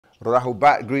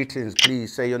Rahubat, greetings.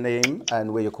 Please say your name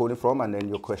and where you're calling from and then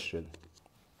your question.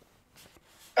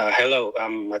 Hello,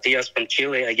 I'm Matthias from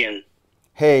Chile again.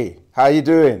 Hey, how you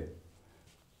doing?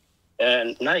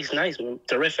 Nice,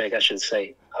 terrific, I should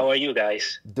say. How are you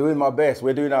guys? Doing my best.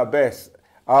 We're doing our best.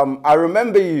 I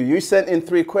remember you. You sent in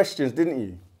 3 questions, didn't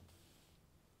you?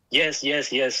 Yes.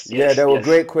 Yeah, they were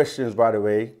great questions, by the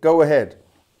way. Go ahead.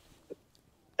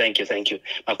 Thank you.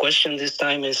 My question this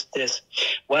time is this.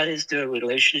 What is the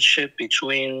relationship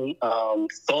between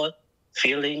thought,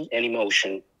 feeling, and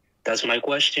emotion? That's my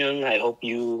question. I hope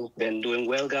you've been doing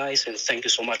well, guys, and thank you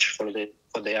so much for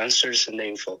the answers and the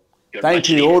info. Thank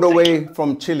you. All the way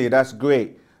from Chile. That's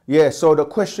great. Yeah, so the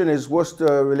question is, what's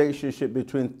the relationship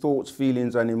between thoughts,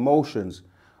 feelings, and emotions?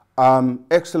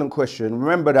 Excellent question.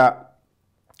 Remember that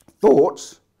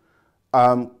thoughts,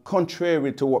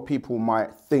 contrary to what people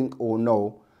might think or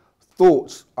know,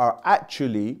 thoughts are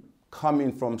actually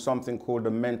coming from something called the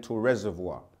mental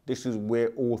reservoir. This is where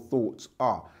all thoughts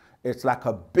are. It's like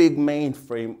a big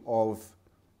mainframe of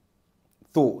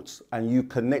thoughts, and you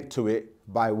connect to it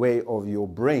by way of your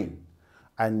brain.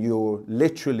 And you're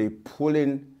literally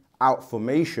pulling out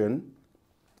information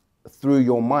through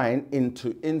your mind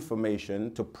into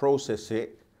information to process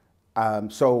it.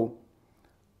 So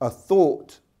a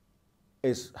thought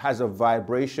has a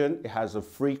vibration, it has a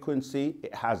frequency,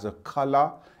 it has a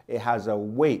color, it has a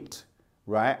weight,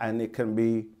 right? And it can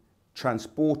be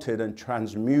transported and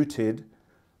transmuted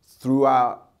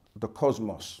throughout the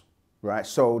cosmos, right?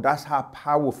 So that's how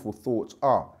powerful thoughts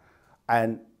are.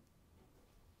 And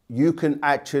you can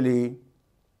actually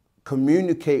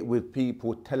communicate with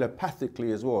people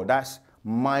telepathically as well. That's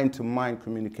mind-to-mind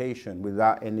communication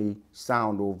without any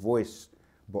sound or voice,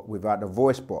 but without the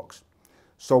voice box.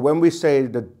 So when we say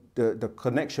the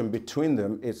connection between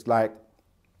them, it's like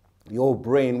your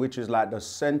brain, which is like the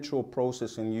central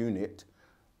processing unit,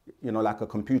 you know, like a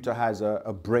computer has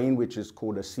a brain, which is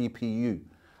called a CPU.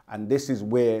 And this is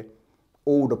where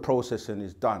all the processing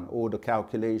is done, all the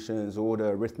calculations, all the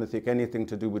arithmetic, anything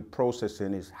to do with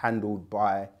processing is handled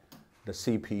by the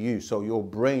CPU. So your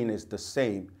brain is the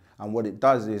same. And what it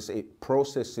does is it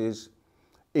processes,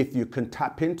 if you can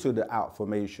tap into the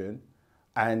information,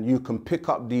 and you can pick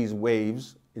up these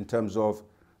waves in terms of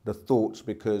the thoughts,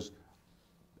 because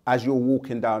as you're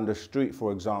walking down the street,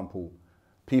 for example,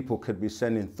 people could be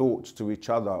sending thoughts to each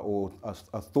other, or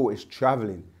a thought is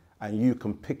traveling and you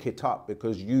can pick it up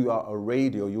because you are a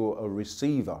radio, you're a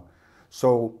receiver.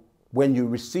 So when you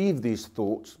receive these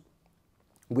thoughts,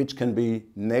 which can be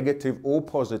negative or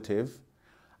positive,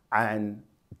 and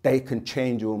they can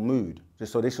change your mood.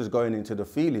 So this is going into the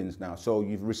feelings now. So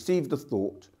you've received the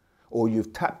thought, or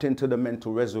you've tapped into the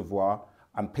mental reservoir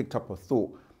and picked up a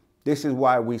thought. This is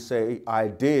why we say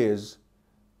ideas,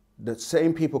 the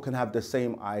same people can have the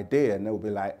same idea, and they'll be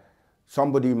like,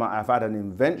 somebody might have had an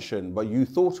invention, but you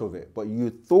thought of it, but you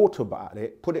thought about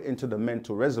it, put it into the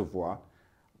mental reservoir,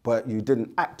 but you didn't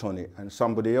act on it, and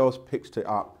somebody else picked it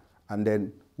up and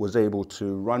then was able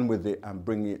to run with it and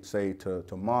bring it, say, to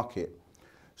market.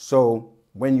 So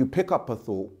when you pick up a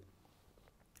thought,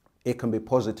 it can be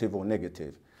positive or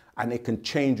negative, and it can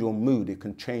change your mood, it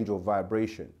can change your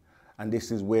vibration. And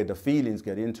this is where the feelings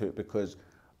get into it, because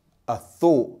a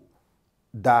thought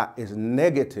that is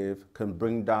negative can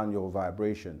bring down your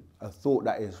vibration. A thought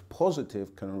that is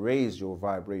positive can raise your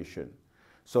vibration.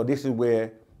 So this is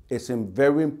where it's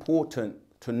very important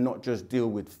to not just deal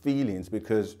with feelings,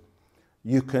 because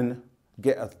you can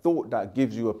get a thought that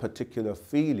gives you a particular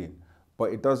feeling,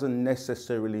 but it doesn't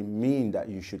necessarily mean that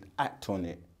you should act on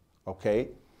it, okay?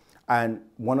 And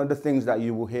one of the things that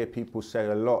you will hear people say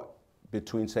a lot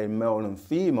between, say, male and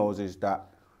females is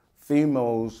that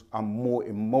females are more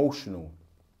emotional,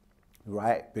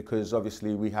 right? Because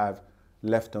obviously we have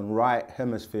left and right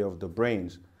hemisphere of the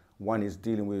brains. One is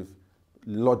dealing with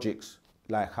logics,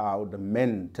 like how the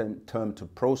men tend to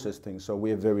process things. So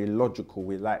we're very logical.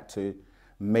 We like to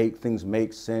make things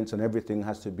make sense, and everything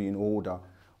has to be in order.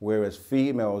 Whereas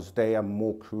females, they are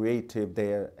more creative.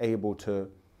 They are able to,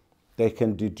 they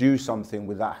can deduce something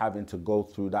without having to go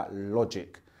through that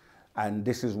logic. And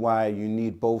this is why you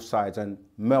need both sides. And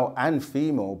male and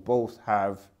female both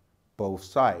have both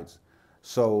sides.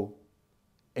 So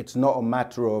it's not a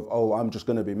matter of, oh, I'm just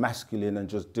going to be masculine and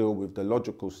just deal with the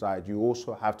logical side. You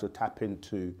also have to tap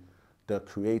into the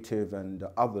creative and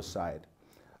the other side.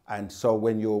 And so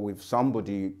when you're with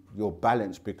somebody, you're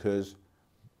balanced, because,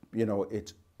 you know,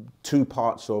 it's 2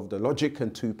 parts of the logic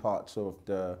and 2 parts of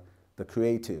the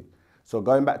creative. So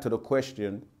going back to the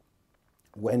question,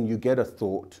 when you get a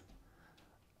thought,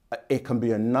 it can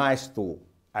be a nice thought.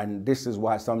 And this is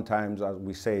why sometimes, as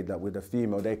we say, that with a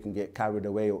female, they can get carried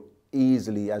away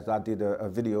easily, as I did a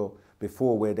video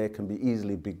before, where they can be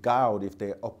easily beguiled if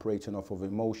they're operating off of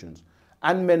emotions.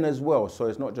 And men as well, so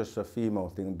it's not just a female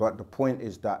thing, but the point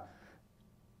is that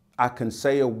I can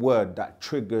say a word that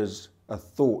triggers a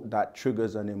thought, that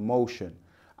triggers an emotion.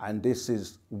 And this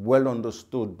is well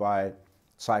understood by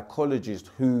psychologists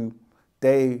who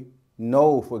they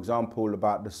know, for example,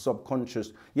 about the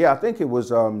subconscious. Yeah, I think it was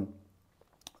the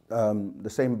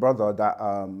same brother that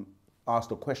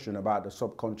asked a question about the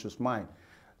subconscious mind.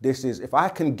 This is, if I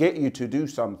can get you to do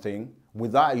something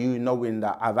without you knowing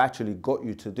that I've actually got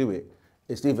you to do it,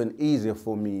 it's even easier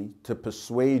for me to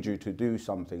persuade you to do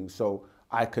something. So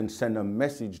I can send a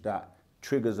message that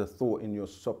triggers a thought in your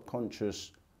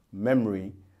subconscious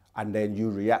memory, and then you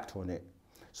react on it.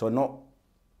 So not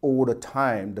all the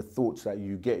time the thoughts that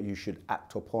you get you should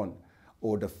act upon,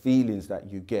 or the feelings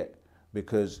that you get,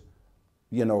 because,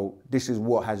 you know, this is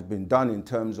what has been done in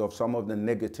terms of some of the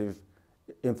negative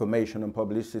information and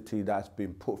publicity that's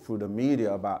been put through the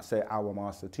media about, say, our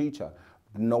master teacher,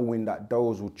 knowing that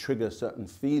those will trigger certain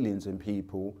feelings in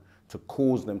people to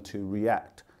cause them to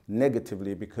react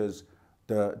negatively, because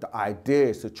the idea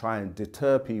is to try and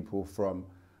deter people from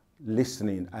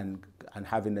listening and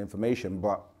having the information.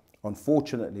 But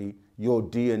unfortunately, your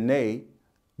DNA,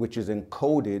 which is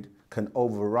encoded, can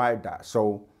override that.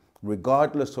 So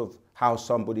regardless of how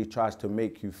somebody tries to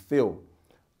make you feel,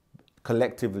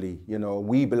 collectively, you know,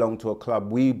 we belong to a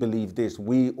club, we believe this,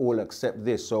 we all accept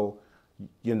this. So,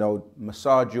 you know,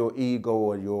 massage your ego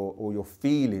or your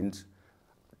feelings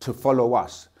to follow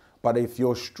us. But if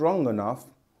you're strong enough,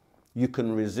 you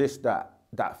can resist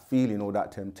that feeling or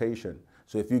that temptation.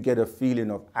 So if you get a feeling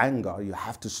of anger, you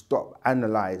have to stop,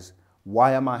 analyze,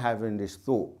 why am I having this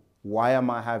thought? Why am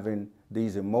I having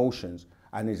these emotions?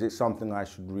 And is it something I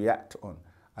should react on?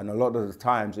 And a lot of the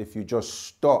times, if you just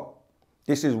stop,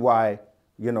 this is why,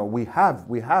 you know, we have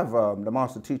the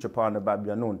master teacher partner,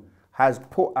 Babianun, has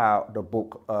put out the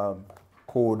book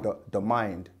called The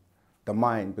Mind,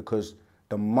 because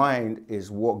the mind is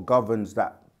what governs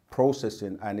that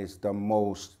processing, and it's the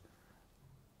most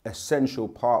essential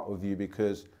part of you,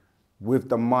 because with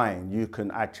the mind, you can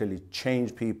actually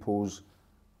change people's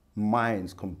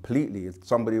minds completely. If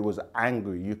somebody was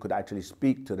angry, you could actually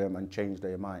speak to them and change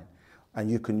their mind. And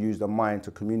you can use the mind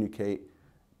to communicate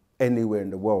anywhere in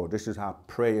the world. This is how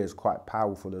prayer is quite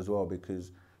powerful as well,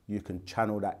 because you can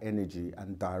channel that energy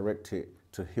and direct it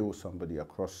to heal somebody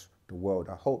across the world.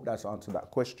 I hope that's answered that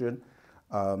question.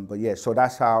 But yeah, so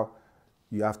that's how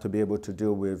you have to be able to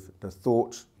deal with the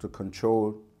thoughts, to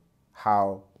control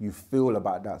how you feel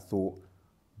about that thought,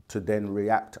 to then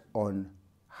react on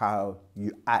how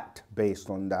you act based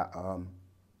on that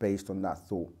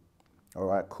thought. All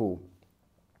right, cool.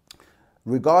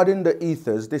 Regarding the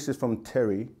ethers, this is from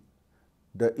Terry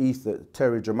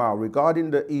Jamal.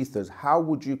 Regarding the ethers, how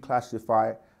would you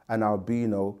classify an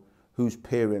albino whose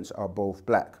parents are both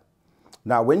black?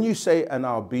 Now, when you say an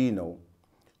albino,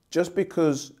 just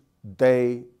because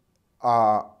they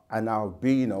are an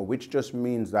albino, which just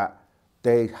means that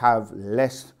they have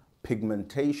less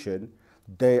pigmentation,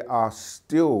 they are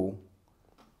still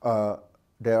a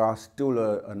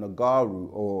Nagaru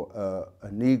or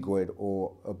a Negroid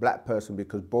or a black person,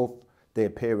 because both their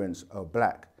parents are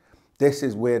black. This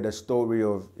is where the story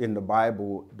of, in the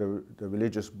Bible, the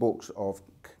religious books of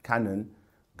Canaan,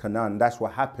 that's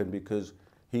what happened, because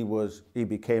he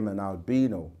became an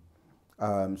albino.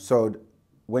 So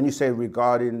when you say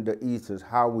regarding the ethers,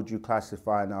 how would you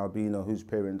classify an albino whose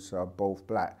parents are both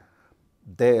black?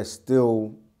 They're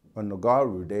still a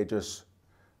Nagaru. They just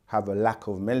have a lack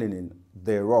of melanin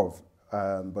thereof,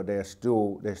 but they're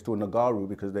still Nagaru,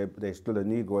 because they're still a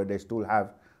Negroid. They still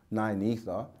have 9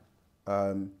 ether.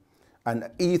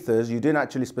 And ethers, you didn't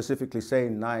actually specifically say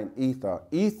 9 ether.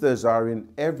 Ethers are in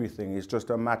everything. It's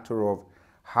just a matter of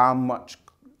how much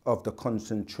of the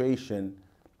concentration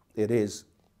it is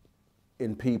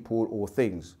in people or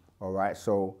things. All right.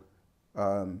 So,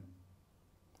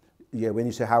 yeah, when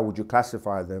you say how would you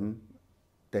classify them,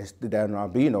 they're an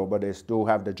albino, but they still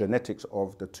have the genetics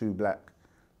of the 2 black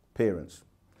parents.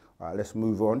 All right, let's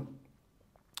move on.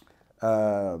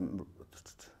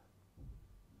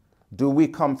 Do we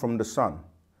come from the sun?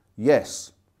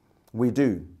 Yes, we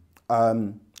do.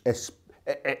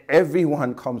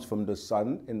 Everyone comes from the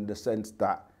sun, in the sense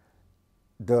that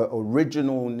the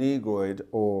original Negroid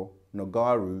or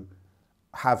Nagaru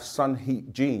have sun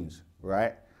heat genes,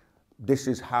 right? This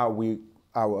is how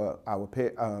our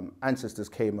ancestors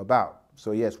came about.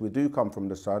 So yes, we do come from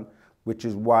the sun, which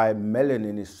is why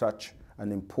melanin is such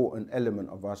an important element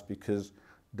of us, because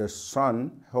the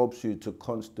sun helps you to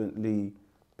constantly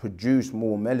produce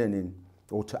more melanin,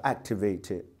 or to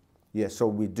activate it. Yeah, so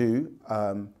we do.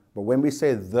 But when we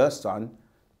say the sun,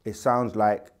 it sounds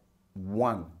like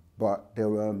one, but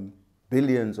there are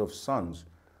billions of suns,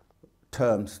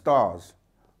 termed stars,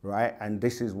 right? And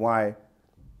this is why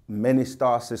many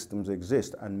star systems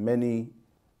exist, and many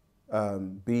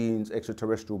beings,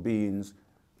 extraterrestrial beings,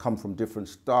 come from different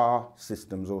star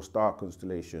systems or star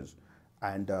constellations.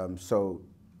 And so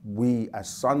we as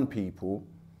sun people,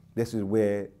 this is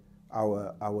where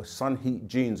our sun heat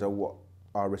genes are what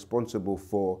are responsible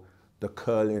for the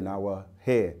curl in our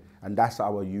hair. And that's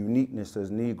our uniqueness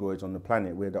as Negroids on the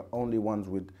planet. We're the only ones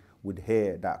with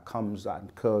hair that comes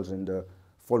and curls in the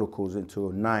follicles into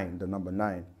a 9, the number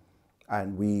 9.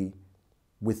 And we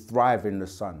thrive in the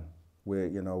sun. Where,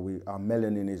 you know, our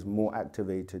melanin is more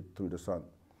activated through the sun.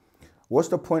 What's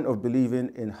the point of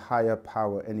believing in higher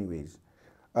power anyways?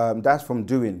 That's from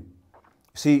doing.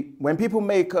 See, when people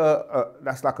make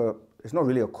that's like it's not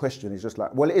really a question, it's just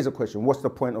like, well, it is a question. What's the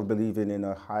point of believing in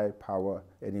a high power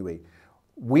anyway?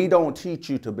 We don't teach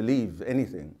you to believe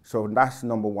anything. So that's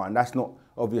number one. That's not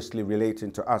obviously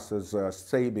relating to us as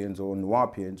Sabians or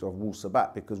Nuapians of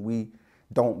Wu-Sabat, because we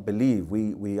don't believe.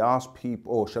 We ask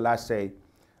people, or shall I say,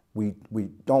 we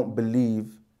don't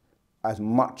believe as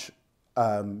much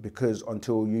because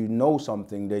until you know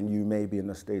something, then you may be in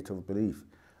a state of belief.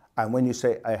 And when you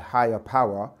say a higher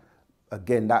power,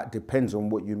 again, that depends on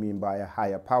what you mean by a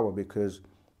higher power, because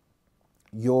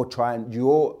you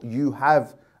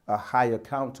have a higher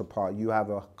counterpart, you have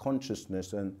a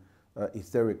consciousness and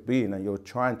etheric being, and you're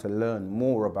trying to learn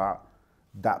more about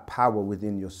that power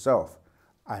within yourself.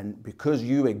 And because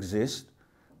you exist,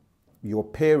 your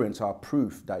parents are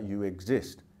proof that you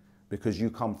exist, because you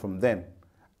come from them.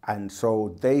 And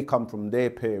so they come from their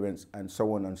parents, and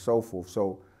so on and so forth.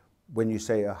 So when you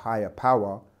say a higher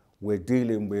power, we're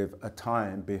dealing with a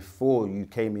time before you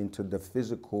came into the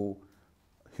physical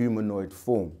humanoid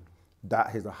form.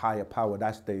 That is a higher power.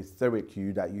 That's the etheric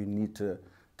you that you need to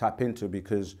tap into,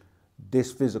 because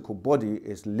this physical body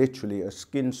is literally a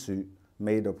skin suit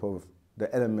made up of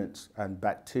the elements and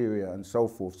bacteria and so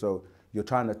forth. So you're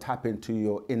trying to tap into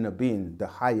your inner being, the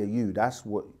higher you. That's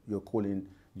what you're calling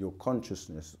your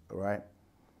consciousness, right?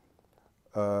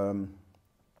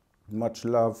 Much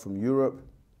love from Europe,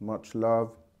 much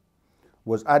love.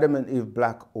 Was Adam and Eve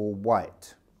black or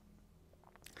white?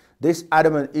 This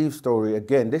Adam and Eve story,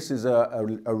 again, this is a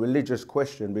religious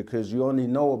question, because you only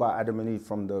know about Adam and Eve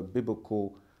from the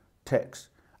biblical text.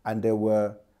 And there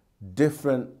were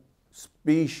different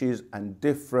species and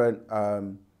different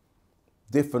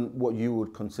what you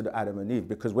would consider Adam and Eve.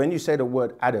 Because when you say the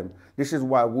word Adam, this is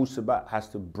why Wu-Sabat has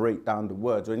to break down the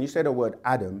words. When you say the word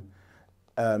Adam,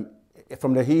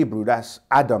 from the Hebrew, that's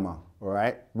Adama, all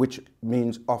right, which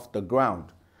means off the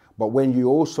ground. But when you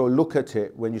also look at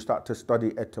it, when you start to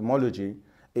study etymology,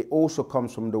 it also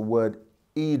comes from the word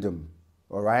Edom,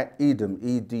 all right, Edom,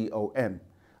 E-D-O-M.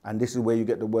 And this is where you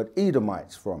get the word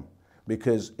Edomites from,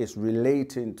 because it's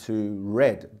relating to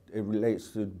red, it relates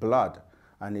to blood.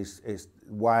 And it's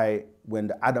why when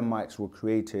the Adamites were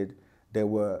created,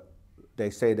 they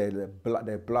say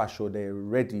they blush, or they're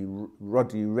ruddy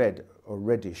red or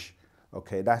reddish.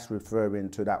 Okay, that's referring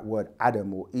to that word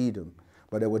Adam or Edom.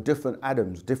 But there were different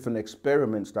Adams, different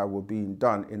experiments that were being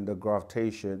done in the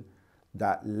gravitation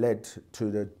that led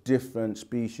to the different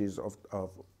species of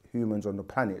humans on the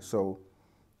planet. So,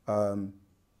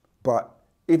 but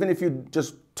even if you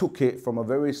just took it from a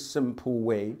very simple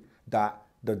way, that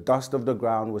the dust of the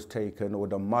ground was taken, or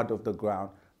the mud of the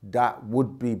ground, that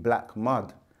would be black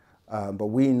mud. But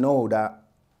we know that,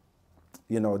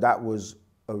 you know, that was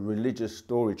a religious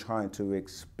story trying to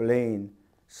explain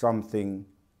something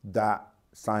that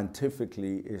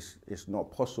scientifically is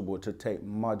not possible, to take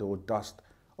mud or dust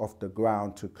off the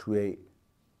ground to create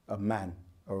a man,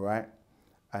 all right?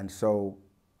 And so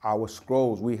our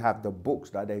scrolls, we have the books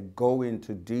that they go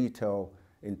into detail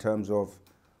in terms of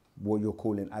what you're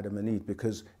calling Adam and Eve,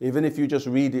 because even if you just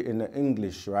read it in the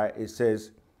English, right, it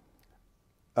says,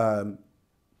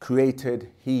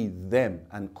 created he them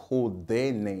and called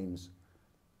their names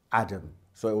Adam.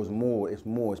 So it was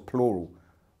it's plural,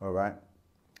 all right?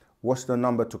 What's the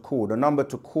number to call? The number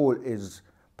to call is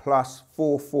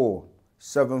 +44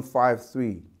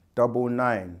 753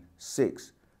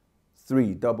 996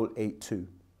 3882.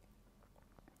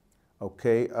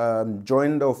 Okay,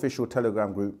 join the official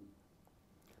Telegram group.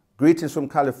 Greetings from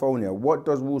California. What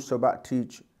does Wu-Sabat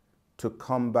teach to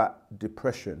combat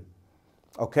depression?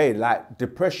 Okay, like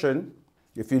depression,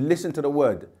 if you listen to the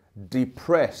word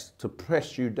depress, to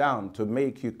press you down, to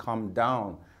make you come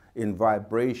down in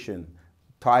vibration,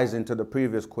 ties into the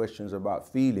previous questions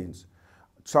about feelings.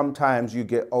 Sometimes you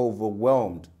get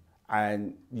overwhelmed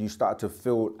and you start to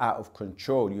feel out of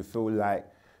control. You feel like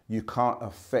you can't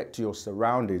affect your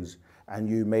surroundings, and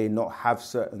you may not have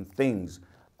certain things,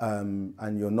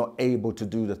 and you're not able to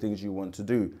do the things you want to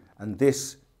do. And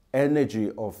this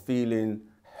energy of feeling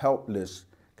helpless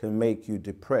can make you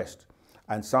depressed.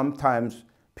 And sometimes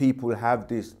people have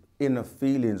these inner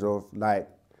feelings of like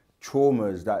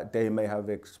traumas that they may have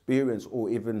experienced, or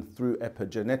even through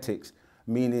epigenetics,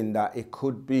 meaning that it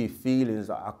could be feelings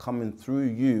that are coming through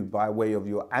you by way of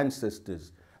your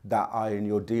ancestors that are in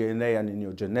your DNA and in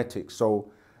your genetics.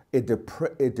 So it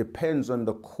depends on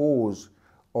the cause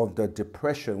of the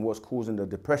depression, what's causing the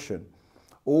depression.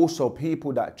 Also,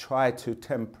 people that try to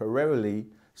temporarily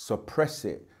suppress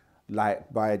it,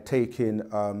 like by taking,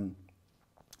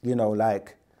 you know,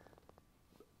 like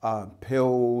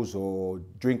pills, or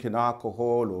drinking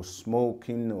alcohol, or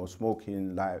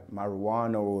smoking like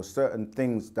marijuana, or certain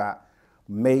things that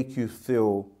make you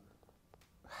feel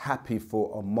happy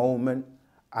for a moment.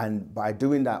 And by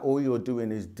doing that, all you're doing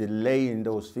is delaying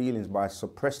those feelings by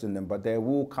suppressing them, but they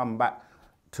will come back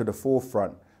to the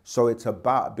forefront. So it's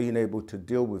about being able to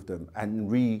deal with them and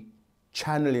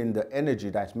re-channeling the energy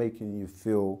that's making you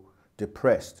feel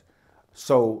depressed.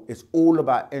 So it's all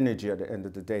about energy at the end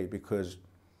of the day, because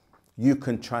you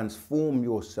can transform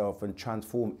yourself and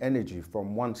transform energy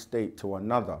from one state to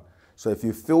another. So if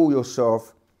you feel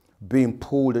yourself being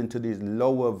pulled into these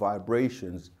lower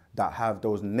vibrations that have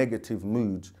those negative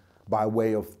moods by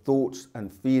way of thoughts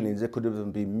and feelings, it could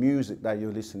even be music that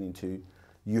you're listening to,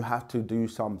 you have to do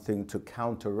something to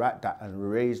counteract that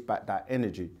and raise back that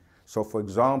energy. So for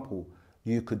example,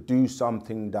 you could do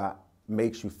something that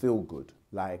makes you feel good,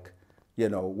 like, you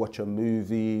know, watch a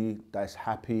movie that's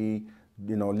happy,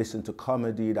 you know, listen to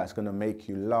comedy that's going to make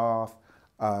you laugh,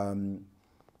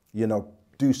 you know,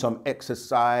 do some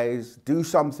exercise, do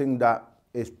something that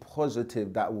is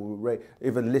positive, that will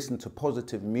even listen to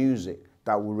positive music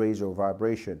that will raise your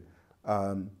vibration.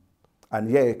 And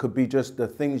yeah, it could be just the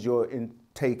things you're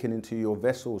taking into your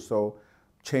vessel. So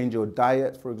change your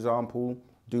diet, for example,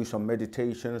 do some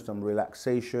meditation, some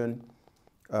relaxation,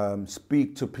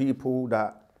 speak to people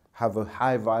that have a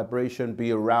high vibration,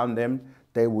 be around them.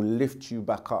 They will lift you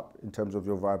back up in terms of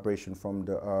your vibration from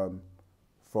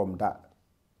that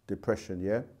depression,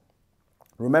 yeah?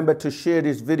 Remember to share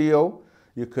this video.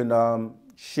 You can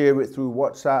share it through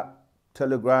WhatsApp,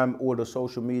 Telegram, all the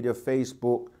social media,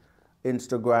 Facebook,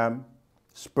 Instagram.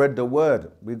 Spread the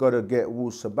word. We got to get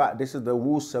Wu-Sabat. This is the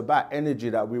Wu-Sabat energy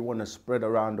that we want to spread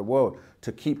around the world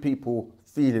to keep people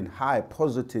feeling high,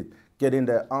 positive, getting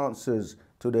their answers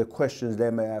to their questions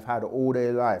they may have had all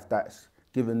their life that's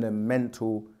giving them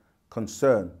mental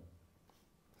concern.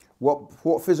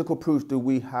 What physical proof do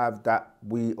we have that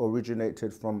we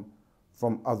originated from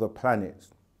other planets?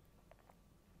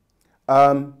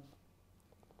 Well,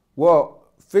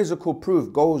 physical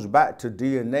proof goes back to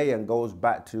DNA and goes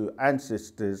back to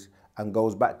ancestors and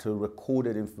goes back to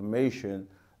recorded information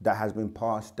that has been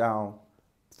passed down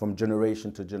from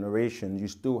generation to generation. You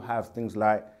still have things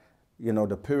like, you know,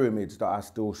 the pyramids that are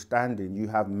still standing. You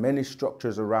have many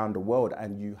structures around the world,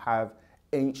 and you have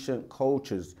ancient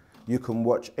cultures. You can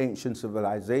watch ancient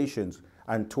civilizations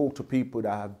and talk to people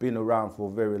that have been around for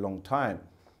a very long time,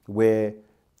 where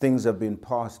things have been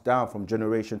passed down from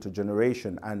generation to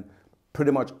generation. And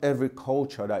pretty much every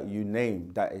culture that you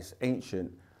name that is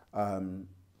ancient,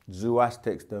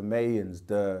 Zoroastrians, the Mayans,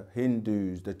 the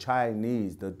Hindus, the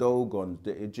Chinese, the Dogons,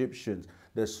 the Egyptians,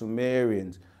 the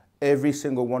Sumerians, every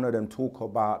single one of them talk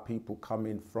about people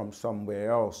coming from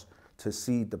somewhere else to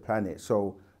seed the planet.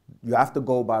 So you have to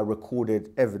go by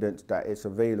recorded evidence that it's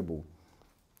available.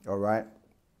 All right.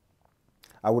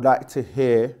 I would like to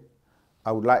hear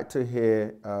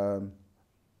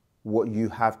what you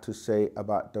have to say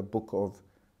about the Book of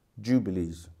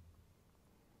Jubilees.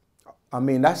 I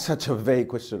mean, that's such a vague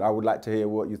question. I would like to hear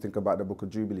what you think about the Book of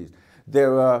Jubilees.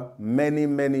 There are many,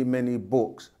 many, many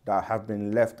books that have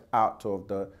been left out of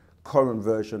the current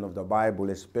version of the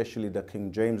Bible, especially the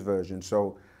King James Version.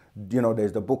 So, you know,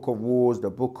 there's the Book of Wars,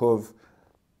 the Book of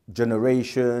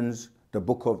Generations, the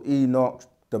Book of Enoch,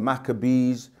 the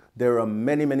Maccabees. There are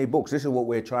many, many books. This is what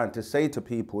we're trying to say to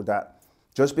people, that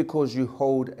just because you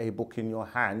hold a book in your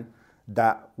hand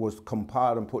that was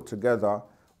compiled and put together,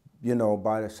 you know,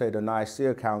 by, say, the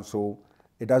Nicaea Council,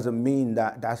 it doesn't mean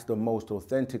that that's the most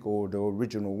authentic or the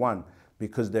original one,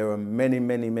 because there are many,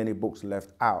 many, many books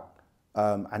left out.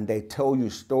 And they tell you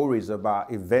stories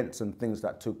about events and things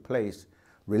that took place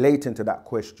relating to that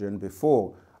question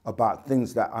before, about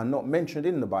things that are not mentioned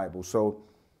in the Bible. So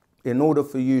in order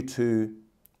for you to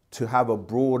have a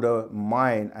broader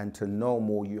mind and to know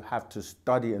more, you have to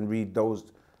study and read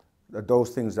those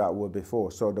those things that were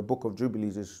before. So the Book of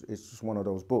Jubilees is just one of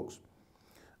those books.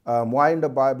 Why in the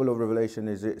Bible of Revelation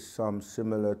is it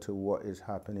similar to what is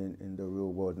happening in the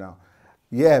real world now?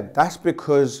 Yeah, that's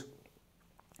because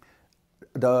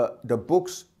the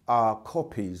books are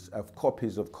copies of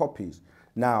copies of copies.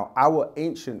 Now, our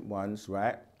ancient ones,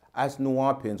 right, as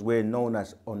Nuwapians, we're known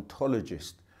as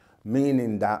ontologists,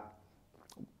 meaning that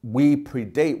we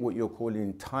predate what you're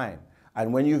calling time.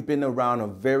 And when you've been around a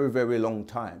very, very long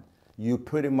time, you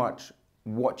pretty much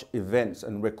watch events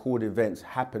and record events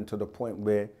happen to the point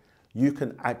where you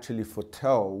can actually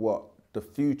foretell what the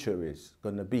future is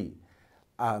going to be.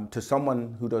 To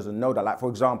someone who doesn't know that, like for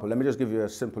example, let me just give you a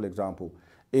simple example.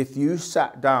 If you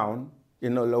sat down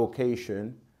in a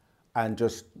location and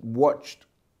just watched,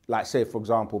 like say for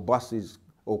example, buses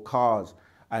or cars,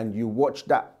 and you watch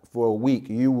that for a week,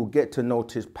 you will get to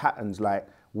notice patterns like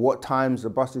what times the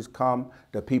buses come,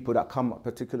 the people that come at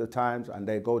particular times and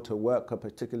they go to work a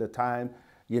particular time,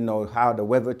 you know, how the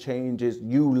weather changes.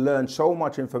 You learn so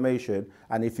much information,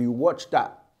 and if you watch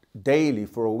that daily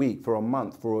for a week, for a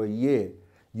month, for a year,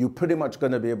 you're pretty much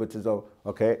going to be able to go,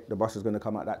 okay, the bus is going to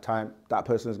come at that time, that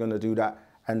person is going to do that.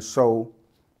 And so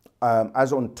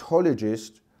as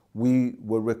ontologists, we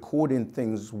were recording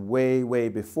things way, way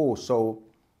before. So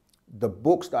the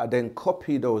books that then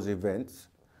copy those events,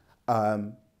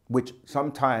 which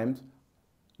sometimes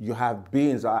you have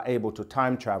beings that are able to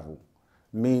time travel,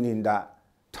 meaning that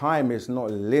time is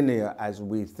not linear as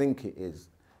we think it is.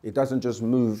 It doesn't just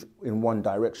move in one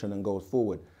direction and goes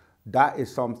forward. That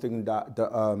is something that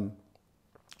the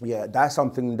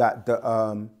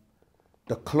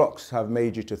clocks have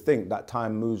made you to think, that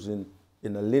time moves in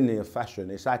a linear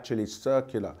fashion. It's actually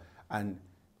circular, and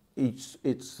its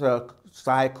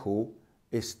cycle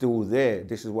is still there.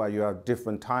 This is why you have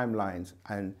different timelines,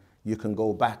 and you can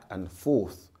go back and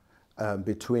forth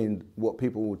between what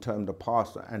people would term the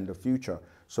past and the future.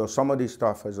 So some of this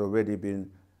stuff has already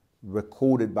been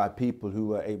recorded by people who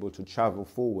were able to travel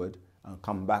forward and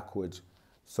come backwards.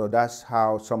 So that's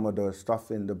how some of the stuff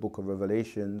in the Book of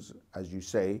Revelations, as you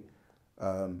say.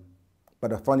 But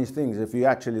the funny thing is, if you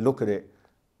actually look at it,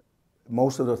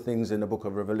 most of the things in the Book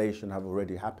of Revelation have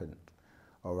already happened.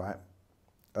 All right.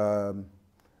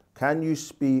 Can you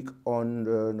speak on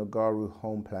the Nagaru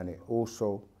home planet?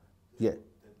 Also, yeah.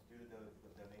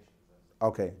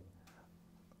 Okay.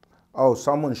 Oh,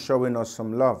 someone's showing us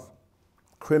some love.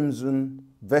 Crimson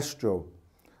Vestro.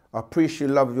 I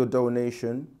appreciate love your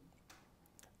donation.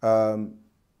 Any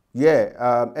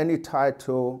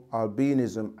title,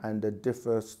 albinism and the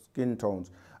different skin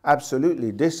tones.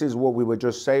 Absolutely. This is what we were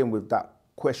just saying with that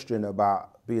question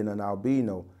about being an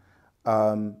albino.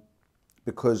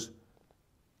 Because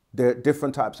there are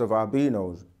different types of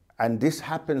albinos. And this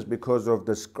happens because of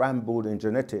the scrambled in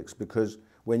genetics. Because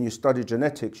when you study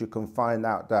genetics, you can find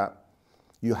out that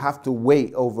you have to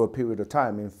wait over a period of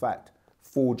time. In fact,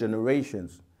 4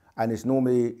 generations. And it's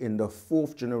normally in the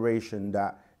 4th generation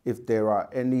that if there are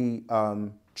any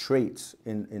traits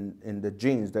in the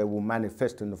genes, they will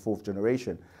manifest in the 4th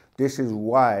generation. This is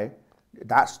why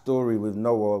that story with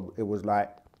Noah, it was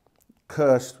like,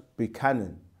 cursed be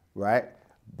Canaan, right?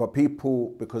 But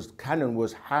people, because Canaan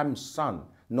was Ham's son,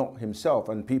 not himself,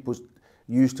 and people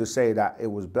used to say that it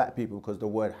was black people because the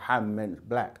word Ham meant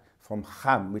black, from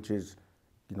Ham, which is,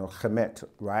 you know, Chemet,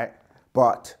 right?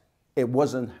 But it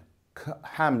wasn't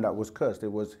Ham that was cursed,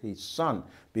 it was his son,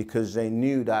 because they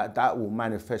knew that that will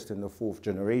manifest in the 4th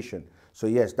generation. So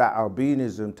yes, that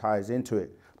albinism ties into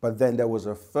it. But then there was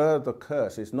a further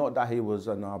curse. It's not that he was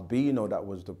an albino that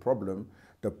was the problem.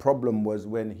 The problem was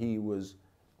when he was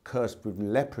cursed with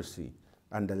leprosy.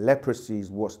 And the leprosy is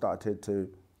what started to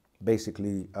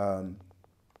basically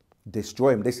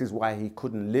destroy him. This is why he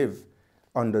couldn't live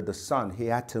under the sun. He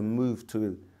had to move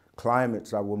to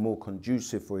climates that were more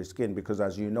conducive for his skin, because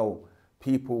as you know,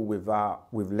 people with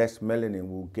less melanin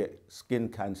will get skin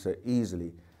cancer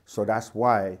easily. So that's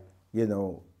why, you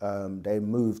know, they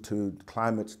moved to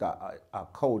climates that are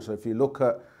cold. So if you look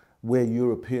at where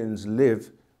Europeans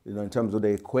live, you know, in terms of the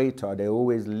equator, they're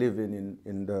always living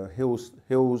in the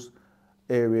hills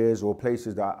areas or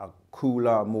places that are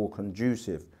cooler, more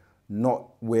conducive, not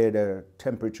where the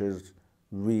temperatures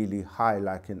really high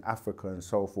like in Africa and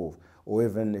so forth. Or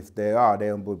even if they are,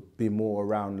 they will be more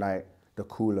around like the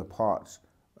cooler parts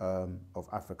of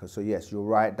Africa. So yes, you're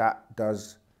right, that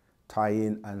does tie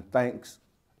in, and thanks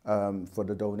for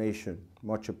the donation.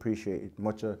 Much appreciated,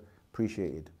 much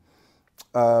appreciated.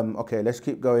 Okay, let's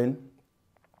keep going.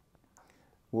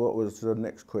 What was the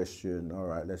next question? All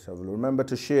right, let's have a look. Remember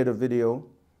to share the video.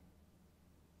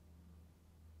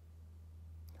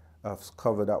 I've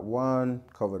covered that one,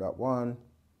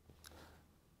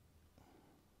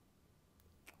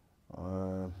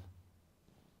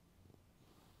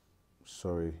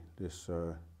 Sorry, this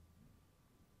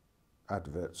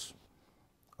adverts.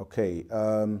 Okay,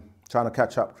 trying to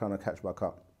catch back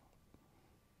up.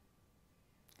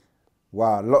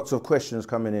 Wow, lots of questions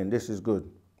coming in. This is good.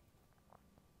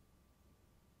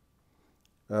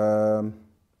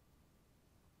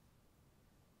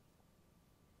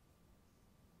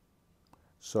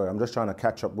 Sorry, I'm just trying to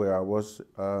catch up where I was.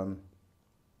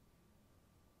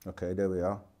 Okay, there we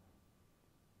are.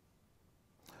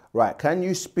 Right, can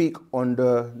you speak on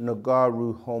the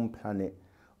Nagaru home planet?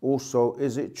 Also,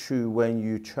 is it true when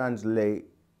you translate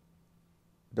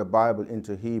the Bible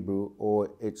into Hebrew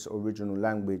or its original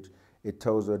language, it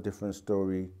tells a different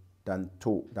story than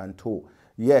taught?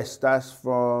 Yes, that's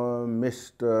from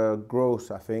Mr.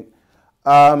 Gross, I think.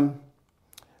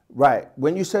 Right,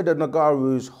 when you said the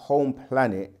Nagaru's home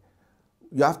planet,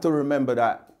 you have to remember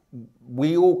that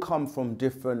we all come from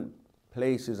different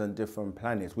places and different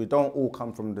planets. We don't all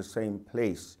come from the same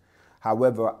place.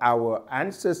 However, our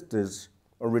ancestors'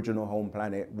 original home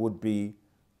planet would be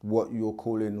what you're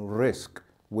calling Risk,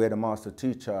 where the master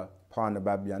teacher,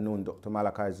 Parnabab Yanun, Dr.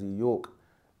 Malachi Z. York,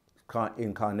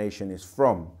 incarnation is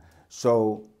from.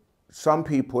 So some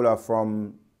people are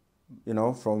from, you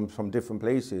know, from different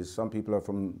places. Some people are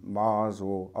from Mars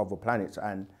or other planets,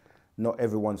 and not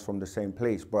everyone's from the same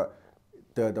place. But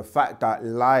the fact that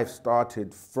life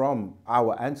started from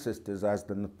our ancestors as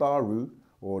the Natharu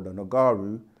or the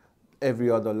Nagaru, every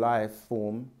other life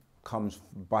form comes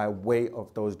by way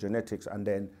of those genetics, and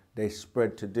then they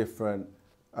spread to different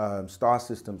star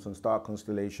systems and star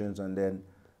constellations, and then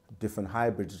different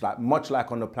hybrids, like much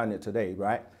like on the planet today,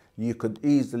 right? You could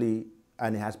easily,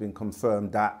 and it has been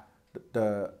confirmed, that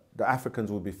the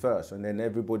Africans will be first, and then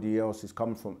everybody else is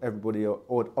come from, everybody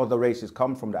or other races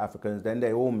come from the Africans, then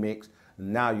they all mix,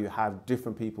 and now you have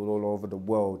different people all over the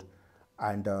world,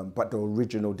 and but the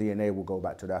original DNA will go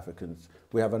back to the Africans.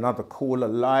 We have another caller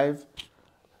live.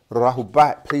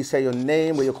 Rahubat, please say your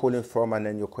name, where you're calling from, and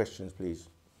then your questions, please.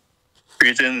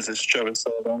 Greetings, it's Travis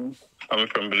Sullivan. I'm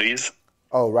from Belize.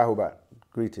 Oh, Rahubat,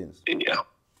 greetings.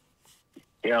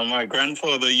 Yeah, my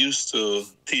grandfather used to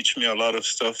teach me a lot of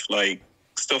stuff, like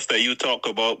stuff that you talk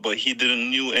about, but he didn't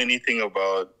knew anything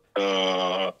about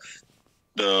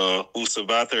the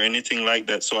Wu-Sabat or anything like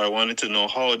that. So I wanted to know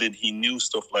how did he knew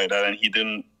stuff like that, and he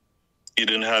didn't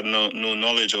have no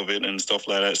knowledge of it and stuff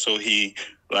like that. So he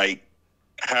like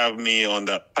have me on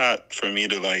that path for me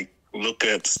to like look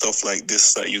at stuff like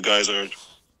this that you guys are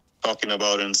talking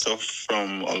about and stuff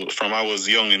from I was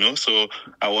young, you know. So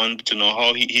I wanted to know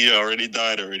how he already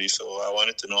died already. So I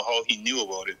wanted to know how he knew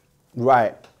about it.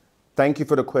 Right. Thank you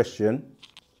for the question.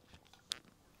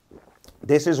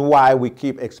 This is why we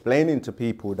keep explaining to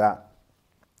people that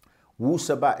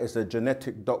Wu-Sabat is a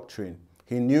genetic doctrine.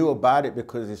 He knew about it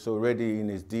because it's already in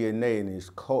his DNA, in his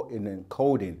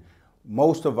encoding.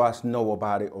 Most of us know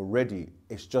about it already.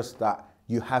 It's just that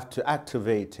you have to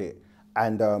activate it,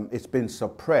 and it's been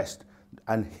suppressed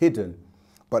and hidden.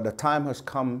 But the time has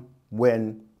come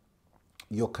when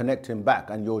you're connecting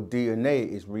back and your DNA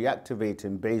is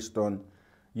reactivating based on,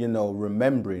 you know,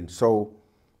 remembering. So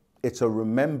it's a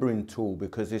remembering tool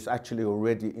because it's actually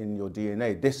already in your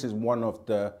DNA. This is one of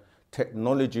the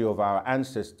technology of our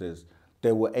ancestors.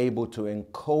 They were able to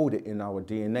encode it in our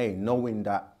DNA, knowing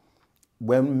that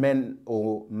when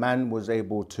man was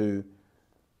able to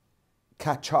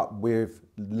catch up with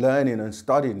learning and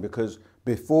studying, because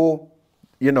before,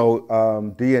 you know,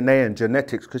 DNA and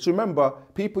genetics, because remember,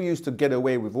 people used to get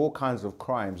away with all kinds of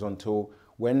crimes until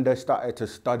when they started to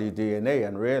study DNA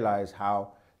and realize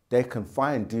how they can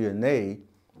find DNA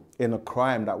in a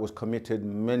crime that was committed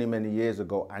many, many years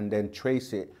ago and then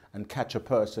trace it and catch a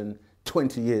person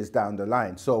 20 years down the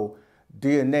line. So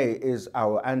DNA is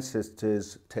our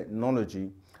ancestors'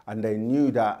 technology, and they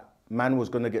knew that man was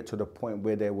going to get to the point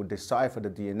where they would decipher the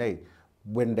DNA.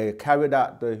 When they carried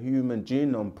out the Human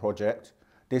Genome Project,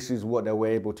 this is what they were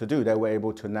able to do. They were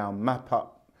able to now map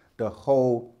up the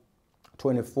whole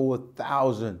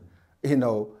 24,000, you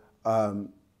know,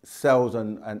 cells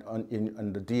and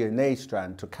the DNA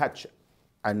strand to catch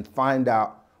and find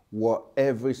out what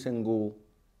every single,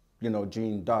 you know,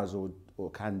 gene does or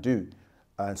can do.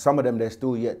 And some of them they're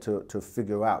still yet to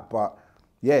figure out. But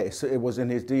yeah, it was in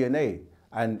his DNA.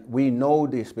 And we know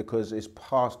this because it's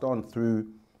passed on through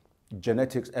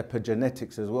genetics,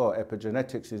 epigenetics as well.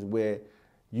 Epigenetics is where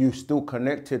you're still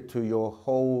connected to your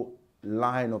whole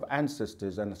line of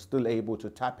ancestors and are still able to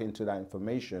tap into that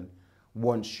information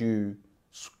once you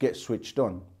get switched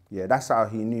on. Yeah, that's how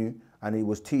he knew, and he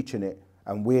was teaching it,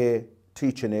 and we're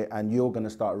teaching it, and you're going to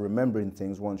start remembering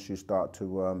things once you start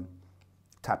to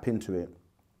tap into it.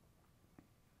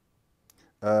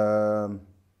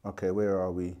 Okay, where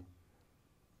are we?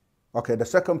 Okay, the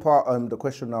second part, the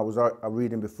question I was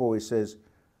reading before, it says,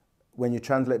 when you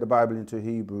translate the Bible into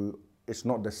Hebrew, it's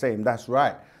not the same. That's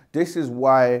right. This is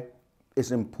why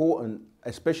it's important,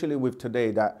 especially with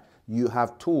today, that you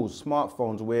have tools,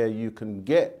 smartphones, where you can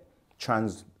get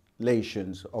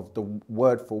translations of the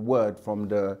word for word from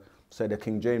the, say, the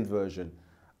King James Version.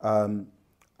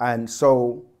 And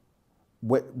so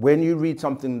when you read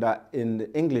something that in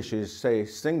the English is, say,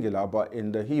 singular, but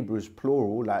in the Hebrew is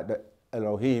plural, like the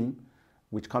Elohim,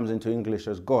 which comes into English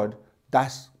as God,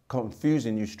 that's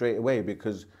confusing you straight away,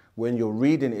 because when you're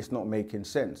reading, it's not making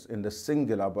sense. In the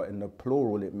singular, but in the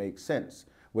plural, it makes sense.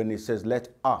 When it says, let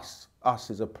us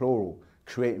is a plural,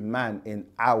 create man in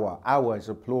our is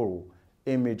a plural,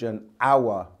 image and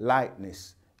our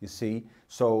likeness, you see?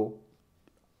 So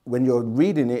when you're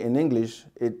reading it in English,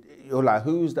 you're like,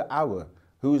 who's the our?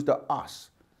 Who's the us?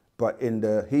 But in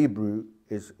the Hebrew,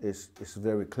 it's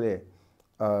very clear.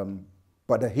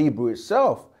 But the Hebrew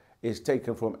itself is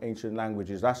taken from ancient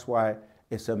languages. That's why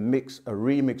it's a mix, a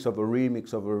remix of a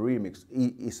remix of a remix.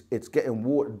 It's getting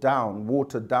watered down and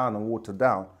watered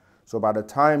down. So by the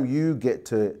time you get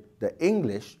to the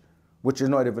English, which is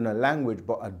not even a language,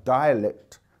 but a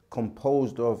dialect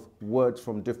composed of words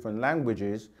from different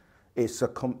languages, it's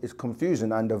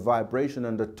confusing, and the vibration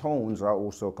and the tones are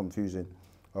also confusing.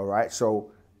 All right,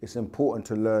 so it's important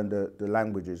to learn the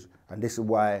languages, and this is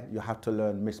why you have to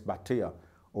learn Misbatia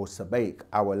or Sabaik,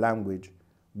 our language,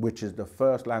 which is the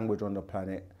first language on the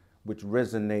planet, which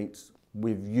resonates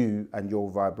with you and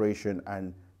your vibration,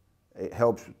 and it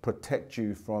helps protect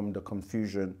you from the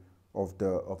confusion of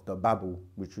the Babel,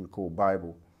 which we call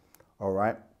Bible. All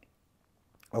right.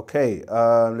 Okay,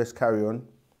 let's carry on.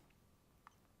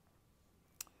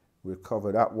 We've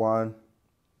covered that one.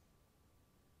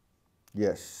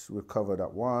 Yes, we've covered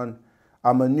that one.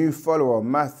 I'm a new follower,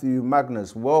 Matthew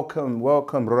Magnus. Welcome,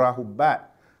 welcome, Rahubat.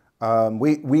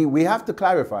 We have to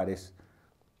clarify this.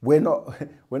 We're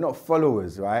not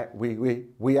followers, right?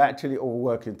 We actually all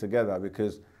working together,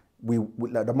 because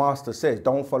like the master says,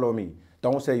 don't follow me.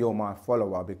 Don't say you're my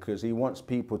follower, because he wants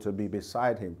people to be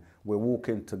beside him. We're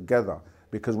walking together,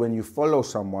 because when you follow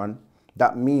someone,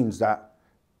 that means that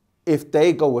if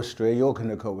they go astray, you're going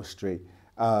to go astray.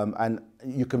 And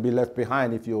you can be left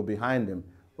behind if you're behind them,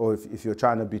 or if you're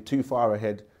trying to be too far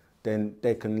ahead, then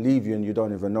they can leave you and you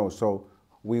don't even know. So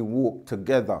we walk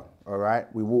together, all right?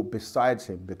 We walk beside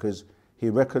him, because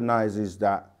he recognizes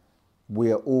that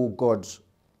we are all God's,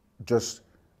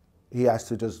 he has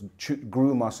to just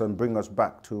groom us and bring us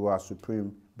back to our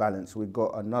supreme balance. We've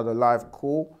got another live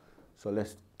call, so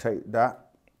let's take that.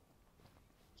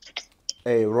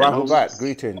 Hey, Rahubat,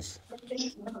 greetings.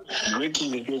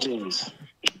 Greetings.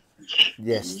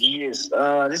 Yes. Yes,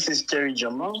 this is Terry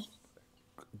Jamal.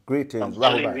 Greetings, I'm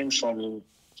calling Rahubat.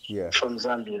 in from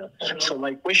Zambia. So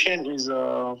my question is,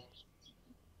 I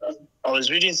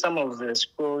was reading some of the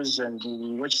scrolls and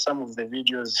watched some of the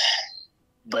videos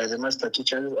by the master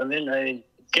teachers, and then I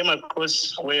came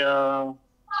across where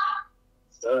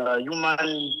human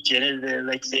DNA,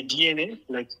 like the DNA,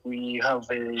 like we have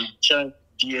a junk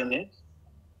DNA.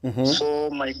 Mm-hmm.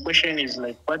 So my question is,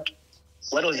 like, what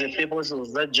was the purpose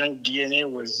of that junk DNA?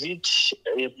 Was it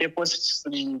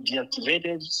purposely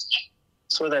deactivated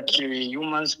so that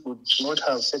humans could not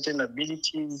have certain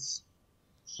abilities?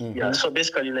 Mm-hmm. Yeah, so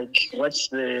basically, like, what's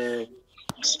the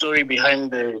story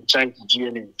behind the junk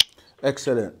DNA?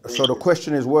 Excellent. So the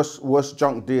question is, what's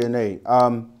junk DNA?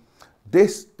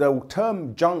 The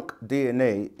term junk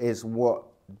DNA is what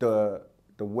the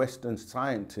Western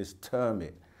scientists term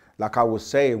it. Like I was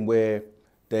saying, where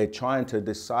they're trying to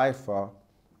decipher,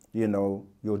 you know,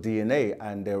 your DNA,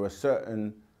 and there are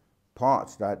certain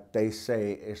parts that they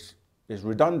say is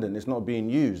redundant. It's not being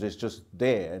used. It's just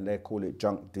there, and they call it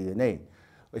junk DNA.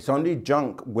 It's only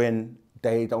junk when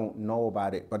they don't know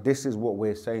about it. But this is what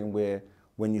we're saying, where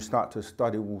when you start to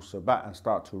study Wu-Sabat and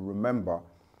start to remember,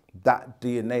 that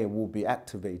DNA will be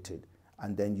activated,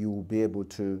 and then you will be able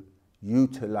to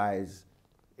utilize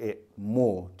it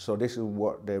more. So this is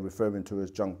what they're referring to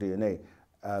as junk DNA.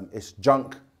 It's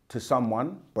junk to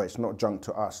someone, but it's not junk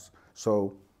to us.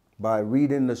 So by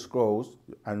reading the scrolls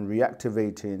and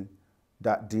reactivating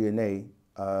that DNA,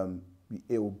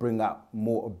 it will bring out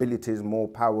more abilities, more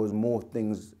powers, more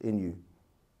things in you.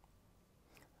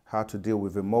 How to deal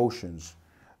with emotions.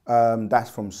 That's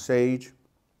from Sage.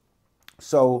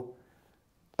 So,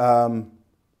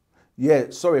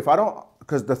 yeah, sorry if I don't,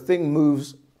 because the thing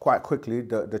moves quite quickly,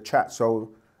 the chat,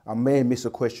 so I may miss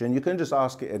a question. You can just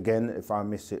ask it again if I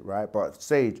miss it, right? But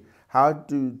Sage, how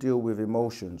do you deal with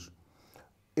emotions?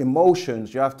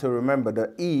 Emotions, you have to remember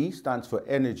that E stands for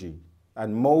energy.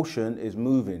 and motion is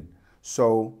moving.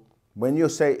 So when you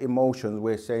say emotions,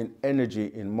 we're saying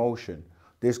energy in motion.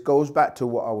 This goes back to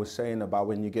what I was saying about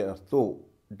when you get a thought,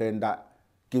 then that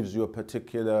gives you a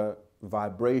particular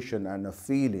vibration and a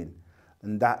feeling.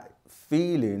 And that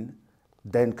feeling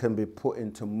then can be put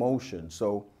into motion.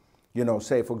 So, you know,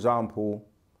 say for example,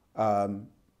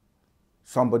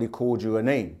 somebody called you a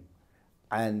name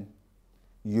and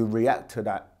you react to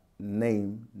that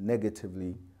name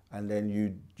negatively, and then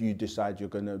you decide you're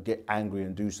going to get angry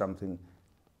and do something,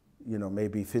 you know,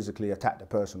 maybe physically attack the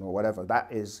person or whatever.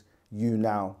 That is you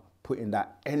now putting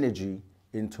that energy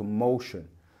into motion,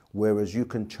 whereas you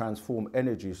can transform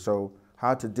energy. So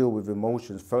how to deal with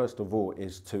emotions, first of all,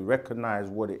 is to recognize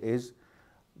what it is,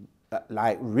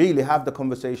 like really have the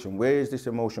conversation. Where is this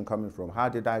emotion coming from? How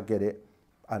did I get it?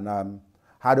 And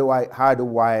how do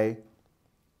I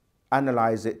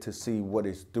analyze it to see what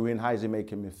it's doing? How is it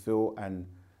making me feel? And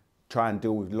try and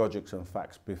deal with logics and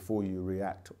facts before you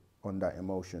react on that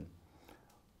emotion.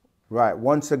 Right,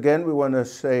 once again, we want to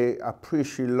say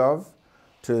appreciate love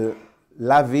to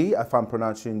Lavi, if I'm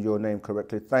pronouncing your name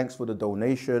correctly. Thanks for the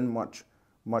donation, much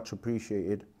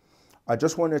appreciated. I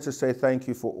just wanted to say thank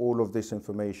you for all of this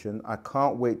information. I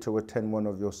can't wait to attend one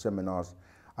of your seminars.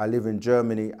 I live in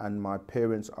Germany and my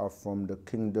parents are from the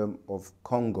Kingdom of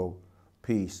Congo.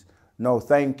 Peace. No,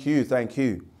 thank you, thank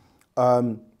you.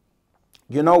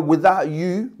 You know,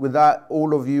 without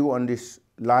all of you on this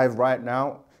live right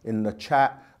now, in the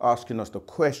chat, asking us the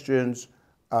questions,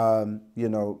 you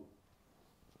know,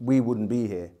 we wouldn't be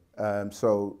here.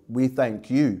 So we thank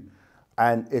you.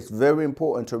 And it's very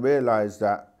important to realize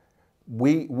that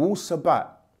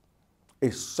Wu-Sabat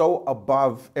is so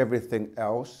above everything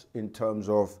else in terms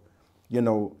of, you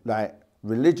know, like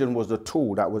religion was a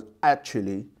tool that was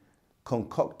actually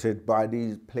concocted by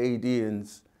these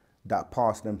Pleiadians that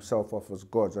passed themselves off as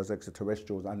gods, as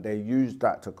extraterrestrials, and they used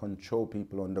that to control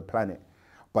people on the planet.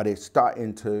 But it's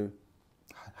starting to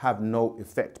have no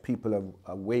effect. People are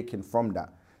awakening from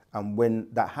that. And when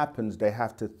that happens, they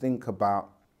have to think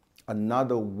about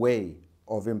another way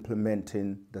of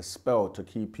implementing the spell to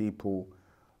keep people,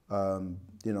 you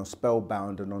know,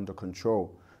 spellbound and under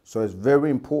control. So it's very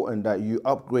important that you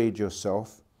upgrade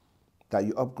yourself,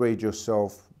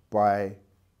 by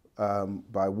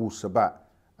Wu-Sabat.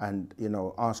 And, you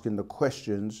know, asking the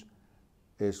questions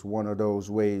is one of those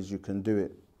ways you can do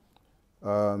it.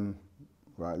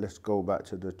 Right, let's go back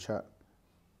to the chat.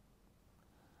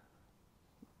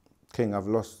 King, I've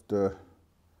lost the,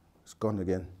 it's gone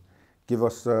again. Give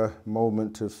us a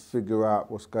moment to figure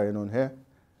out what's going on here.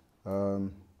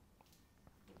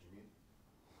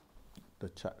 The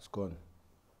chat's gone.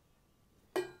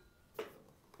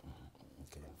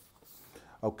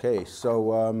 Okay,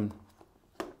 so,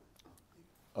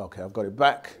 okay, I've got it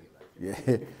back.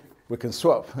 Yeah, we can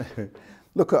swap.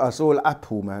 Look at us, all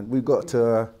Apple, man. We got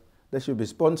to, they should be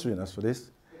sponsoring us for this.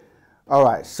 All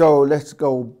right, so let's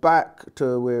go back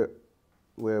to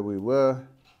where we were.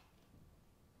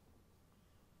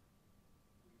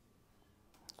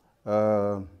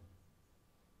 Let's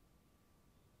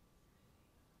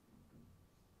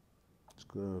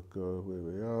go where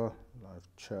we are. Live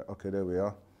chat. Okay, there we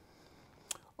are.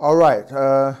 All right.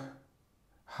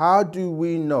 How do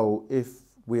we know if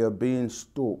we are being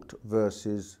stalked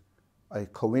versus a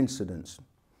coincidence?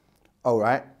 All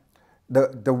right.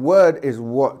 The word is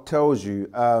what tells you.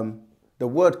 The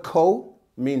word co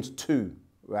means two,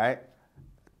 right?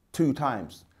 2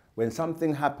 times. When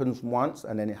something happens once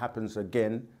and then it happens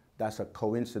again, that's a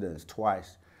coincidence,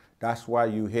 twice. That's why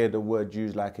you hear the word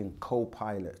used like in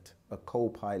co-pilot, a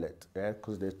co-pilot, yeah?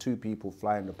 Because there's 2 people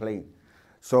flying the plane.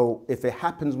 So if it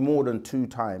happens more than 2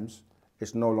 times,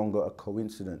 it's no longer a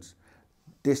coincidence.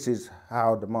 This is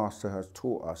how the master has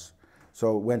taught us.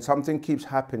 So when something keeps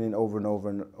happening over and over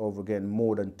and over again,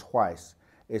 more than twice,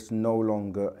 it's no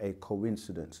longer a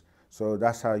coincidence. So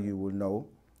that's how you will know.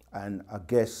 And I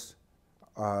guess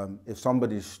if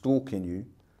somebody's stalking you,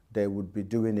 they would be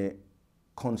doing it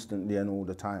constantly and all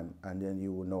the time. And then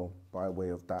you will know by way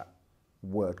of that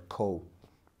word co.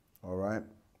 All right.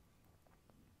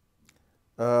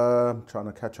 Trying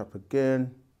to catch up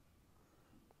again.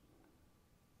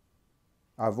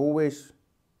 I've always,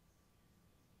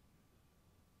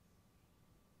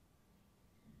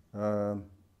 hold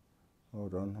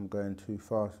on, I'm going too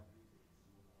fast.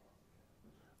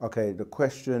 Okay, the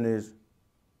question is,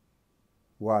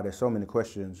 wow, there's so many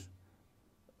questions.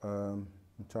 I'm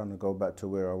trying to go back to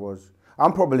where I was.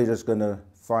 I'm probably just gonna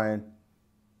find,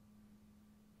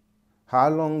 how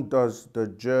long does the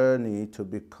journey to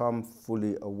become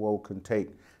fully awoken take?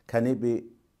 Can it be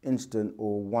instant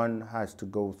or one has to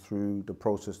go through the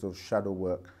process of shadow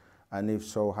work? And if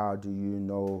so, how do you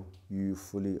know you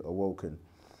fully awoken?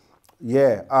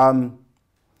 Yeah,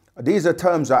 these are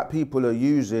terms that people are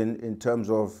using in terms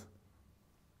of,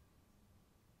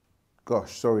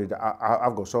 gosh, sorry,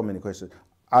 I've got so many questions.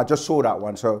 I just saw that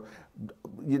one. So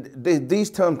these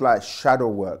terms like shadow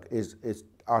work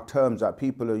are terms that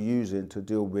people are using to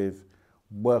deal with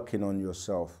working on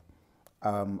yourself.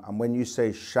 And when you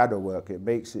say shadow work, it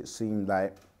makes it seem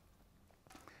like,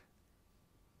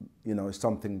 you know, it's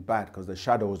something bad, because the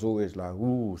shadow is always like,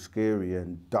 ooh, scary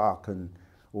and dark and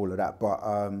all of that.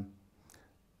 But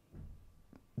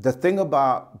the thing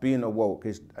about being awoke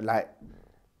is, like,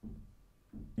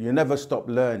 you never stop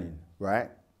learning, right?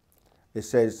 It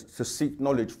says to seek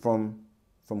knowledge from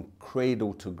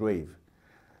cradle to grave.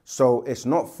 So it's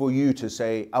not for you to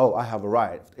say, oh, I have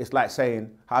arrived. It's like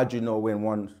saying, how do you know when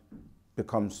one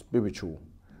becomes spiritual?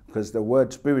 Because the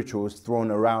word spiritual is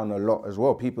thrown around a lot as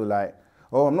well. People are like,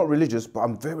 oh, I'm not religious, but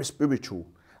I'm very spiritual.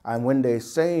 And when they're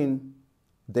saying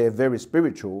they're very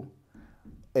spiritual,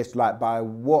 it's like, by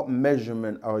what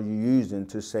measurement are you using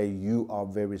to say you are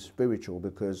very spiritual?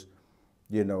 Because,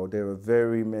 you know,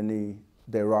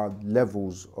 there are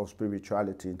levels of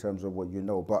spirituality in terms of what you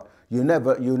know, but you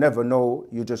never know.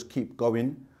 You just keep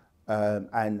going.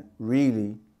 And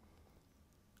really,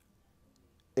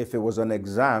 if it was an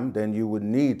exam, then you would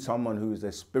need someone who is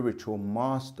a spiritual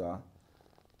master.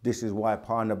 This is why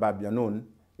Pana Babyanun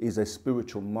is a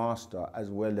spiritual master, as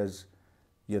well as,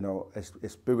 you know, a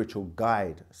spiritual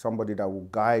guide, somebody that will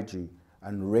guide you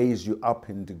and raise you up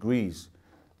in degrees.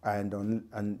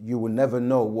 And you will never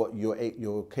know what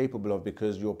you're capable of,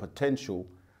 because your potential,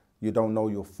 you don't know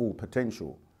your full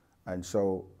potential. And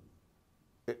so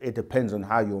it depends on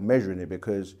how you're measuring it,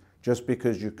 because just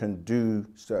because you can do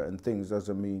certain things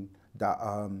doesn't mean that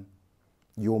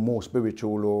you're more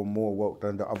spiritual or more woke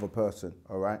than the other person,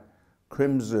 all right?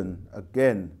 Crimson,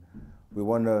 again, we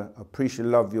want to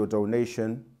love your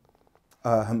donation.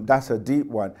 That's a deep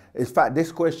one. In fact,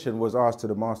 this question was asked to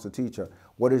the master teacher,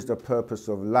 what is the purpose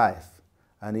of life?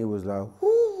 And he was like,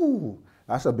 whoo,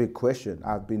 that's a big question.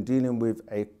 I've been dealing with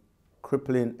a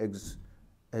crippling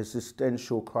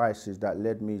existential crisis that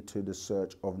led me to the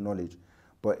search of knowledge,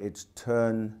 but it's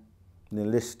turned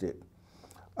nihilistic.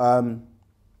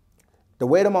 The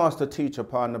way the master teacher,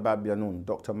 Pana Babyanun,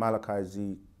 Dr. Malachi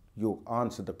Z. York,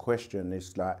 answered the question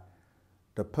is like,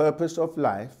 the purpose of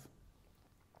life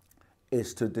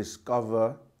is to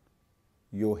discover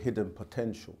your hidden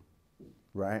potential,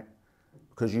 right?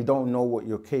 Because you don't know what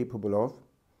you're capable of.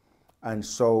 And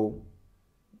so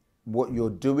what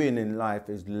you're doing in life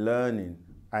is learning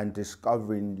and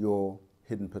discovering your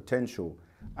hidden potential.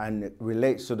 And it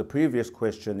relates to the previous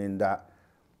question in that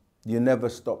you never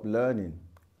stop learning.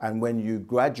 And when you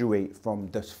graduate from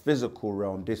this physical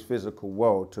realm, this physical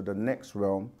world, to the next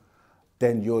realm,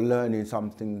 then you're learning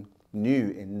something new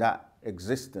in that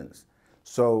existence.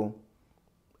 So,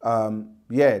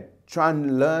 yeah, try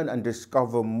and learn and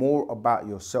discover more about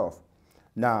yourself.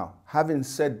 Now, having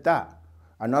said that,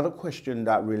 another question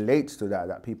that relates to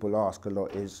that people ask a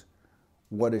lot is,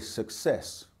 what is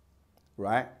success,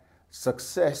 right?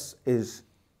 Success is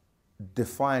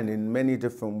defined in many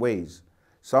different ways.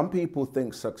 Some people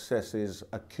think success is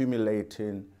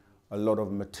accumulating a lot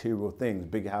of material things,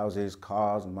 big houses,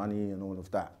 cars, money, and all of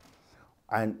that.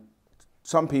 And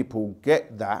some people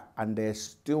get that and they're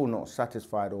still not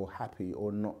satisfied or happy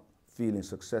or not feeling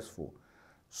successful.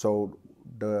 So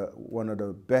one of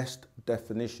the best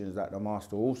definitions that the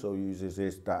master also uses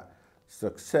is that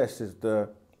success is the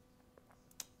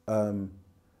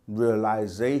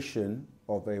realization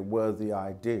of a worthy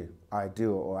idea,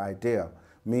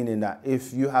 meaning that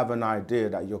if you have an idea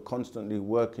that you're constantly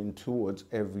working towards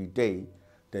every day,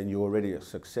 then you're already a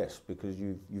success, because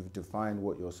you've defined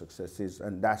what your success is,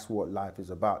 and that's what life is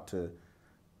about, to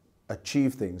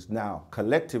achieve things. Now,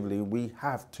 collectively, we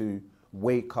have to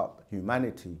wake up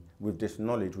humanity with this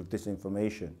knowledge, with this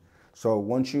information. So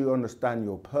once you understand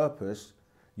your purpose,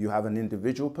 you have an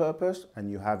individual purpose and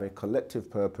you have a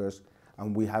collective purpose,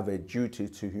 and we have a duty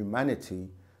to humanity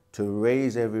to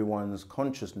raise everyone's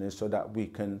consciousness so that we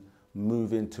can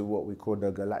move into what we call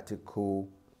the galactical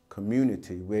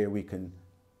community, where we can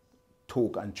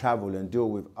talk and travel and deal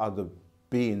with other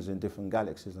beings in different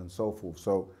galaxies and so forth.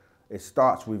 So it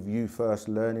starts with you first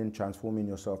learning, transforming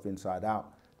yourself inside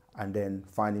out, and then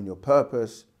finding your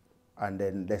purpose, and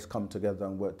then let's come together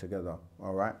and work together,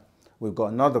 all right? We've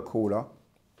got another caller.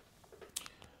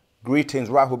 Greetings,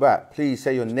 Rahubat. Please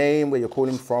say your name, where you're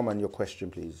calling from, and your question,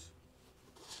 please.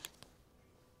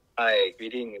 Hi,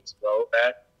 greetings,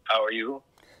 Rahubat. How are you?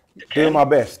 Doing my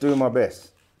best, doing my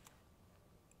best.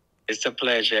 It's a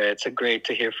pleasure. It's great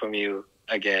to hear from you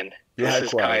again. This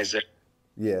is Kaiser.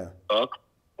 Yeah.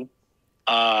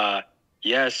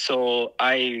 Yeah, so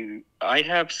I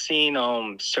have seen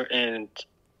certain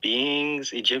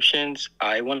beings, Egyptians.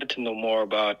 I wanted to know more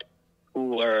about who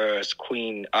was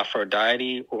Queen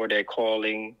Aphrodite, who are they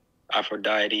calling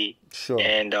Aphrodite? Sure.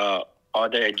 And are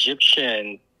the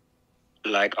Egyptian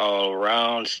like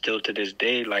around still to this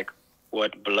day? Like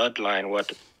what bloodline,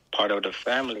 what part of the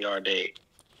family are they?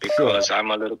 Because Sure.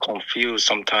 I'm a little confused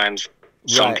sometimes.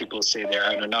 Some people say they're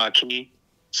Anunnaki.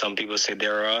 Some people say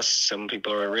they're us. Some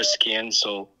people are Riskian.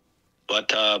 So,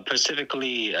 but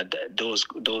specifically those,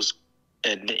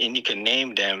 and you can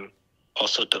name them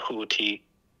also Tahuti.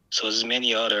 So there's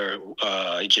many other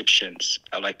Egyptians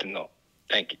I'd like to know.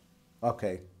 Thank you.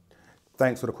 Okay,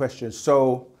 thanks for the question.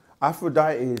 So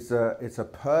Aphrodite is it's a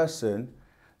person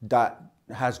that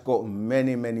has got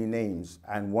many, many names.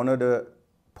 And one of the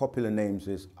popular names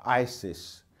is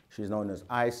Isis. She's known as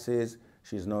Isis.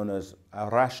 She's known as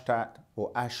Arashtat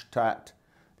or Ashtat.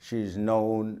 She's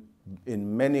known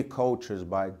in many cultures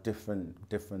by different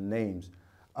names.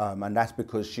 And that's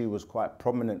because she was quite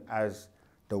prominent as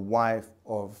the wife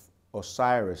of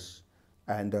Osiris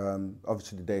and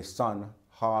obviously their son,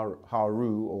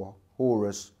 Haru or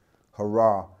Horus,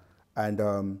 Hara.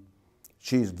 And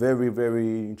she's very,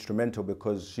 very instrumental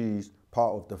because she's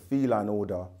part of the feline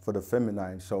order for the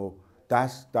feminine. So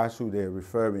that's who they're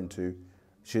referring to.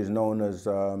 She's known as,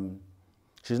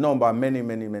 she's known by many,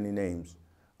 many, many names,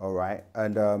 all right?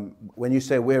 And when you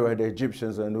say where are the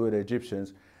Egyptians and who are the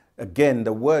Egyptians, again,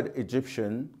 the word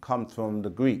Egyptian comes from the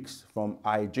Greeks, from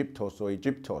Aegyptos or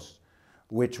Egyptos,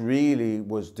 which really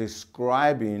was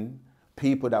describing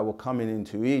people that were coming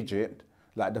into Egypt,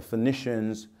 like the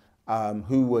Phoenicians,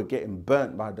 who were getting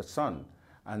burnt by the sun.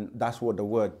 And that's what the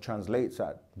word translates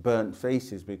at, burnt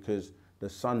faces, because the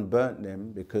sun burnt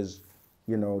them because,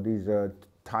 you know, these are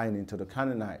tying into the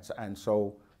Canaanites. And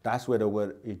so that's where the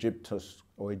word Egyptus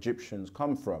or Egyptians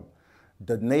come from.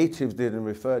 The natives didn't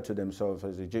refer to themselves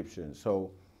as Egyptians.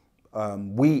 So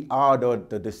we are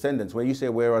the descendants. When you say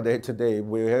where are they today,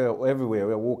 we're here everywhere,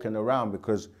 we're walking around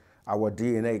because our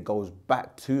DNA goes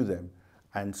back to them.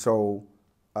 And so,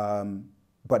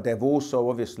 but they've also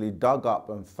obviously dug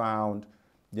up and found,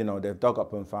 you know, they've dug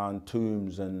up and found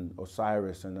tombs and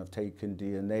Osiris and have taken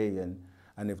DNA.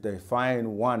 And if they find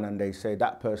one and they say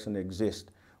that person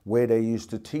exists, where they used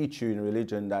to teach you in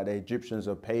religion that the Egyptians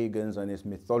are pagans and it's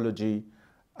mythology,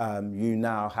 you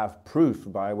now have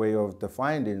proof by way of the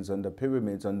findings and the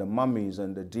pyramids and the mummies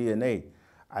and the DNA.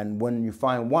 And when you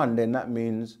find one, then that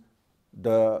means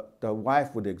the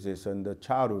wife would exist and the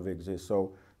child would exist.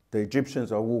 So the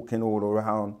Egyptians are walking all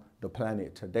around the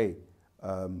planet today.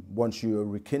 Once you are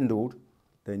rekindled,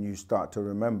 then you start to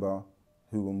remember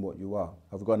who and what you are.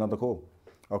 Have we got another call?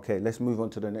 Okay, let's move on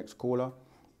to the next caller.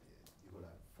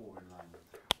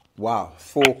 Wow,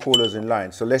 4 callers in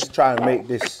line. So let's try and make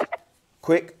this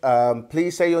quick.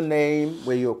 Please say your name,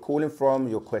 where you're calling from,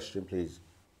 your question, please.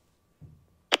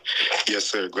 Yes,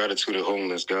 sir. Gratitude and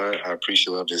holiness, God. I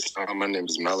appreciate this time. My name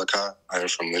is Malachi. I am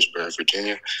from Lynchburg,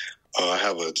 Virginia. I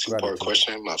have a 2-part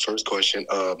question. My first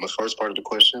part of the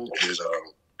question is,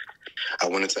 I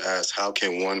wanted to ask, how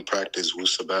can one practice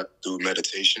Wu-Sabat through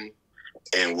meditation?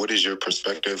 And what is your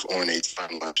perspective on a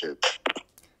timeline shift?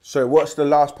 So what's the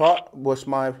last part? What's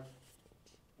my...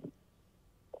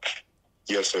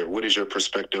 Yes, sir. What is your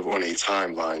perspective on a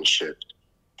timeline shift?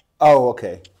 Oh,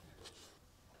 okay.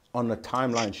 On the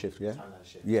timeline shift, yeah? Timeline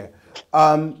shift. Yeah.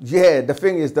 Yeah, the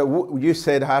thing is that you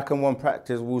said, how can one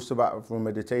practice Wu-Sabat from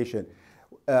meditation?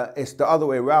 It's the other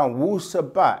way around.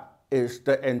 Wu-Sabat is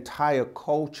the entire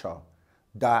culture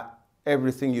that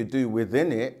everything you do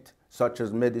within it, such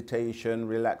as meditation,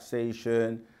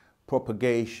 relaxation,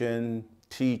 propagation,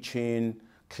 teaching,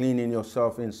 cleaning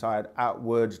yourself inside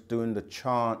outwards, doing the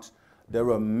chants. There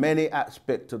are many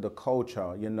aspects of the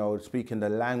culture, you know, speaking the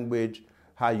language,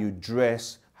 how you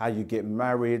dress, how you get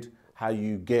married, how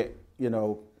you get, you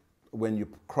know, when you're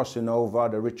crossing over,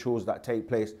 the rituals that take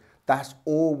place. That's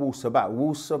all Wu-Sabat.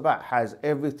 Wu-Sabat has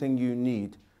everything you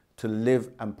need to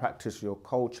live and practice your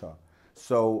culture.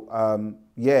 So,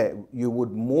 yeah, you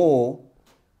would more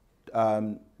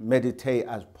meditate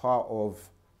as part of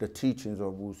the teachings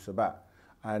of Wu-Sabat.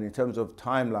 And in terms of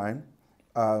timeline,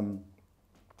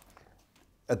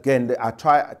 again, I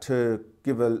try to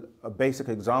give a basic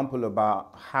example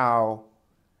about how,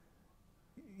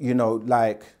 you know,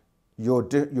 like you're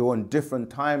on different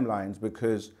timelines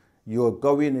because you're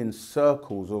going in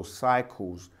circles or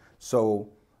cycles. So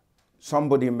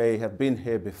somebody may have been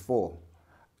here before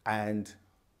and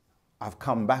I've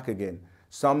come back again.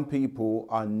 Some people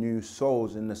are new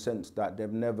souls in the sense that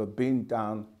they've never been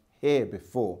down here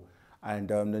before. And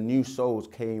the new souls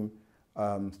came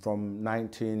from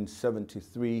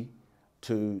 1973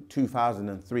 to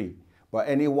 2003. But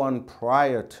anyone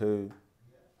prior to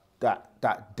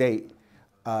that date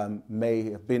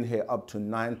may have been here up to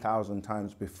 9,000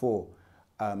 times before,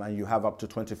 and you have up to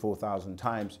 24,000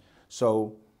 times.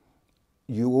 So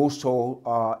you also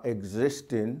are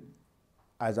existing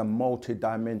as a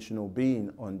multi-dimensional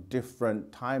being on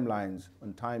different timelines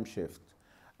and time shifts.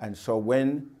 And so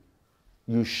when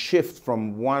you shift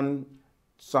from one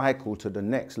cycle to the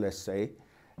next, let's say,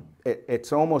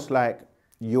 it's almost like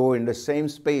you're in the same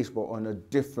space but on a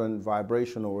different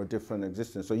vibration or a different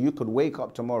existence. So you could wake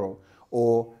up tomorrow,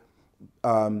 or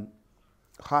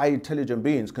high intelligent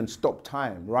beings can stop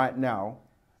time right now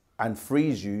and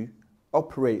freeze you,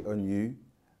 operate on you,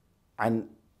 and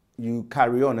you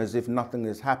carry on as if nothing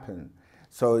has happened.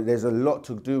 So there's a lot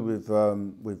to do with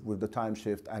the time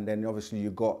shift. And then obviously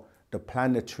you got the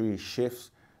planetary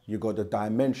shifts, you got the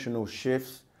dimensional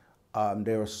shifts.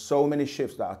 There are so many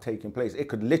shifts that are taking place. It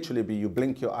could literally be you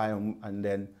blink your eye and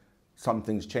then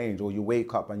something's changed, or you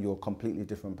wake up and you're a completely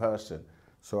different person.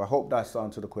 So I hope that's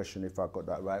answered the question, if I got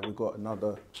that right. We've got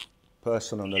another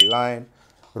person on the line.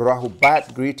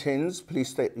 Rahubat, greetings. Please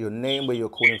state your name, where you're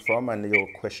calling from, and your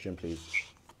question, please.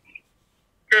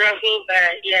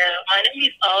 Rahubat, yeah. My name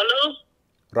is Olu.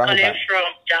 Calling from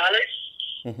Dallas.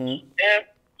 Mm-hmm. Yeah.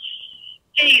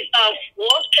 Please,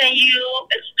 what can you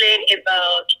explain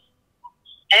about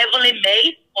heavenly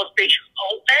mate or spiritual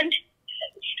husband?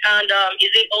 And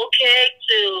is it okay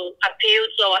to appeal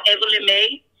to our heavenly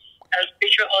mate and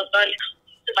spiritual husband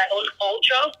to my own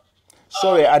culture?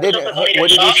 Sorry, I didn't. What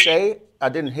did you say? I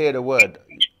didn't hear the word.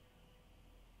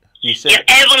 You said your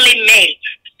heavenly mate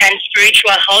and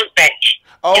spiritual husband.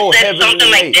 Oh, heavenly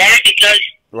something mate. Like that, because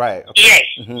right. Okay. Yes,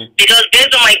 because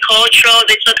based on my culture,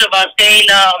 they talk about saying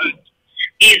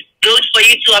it's good for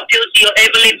you to appeal to your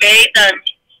heavenly mate, and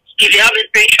if you have a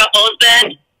spiritual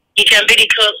husband, it can be the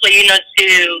cause for you not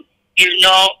to,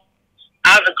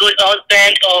 have a good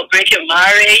husband or break your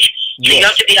marriage. Yes. So you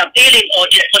have to be appealing or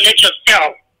disconnect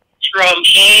yourself from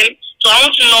him. So I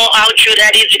want to know how true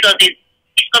that is, because it's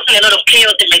causing a lot of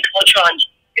chaos in my culture, and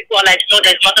people are like, no,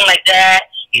 there's nothing like that.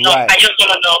 Right. I just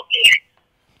want to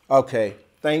know. Okay,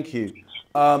 thank you.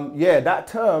 Yeah, that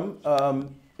term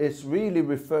is really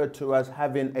referred to as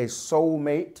having a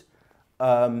soulmate,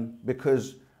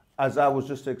 because as I was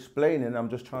just explaining, I'm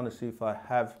just trying to see if I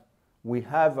have, we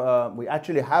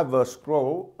actually have a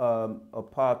scroll, a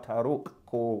Par Taruk,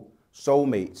 called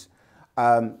Soulmates.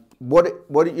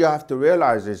 What you have to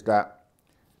realize is that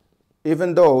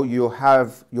even though you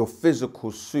have your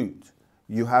physical suit,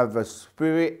 you have a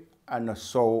spirit and a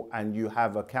soul, and you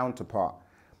have a counterpart.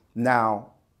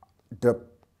 Now, the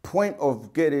point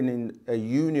of getting in a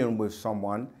union with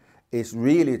someone is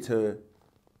really to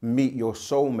meet your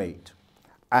soulmate,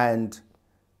 and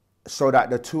so that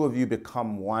the two of you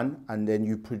become one, and then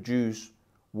you produce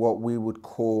what we would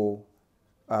call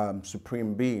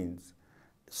supreme beings.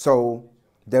 So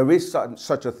there is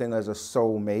such a thing as a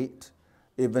soulmate,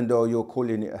 even though you're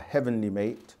calling it a heavenly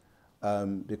mate,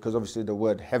 because obviously the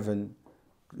word heaven,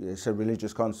 it's a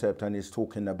religious concept and it's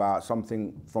talking about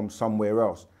something from somewhere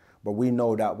else. But we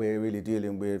know that we're really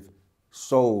dealing with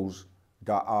souls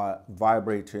that are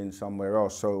vibrating somewhere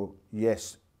else. So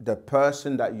yes, the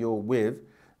person that you're with,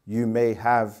 you may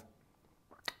have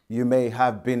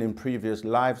been in previous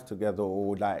lives together,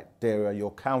 or like they're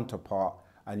your counterpart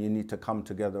and you need to come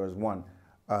together as one.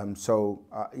 I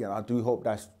do hope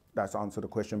that's answered the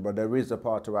question, but there is a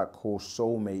part of that called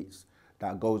soulmates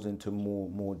that goes into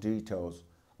more details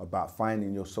about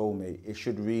finding your soulmate. It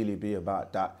should really be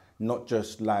about that, not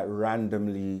just like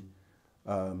randomly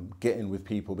getting with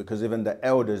people, because even the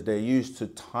elders, they used to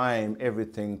time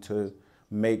everything to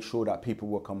make sure that people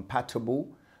were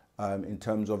compatible in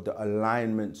terms of the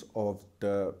alignments of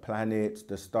the planets,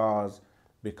 the stars,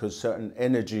 because certain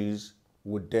energies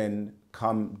would then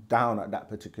come down at that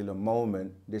particular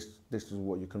moment. This is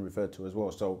what you can refer to as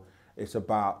well. So it's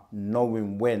about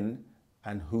knowing when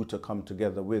and who to come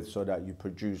together with so that you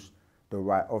produce the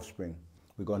right offspring.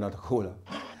 We got another caller.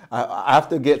 I have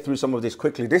to get through some of this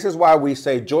quickly. This is why we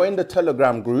say join the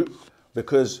Telegram group,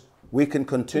 because we can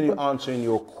continue answering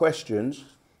your questions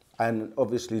and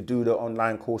obviously do the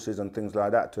online courses and things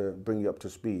like that to bring you up to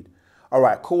speed. All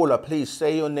right, caller, please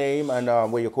say your name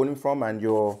and where you're calling from and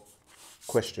your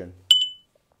question.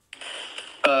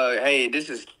 Hey, this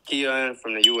is Keon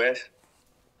from the U.S.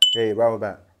 Hey,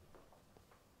 Rahubat.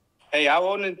 Hey, I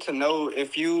wanted to know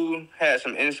if you had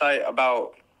some insight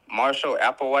about Marshall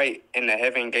Applewhite in the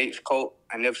Heaven Gates cult,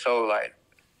 and if so, like,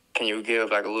 can you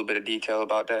give like a little bit of detail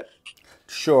about that?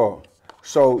 Sure.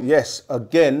 So yes,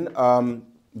 again,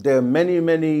 there are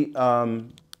many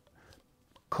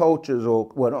cultures,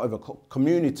 or well, not even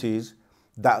communities,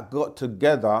 that got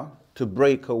together to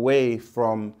break away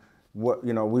from what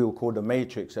we will call the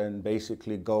matrix, and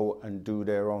basically go and do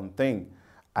their own thing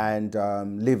and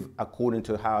live according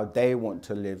to how they want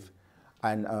to live.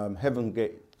 And Heaven's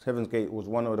Gate was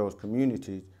one of those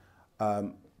communities,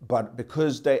 but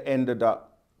because they ended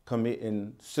up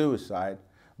committing suicide,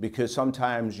 because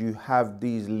sometimes you have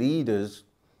these leaders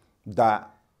that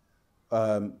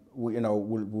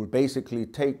will basically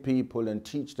take people and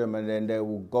teach them, and then they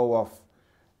will go off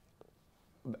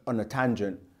on a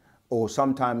tangent, or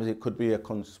sometimes it could be a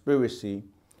conspiracy,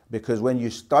 because when you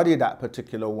study that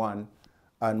particular one,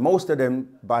 and most of them,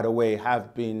 by the way,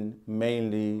 have been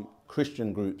mainly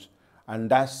Christian groups, and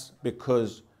that's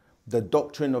because the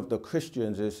doctrine of the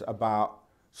Christians is about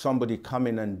somebody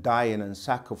coming and dying and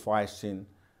sacrificing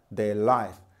their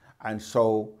life. And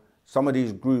so some of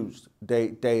these groups,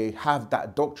 they have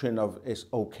that doctrine of it's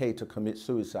okay to commit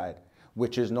suicide,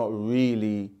 which is not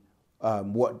really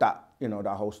what that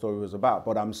whole story was about.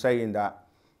 But I'm saying that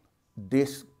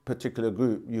this particular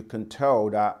group, you can tell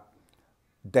that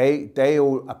they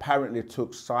all apparently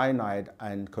took cyanide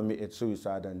and committed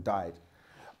suicide and died.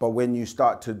 But when you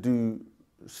start to do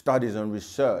studies and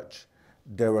research,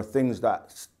 there are things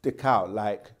that stick out.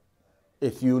 Like,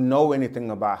 if you know anything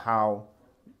about how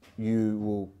you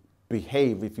will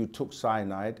behave if you took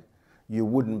cyanide, you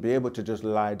wouldn't be able to just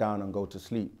lie down and go to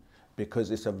sleep, because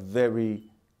it's a very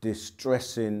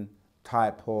distressing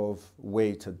type of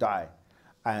way to die.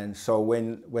 And so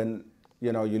when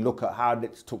you look at how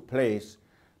this took place,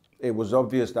 it was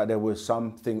obvious that there was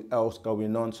something else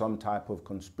going on, some type of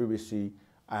conspiracy.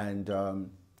 And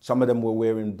some of them were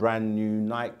wearing brand new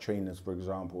Nike trainers, for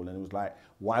example. And it was like,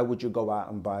 why would you go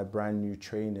out and buy brand new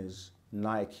trainers,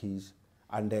 Nikes,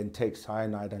 and then take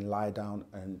cyanide and lie down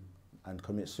and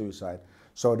commit suicide?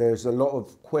 So there's a lot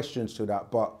of questions to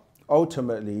that. But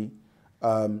ultimately,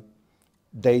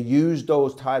 they use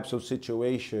those types of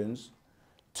situations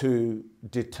to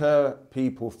deter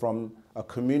people from a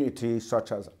community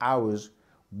such as ours,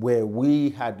 where we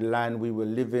had land, we were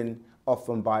living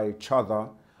often by each other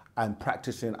and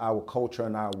practicing our culture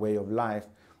and our way of life,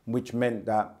 which meant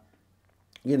that,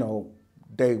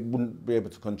 they wouldn't be able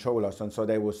to control us. And so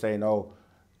they were saying, oh,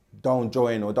 don't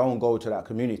join or don't go to that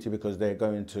community because they're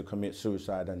going to commit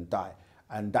suicide and die.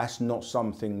 And that's not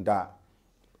something that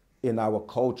in our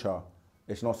culture,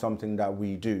 it's not something that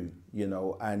we do,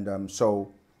 and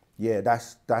so, yeah,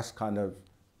 that's kind of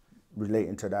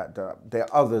relating to that. There are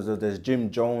others, there's Jim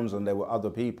Jones and there were other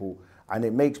people, and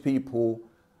it makes people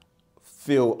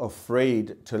feel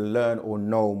afraid to learn or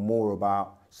know more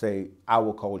about, say,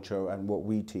 our culture and what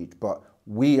we teach. But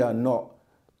we are not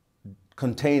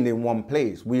contained in one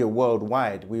place. We are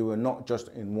worldwide. We were not just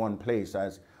in one place,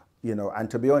 as and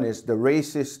to be honest, the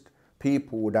racist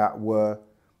people that were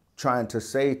trying to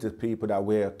say to people that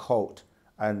we're a cult,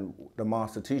 and the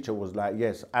master teacher was like,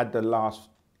 yes, add the last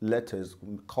letters,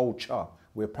 culture.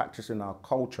 We're practicing our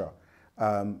culture.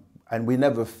 And we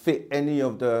never fit any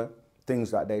of the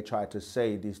things that they tried to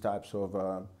say these types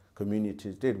of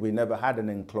communities did. We never had an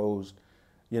enclosed,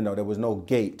 there was no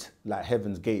gate, like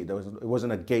Heaven's Gate. It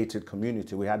wasn't a gated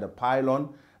community. We had a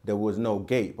pylon, there was no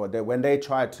gate. But when they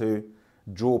tried to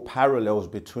draw parallels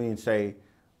between, say,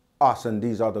 us and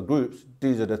these other groups,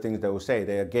 these are the things they will say.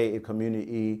 They're a gated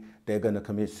community, they're going to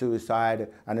commit suicide.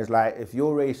 And it's like, if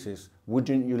you're racist,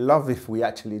 wouldn't you love if we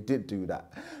actually did do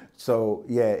that? So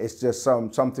yeah, it's just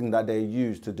something that they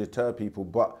use to deter people.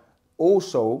 But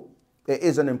also, it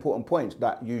is an important point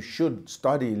that you should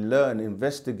study, learn,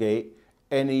 investigate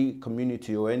any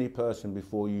community or any person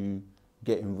before you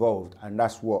get involved. And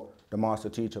that's what the master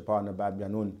teacher, Partner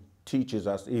Babyanun, teaches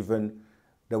us. Even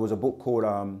there was a book called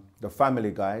The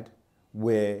Family Guide,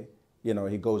 where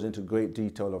he goes into great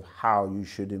detail of how you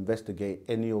should investigate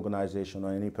any organization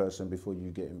or any person before you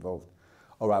get involved.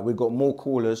 All right, we've got more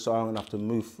callers, so I'm gonna have to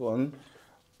move on.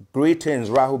 Greetings,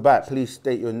 Wu-Sabat. Please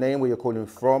state your name, where you're calling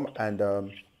from, and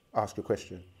ask your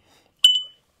question.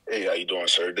 Hey, how you doing,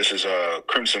 sir? This is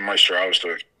Crimson Meister. I was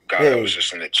the guy that was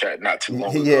just in the chat not too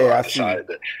long ago. Yeah, I decided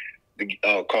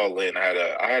to call in.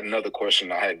 I had another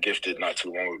question I had gifted not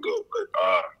too long ago, but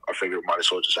I figured I might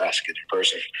as well just ask it in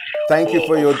person. Thank you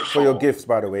for your gifts,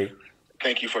 by the way.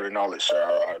 Thank you for the knowledge, sir.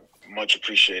 I much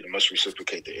appreciate it. Must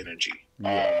reciprocate the energy.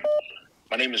 Yeah.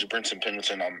 My name is Brenton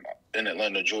Pendleton. I'm in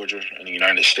Atlanta, Georgia, in the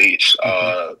United States.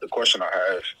 The question I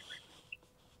have,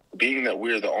 being that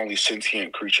we're the only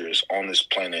sentient creatures on this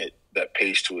planet that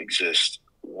pays to exist,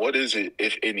 what is it,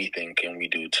 if anything, can we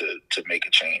do to make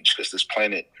a change? Because this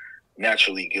planet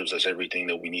naturally gives us everything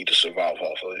that we need to survive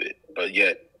off of it. But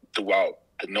yet, throughout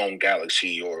the known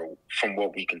galaxy, or from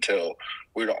what we can tell,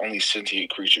 we're the only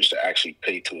sentient creatures to actually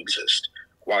pay to exist.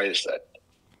 Why is that?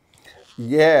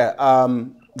 Yeah,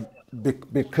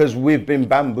 because we've been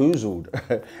bamboozled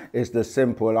is the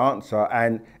simple answer.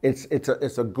 And it's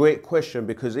a great question,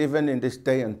 because even in this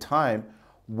day and time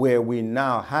where we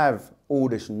now have all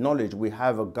this knowledge, we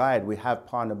have a guide, we have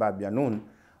Pana Babyanun,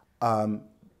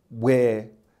 where,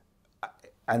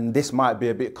 and this might be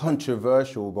a bit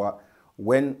controversial, but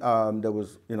when there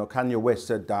was, Kanye West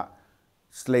said that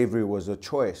slavery was a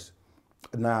choice.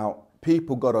 Now,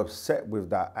 people got upset with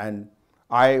that, and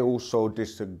I also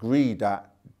disagree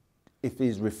that if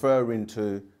he's referring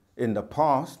to in the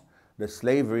past, the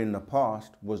slavery in the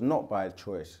past was not by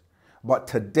choice. But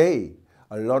today,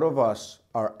 a lot of us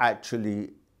are actually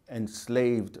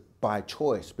enslaved by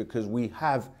choice, because we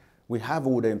have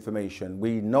all the information,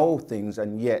 we know things,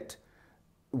 and yet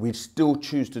we still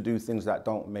choose to do things that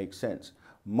don't make sense.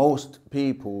 Most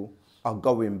people are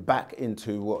going back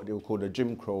into what they call the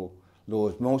Jim Crow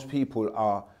laws. Most people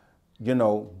are,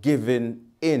 giving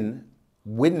in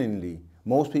willingly.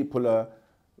 Most people are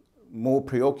more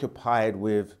preoccupied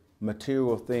with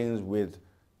material things, with,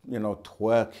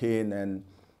 twerking and,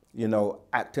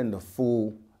 acting the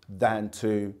fool, than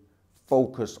to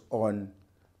focus on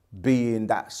being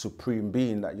that supreme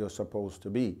being that you're supposed to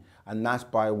be. And that's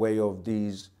by way of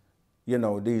these,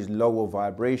 these lower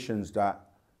vibrations that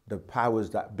the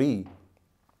powers that be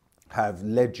have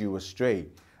led you astray.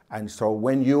 And so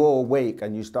when you're awake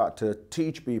and you start to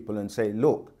teach people and say,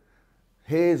 look,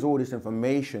 here's all this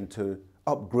information to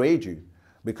upgrade you,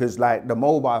 because like the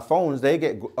mobile phones, they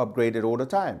get upgraded all the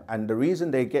time. And the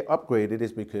reason they get upgraded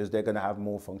is because they're going to have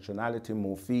more functionality,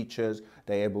 more features,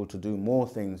 they're able to do more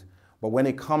things. But when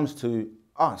it comes to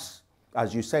us,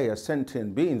 as you say, as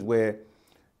sentient beings, where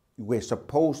we're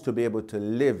supposed to be able to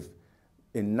live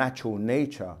in natural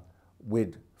nature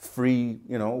with free,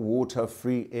 water,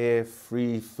 free air,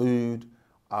 free food,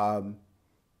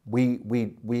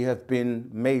 we have been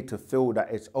made to feel that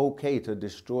it's okay to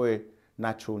destroy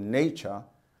natural nature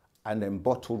and then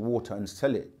bottle water and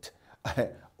sell it,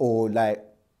 or like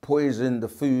poison the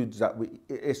foods that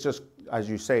it's just, as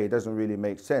you say, it doesn't really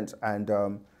make sense.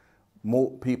 And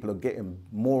more people are getting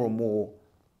more and more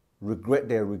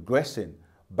they're regressing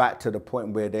back to the point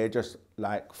where they're just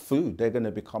like food. They're going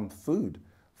to become food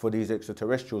for these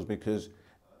extraterrestrials, because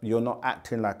you're not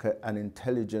acting like an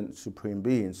intelligent supreme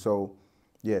being. So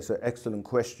yeah, it's an excellent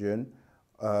question.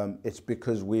 It's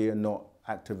because we are not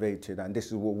activated, and this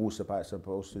is what Wu-Sabat is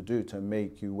supposed to do, to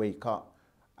make you wake up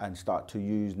and start to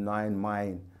use nine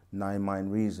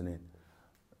mind reasoning.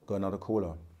 Got another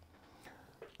caller.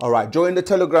 All right, join the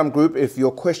Telegram group. If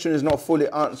your question is not fully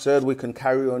answered, we can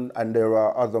carry on, and there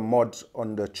are other mods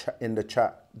on the in the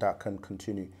chat that can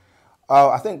continue.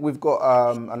 I think we've got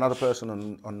another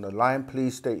person on the line.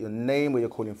 Please state your name, where you're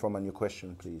calling from, and your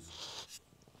question, please.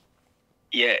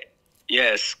 Yeah.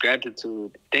 Yes,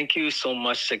 gratitude. Thank you so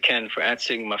much, Ken, for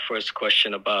answering my first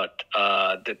question about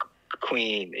the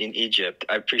queen in Egypt.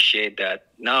 I appreciate that.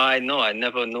 Now I know. I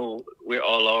never knew we're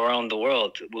all around the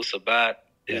world. Wu-Sabat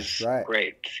is right.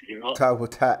 Great.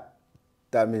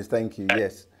 That means thank you.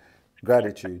 Yes,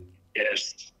 gratitude.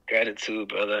 Yes, gratitude,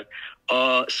 brother.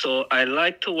 So I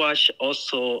like to watch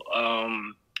also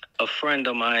a friend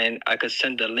of mine. I could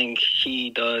send the link.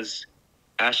 He does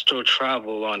astro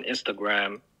travel on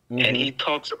Instagram. And he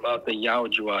talks about the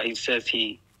Yaojua. He says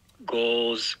he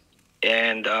goes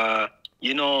and,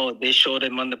 they showed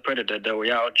him on the Predator, the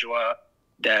Yaojua,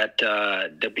 that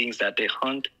the beings that they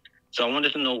hunt. So I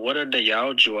wanted to know, what are the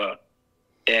Yaojua,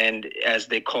 and as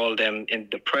they call them in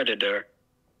the Predator,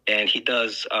 and he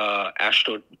does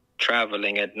astral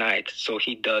traveling at night. So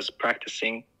he does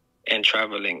practicing and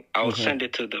traveling. I'll send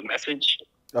it to the message.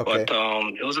 Okay. But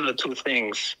those are the two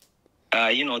things.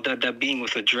 That being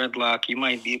with a dreadlock, you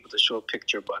might be able to show a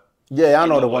picture, but yeah, I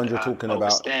know the ones you're talking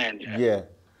about. Yeah.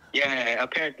 Yeah,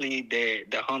 apparently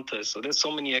they're hunters. So there's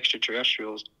so many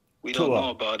extraterrestrials we don't know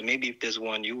about. Maybe if there's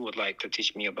one you would like to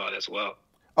teach me about as well.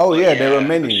 Oh, yeah, there are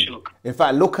many. In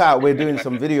fact, look out, we're doing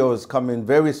some videos coming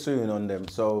very soon on them.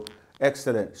 So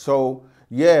excellent. So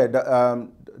yeah,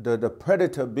 the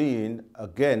Predator being,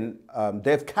 again,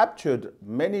 they've captured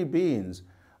many beings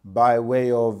by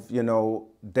way of,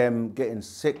 them getting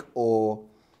sick, or,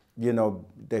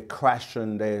 they crash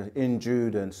and they're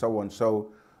injured and so on.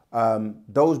 So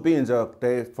those beings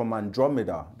they're from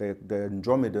Andromeda. They're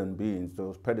Andromedan beings,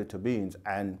 those Predator beings.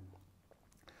 And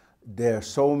there are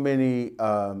so many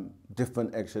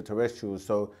different extraterrestrials.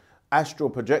 So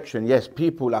astral projection, yes,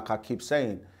 people, like I keep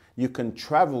saying, you can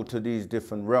travel to these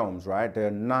different realms, right? There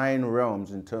are 9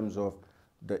 realms in terms of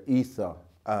the ether.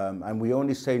 And we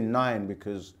only say 9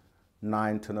 because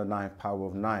 9 to the 9th power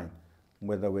of 9,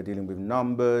 whether we're dealing with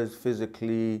numbers,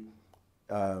 physically,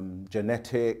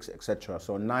 genetics, etc.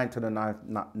 So 9 to the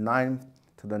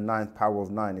 9th power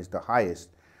of 9 is the highest.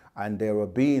 And there are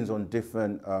beings on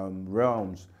different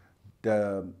realms.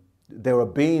 There are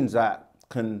beings that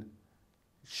can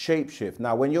shapeshift.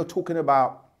 Now, when you're talking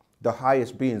about the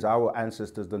highest beings, our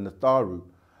ancestors, the Natharu,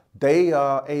 they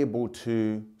are able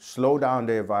to slow down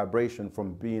their vibration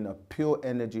from being a pure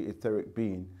energy etheric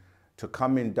being to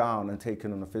coming down and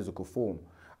taking on a physical form.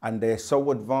 And they're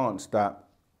so advanced that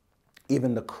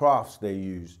even the crafts they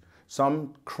use,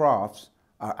 some crafts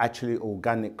are actually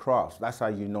organic crafts. That's how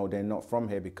you know they're not from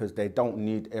here, because they don't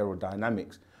need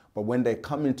aerodynamics. But when they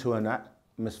come into an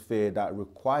atmosphere that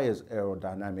requires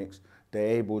aerodynamics,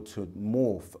 they're able to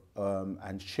morph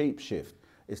and shapeshift.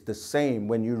 It's the same.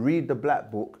 When you read the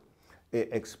Black Book, it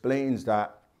explains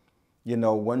that, you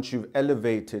know, once you've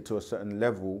elevated to a certain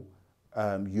level,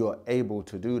 you're able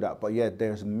to do that. But yet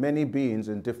there's many beings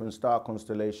in different star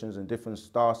constellations and different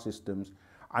star systems.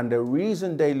 And the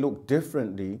reason they look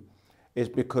differently is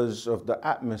because of the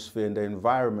atmosphere and the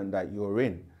environment that you're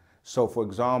in. So for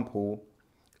example,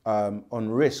 on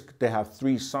Risk, they have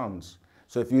 3 suns.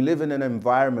 So if you live in an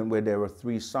environment where there are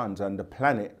 3 suns and the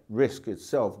planet Risk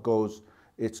itself goes,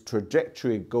 its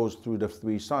trajectory goes through the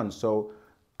 3 suns. So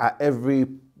at every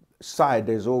side,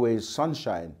 there's always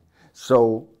sunshine.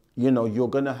 So, you know, you're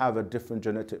gonna have a different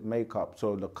genetic makeup.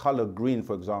 So the color green,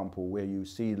 for example, where you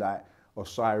see like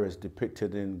Osiris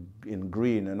depicted in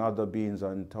green and other beings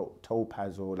are in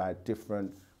topaz or like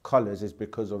different colors, is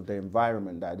because of the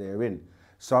environment that they're in.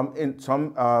 Some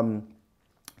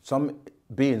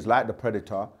beings like the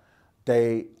predator,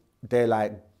 they're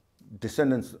like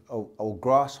descendants of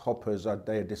grasshoppers are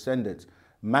their descendants.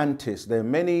 Mantis, there are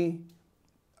many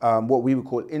what we would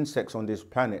call insects on this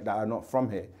planet that are not from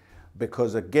here.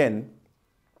 Because again,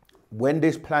 when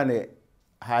this planet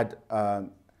had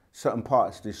certain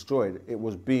parts destroyed, it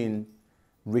was being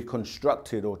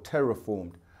reconstructed or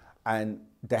terraformed. And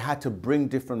they had to bring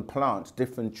different plants,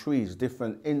 different trees,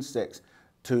 different insects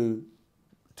to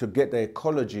get the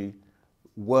ecology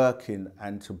working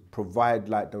and to provide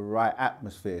like the right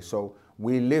atmosphere. So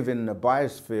we live in a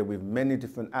biosphere with many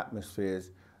different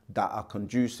atmospheres that are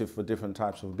conducive for different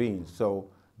types of beings. So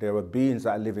there are beings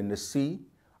that live in the sea,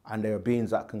 and there are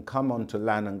beings that can come onto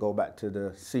land and go back to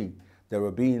the sea. There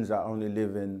are beings that only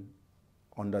live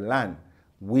on the land.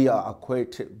 We are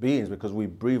aquatic beings because we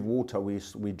breathe water,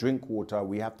 we drink water,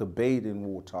 we have to bathe in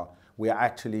water. We are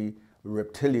actually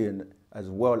reptilian, as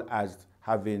well as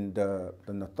having the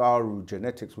Natharu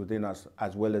genetics within us,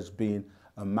 as well as being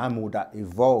a mammal that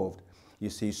evolved, you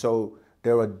see. So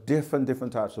there are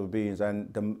different types of beings,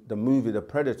 and the movie The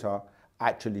Predator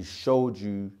actually showed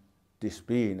you this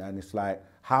being. And it's like,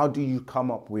 how do you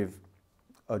come up with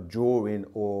a drawing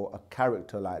or a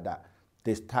character like that?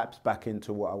 This taps back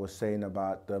into what I was saying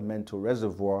about the mental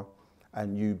reservoir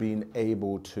and you being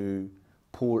able to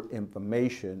pull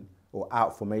information or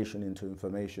out formation into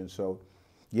information. So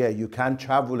yeah, you can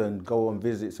travel and go and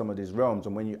visit some of these realms.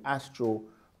 And when you astral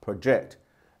project,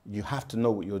 you have to know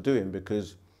what you're doing,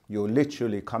 because you're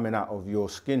literally coming out of your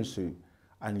skin suit,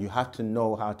 and you have to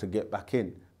know how to get back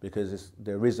in, because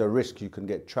there is a risk you can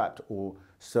get trapped, or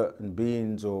certain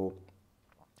beings or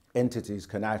entities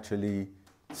can actually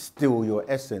steal your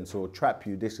essence or trap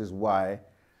you. This is why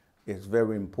it's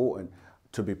very important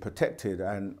to be protected.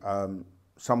 And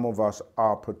some of us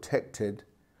are protected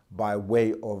by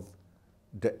way of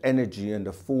the energy and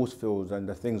the force fields and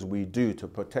the things we do to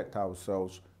protect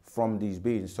ourselves from these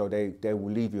beings. So they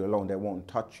will leave you alone, they won't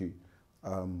touch you.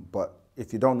 But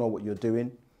if you don't know what you're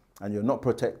doing and you're not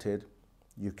protected,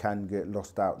 you can get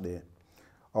lost out there.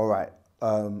 All right,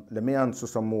 let me answer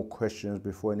some more questions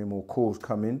before any more calls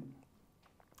come in.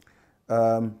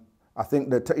 I think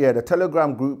that, the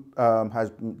Telegram group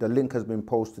the link has been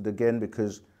posted again,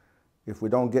 because if we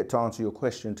don't get to answer your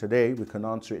question today, we can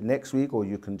answer it next week, or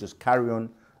you can just carry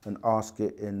on and ask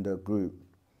it in the group.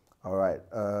 All right.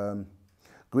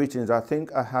 Greetings. I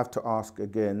think I have to ask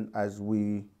again,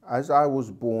 as I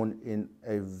was born in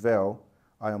a veil,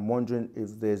 I am wondering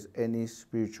if there's any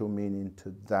spiritual meaning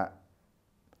to that.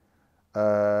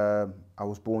 I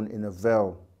was born in a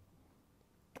veil.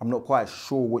 I'm not quite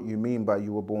sure what you mean by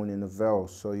you were born in a veil,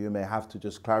 so you may have to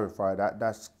just clarify that.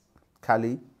 That's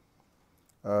Cali.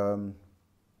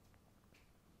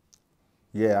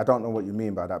 Yeah, I don't know what you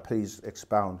mean by that. Please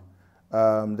expound.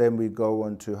 Then we go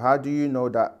on to, how do you know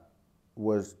that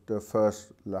was the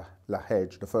first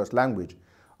lahej, the first language?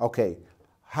 Okay,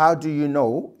 How do you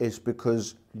know? It's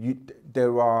because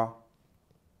there are,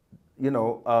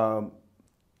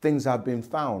 things have been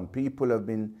found. People have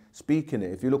been speaking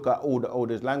it. If you look at all the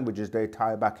oldest languages, they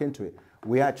tie back into it.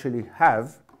 We actually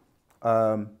have,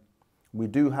 we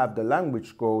do have the language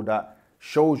scroll that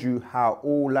shows you how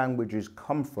all languages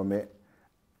come from it.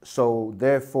 So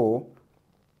therefore,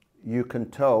 you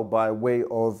can tell by way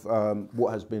of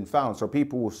what has been found. So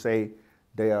people will say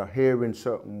they are hearing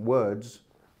certain words,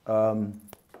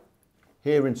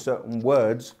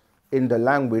 in the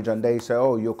language, and they say,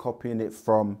 oh, you're copying it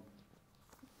from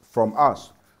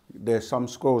us. There's some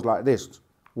scrolls like this.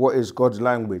 What is God's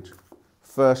language?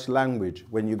 First language.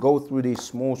 When you go through these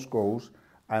small scrolls,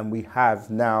 and we have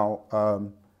now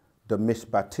the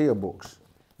Misbatia books,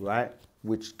 right,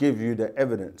 which give you the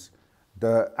evidence.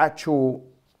 The actual,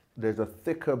 there's a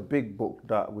thicker big book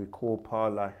that we call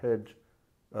Parlahed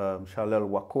Shalel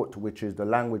Wakut, which is the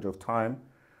language of time.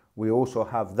 We also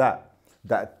have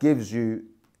that gives you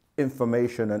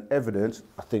information and evidence.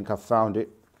 I think I found it,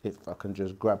 if I can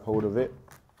just grab hold of it.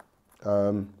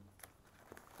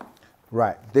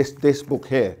 Right, this book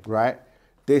here, right?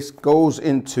 This goes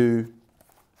into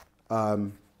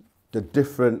the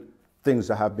different things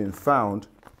that have been found.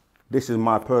 This is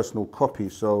my personal copy,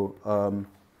 so I'm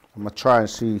gonna try and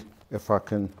see if I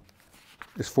can,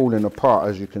 it's falling apart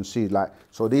as you can see. Like,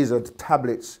 so these are the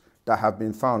tablets that have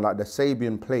been found, like the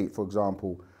Sabian plate, for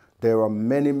example. There are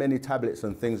many, many tablets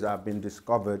and things that have been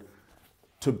discovered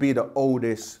to be the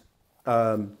oldest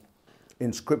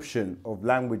inscription of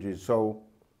languages. So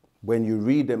when you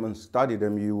read them and study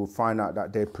them, you will find out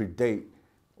that they predate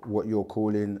what you're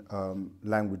calling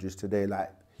languages today,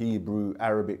 like Hebrew,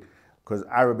 Arabic, because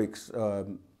Arabic's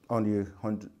only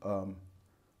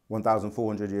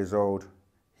 1,400 years old.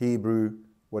 Hebrew,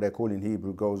 what they're calling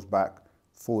Hebrew, goes back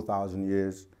 4,000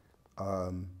 years.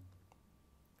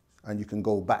 And you can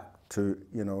go back to,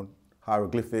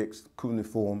 hieroglyphics,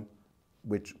 cuneiform,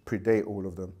 which predate all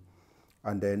of them.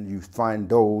 And then you find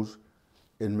those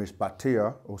in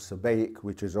Misbatia or Sabaic,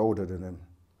 which is older than them.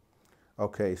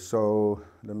 Okay, so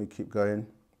let me keep going.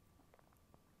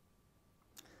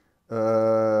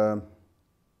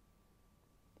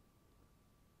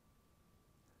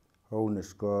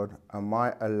 Wholeness God, am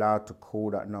I allowed to call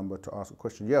that number to ask a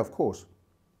question? Yeah, of course.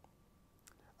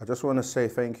 I just want to say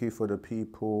thank you for the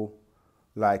people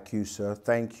like you, sir.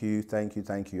 Thank you, thank you,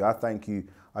 thank you. I thank you.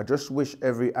 I just wish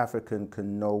every African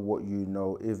can know what you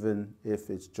know, even if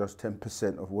it's just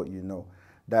 10% of what you know.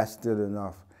 That's still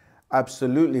enough.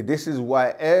 Absolutely. This is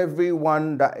why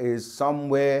everyone that is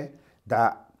somewhere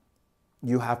that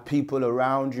you have people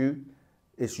around you,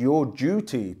 it's your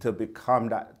duty to become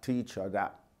that teacher,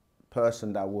 that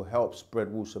person that will help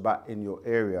spread Wu-Sabat in your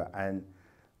area. And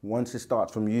once it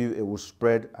starts from you, it will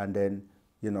spread, and then,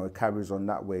 it carries on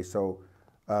that way. So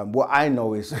what I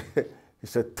know is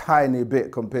it's a tiny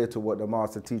bit compared to what the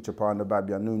master teacher, Parna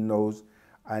Babianu, knows.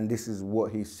 And this is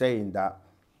what he's saying, that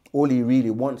all he really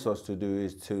wants us to do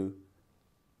is to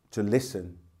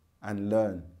listen and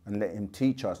learn and let him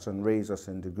teach us and raise us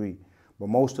in degree. But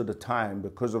most of the time,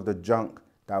 because of the junk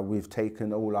that we've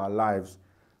taken all our lives,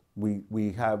 we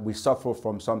suffer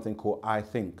from something called I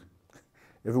think.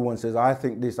 Everyone says, I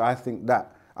think this, I think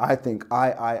that, I think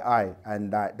I.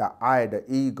 And that I, the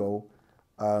ego,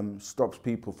 stops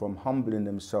people from humbling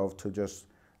themselves to just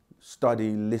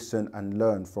study, listen, and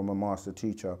learn from a master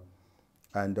teacher.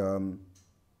 And,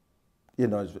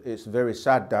 it's very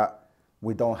sad that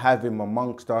we don't have him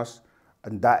amongst us.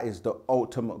 And that is the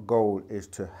ultimate goal, is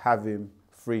to have him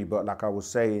free. But like I was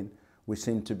saying, we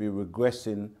seem to be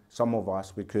regressing, some of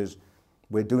us, because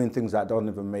we're doing things that don't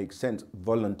even make sense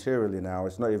voluntarily now.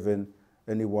 It's not even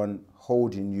anyone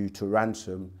holding you to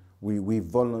ransom. We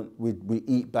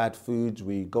eat bad foods,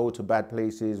 we go to bad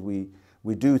places, we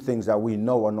do things that we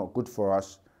know are not good for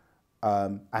us.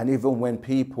 And even when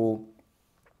people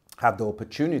have the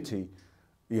opportunity,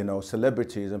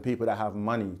 celebrities and people that have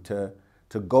money to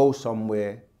go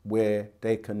somewhere where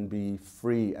they can be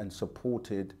free and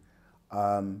supported,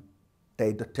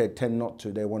 they tend not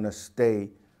to. They want to stay,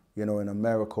 in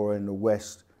America or in the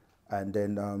West, and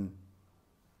then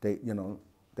they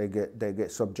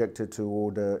get subjected to all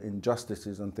the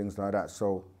injustices and things like that.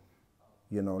 So,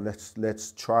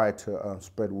 let's try to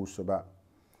spread Wu-Sabat.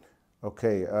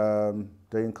 Okay,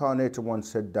 the incarnated one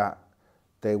said that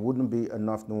there wouldn't be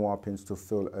enough Nuwapins to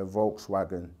fill a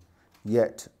Volkswagen,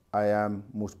 yet I am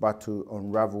Musbat to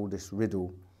unravel this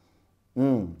riddle.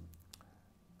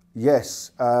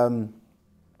 Yes,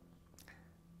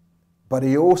 but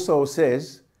he also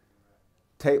says,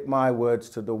 take my words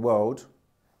to the world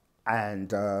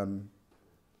and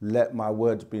let my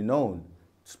words be known.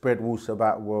 Spread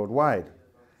Wu-Sabat worldwide.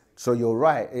 So you're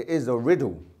right, it is a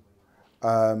riddle,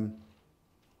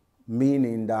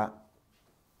 meaning that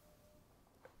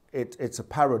it's a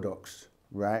paradox,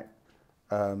 right?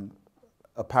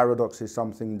 A paradox is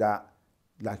something that,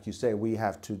 like you say, we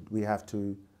have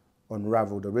to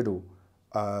unravel the riddle.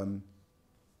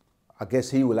 I guess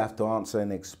he will have to answer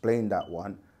and explain that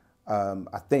one.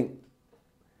 I think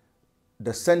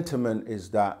the sentiment is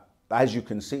that, as you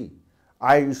can see,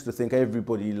 I used to think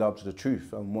everybody loves the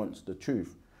truth and wants the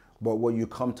truth. But what you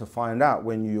come to find out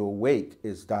when you awake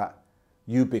is that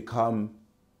you become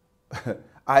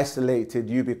isolated,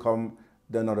 you become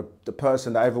the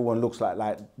person that everyone looks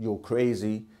like you're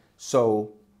crazy.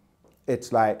 So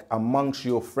it's like amongst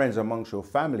your friends, amongst your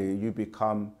family, you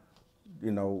become, you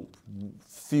know,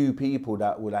 few people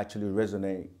that would actually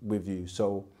resonate with you.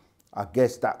 So I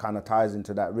guess that kind of ties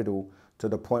into that riddle, to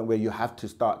the point where you have to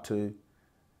start to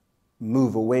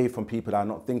move away from people that are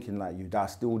not thinking like you, that are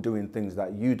still doing things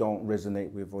that you don't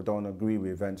resonate with or don't agree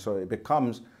with. And so it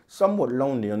becomes somewhat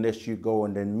lonely unless you go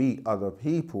and then meet other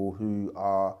people who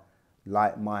are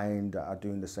like-minded, that are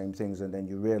doing the same things, and then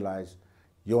you realize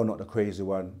you're not the crazy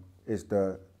one, it's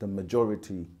the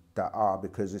majority that are,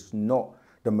 because it's not,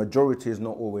 the majority is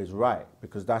not always right,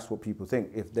 because that's what people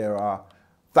think. If there are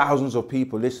thousands of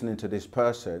people listening to this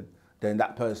person, then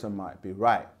that person might be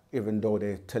right, even though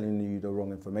they're telling you the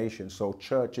wrong information. So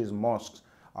churches, mosques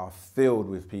are filled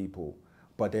with people,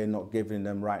 but they're not giving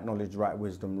them right knowledge, right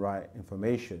wisdom, right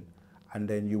information. And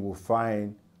then you will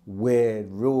find where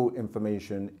real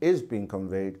information is being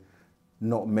conveyed,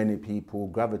 not many people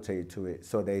gravitate to it.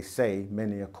 So they say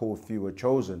many are called, few are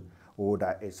chosen, or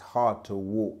that it's hard to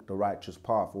walk the righteous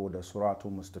path, or the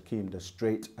Siratul Mustaqim, the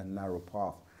straight and narrow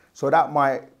path. So that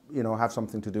might, you know, have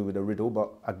something to do with the riddle,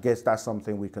 but I guess that's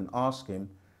something we can ask him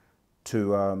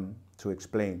to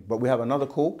explain. But we have another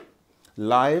call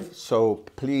live, so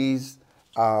please,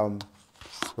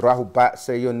 Rahul Bat,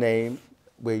 say your name,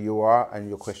 where you are, and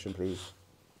your question, please.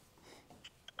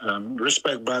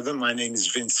 Respect, brother. My name is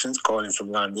Vincent, calling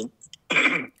from London.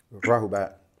 Rahul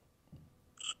Bat.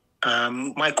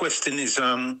 My question is,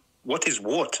 what is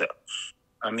water?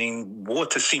 I mean,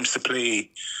 water seems to play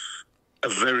a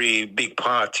very big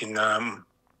part in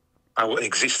our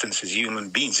existence as human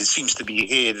beings. It seems to be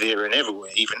here, there, and everywhere,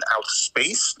 even outer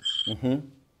space. Mm-hmm.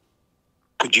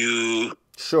 Could you,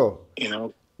 sure, you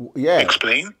know, yeah,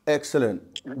 explain?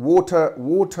 Excellent.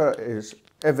 Water is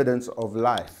evidence of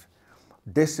life.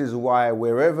 This is why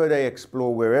wherever they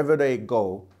explore, wherever they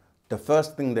go, the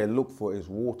first thing they look for is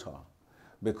water.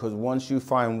 Because once you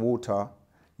find water,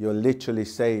 you're literally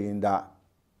saying that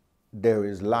there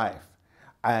is life.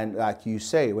 And like you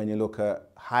say, when you look at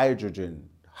hydrogen,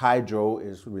 hydro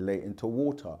is relating to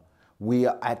water. We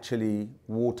are actually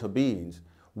water beings.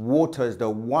 Water is the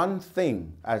one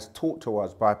thing, as taught to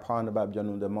us by Parnabab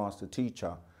Janu, the master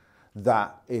teacher,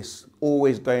 that is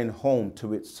always going home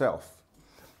to itself.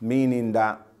 Meaning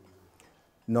that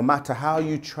no matter how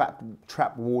you trap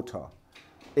water,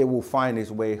 it will find its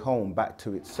way home back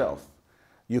to itself.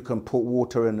 You can put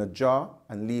water in a jar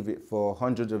and leave it for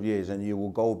hundreds of years and you will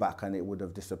go back and it would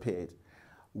have disappeared.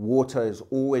 Water is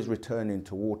always returning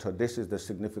to water. This is the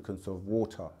significance of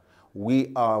water.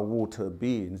 We are water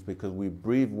beings because we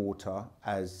breathe water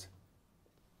as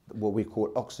what we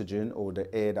call oxygen, or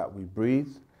the air that we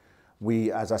breathe.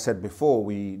 We, as I said before,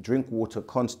 we drink water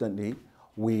constantly.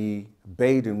 We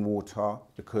bathe in water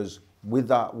because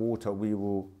without water we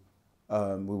will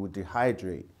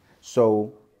dehydrate.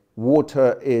 So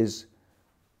water is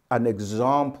an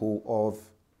example of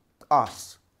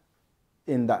us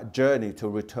in that journey to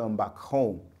return back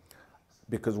home,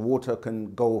 because water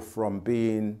can go from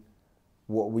being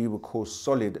what we would call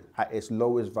solid at its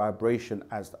lowest vibration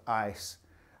as ice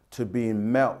to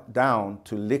being melt down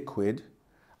to liquid,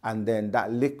 and then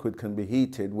that liquid can be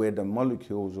heated where the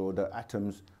molecules or the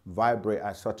atoms vibrate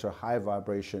at such a high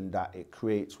vibration that it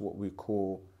creates what we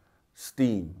call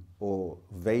steam or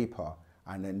vapor,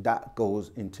 and then that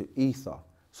goes into ether.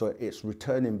 So it's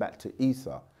returning back to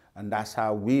ether, and that's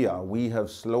how we are. We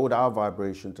have slowed our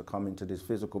vibration to come into this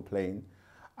physical plane,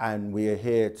 and we are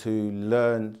here to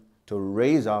learn to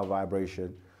raise our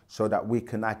vibration so that we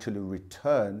can actually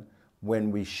return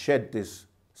when we shed this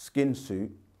skin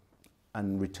suit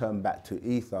and return back to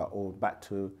ether, or back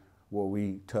to what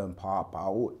we term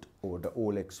Pa'ut, or the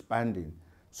all expanding.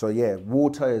 So yeah,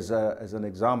 water is an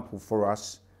example for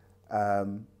us.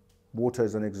 Water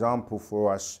is an example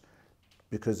for us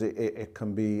because it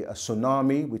can be a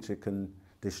tsunami, which it can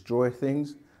destroy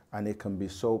things, and it can be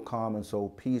so calm and so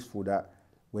peaceful that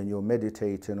when you're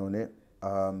meditating on it,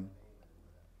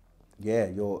 yeah,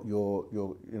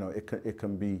 you know, it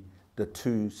can be the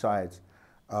two sides.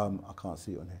 I can't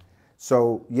see it on here.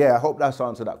 So yeah, I hope that's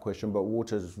answered that question, but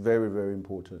water is very, very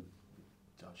important.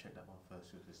 I'll check that one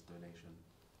first with this donation.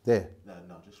 There?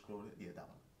 No, just scroll it. Yeah, that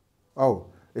one. Oh,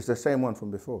 it's the same one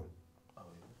from before. Oh,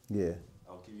 yeah. Yeah.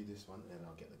 I'll give you this one and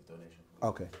I'll get the donation.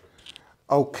 Okay.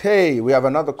 Okay, we have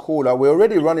another caller. We're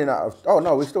already running out of... Oh,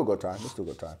 no, we still got time. We still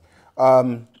got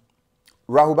time.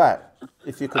 Rahubat,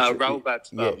 if you could...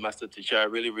 Rahubat, Master Teacher, I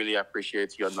really, really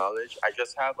appreciate your knowledge. I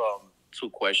just have 2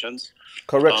 questions.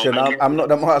 Correction, I'm not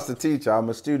the master teacher. I'm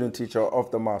a student teacher of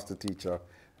the master teacher.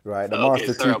 Right, the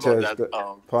master teacher is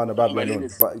the partner Babylon.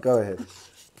 But go ahead.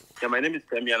 Yeah, my name is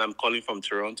Femi and I'm calling from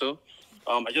Toronto.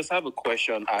 I just have a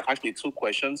question, actually 2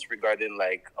 questions regarding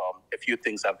like a few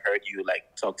things I've heard you like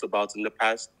talked about in the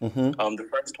past. The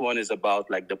first one is about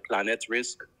like the planet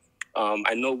risk.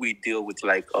 I know we deal with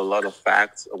like a lot of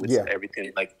facts with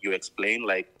everything like you explained.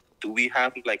 Like, do we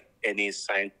have like any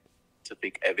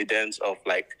scientific evidence of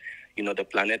like, you know, the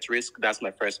planet risk? That's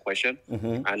my first question.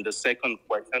 And the second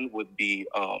question would be,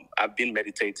 I've been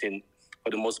meditating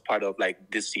for the most part of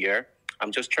like this year.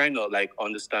 I'm just trying to like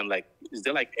understand, like, is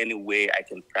there like any way I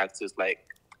can practice like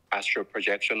astral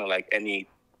projection or like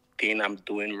anything I'm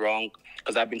doing wrong?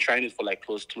 Because I've been trying it for like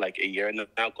close to like a year now,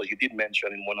 because you did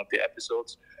mention in one of the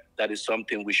episodes that is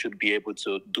something we should be able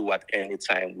to do at any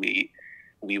time we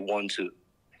want to.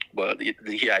 But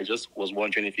yeah, I just was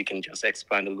wondering if you can just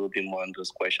expand a little bit more on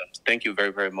those questions. Thank you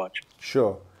very, very much.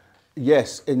 Sure.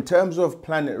 Yes, in terms of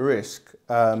planet risk,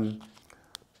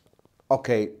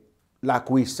 okay,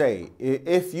 like we say,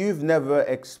 if you've never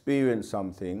experienced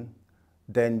something,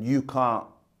 then you can't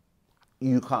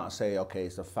say, okay,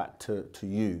 it's a fact to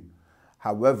you.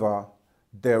 However,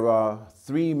 there are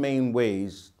 3 main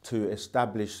ways to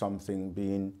establish something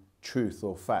being truth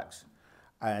or facts.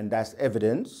 And that's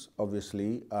evidence,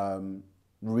 obviously,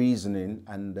 reasoning,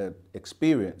 and the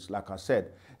experience, like I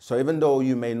said. So even though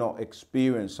you may not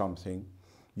experience something,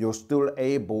 you're still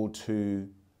able to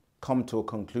come to a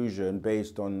conclusion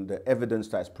based on the evidence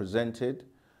that's presented,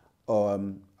 or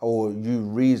you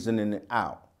reasoning it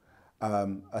out.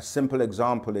 A simple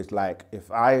example is like,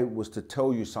 if I was to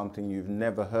tell you something you've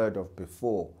never heard of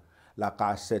before, like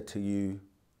I said to you,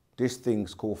 this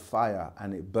thing's called fire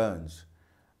and it burns.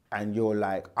 And you're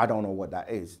like, I don't know what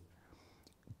that is.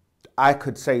 I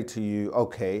could say to you,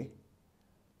 okay,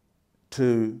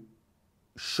 to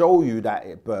show you that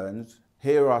it burns,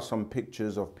 here are some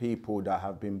pictures of people that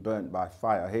have been burnt by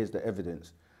fire. Here's the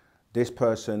evidence. This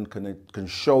person can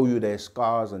show you their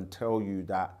scars and tell you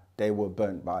that they were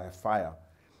burnt by a fire.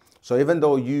 So even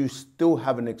though you still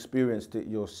haven't experienced it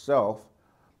yourself,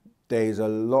 there's a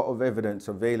lot of evidence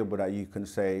available that you can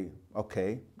say,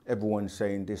 okay, everyone's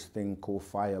saying this thing called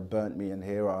fire burnt me and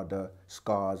here are the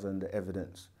scars and the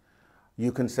evidence.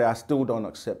 You can say, I still don't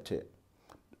accept it.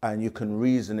 And you can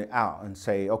reason it out and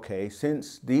say, okay,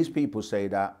 since these people say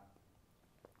that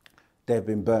they've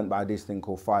been burnt by this thing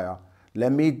called fire,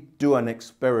 let me do an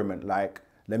experiment. Like,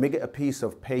 let me get a piece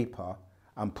of paper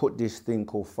and put this thing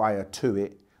called fire to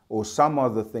it, or some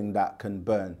other thing that can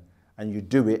burn. And you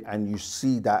do it and you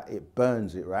see that it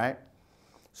burns it, right?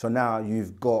 So now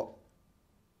you've got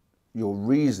your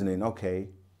reasoning, okay,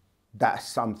 that's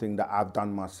something that I've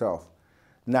done myself.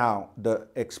 Now, the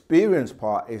experience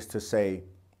part is to say,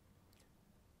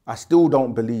 I still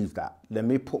don't believe that. Let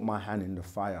me put my hand in the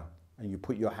fire. And you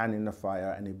put your hand in the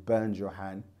fire and it burns your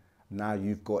hand. Now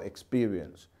you've got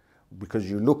experience. Because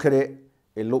you look at it,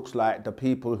 it looks like the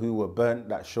people who were burnt,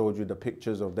 that showed you the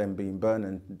pictures of them being burnt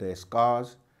and their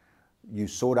scars. You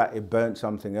saw that it burnt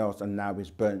something else and now it's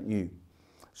burnt you.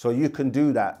 So you can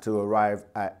do that to arrive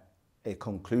at a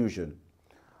conclusion.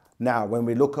 Now, when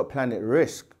we look at planet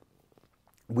risk,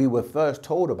 we were first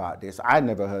told about this. I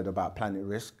never heard about planet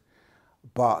risk.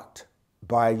 But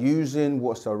by using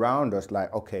what's around us,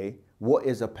 like, okay, what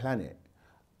is a planet?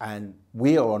 And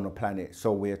we are on a planet,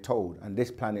 so we're told. And this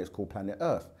planet is called planet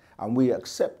Earth. And we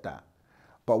accept that.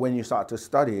 But when you start to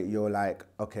study it, you're like,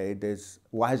 okay,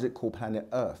 why is it called planet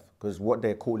Earth? Because what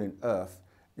they're calling Earth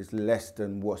is less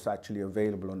than what's actually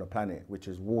available on the planet, which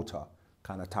is water,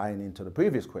 kind of tying into the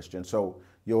previous question. So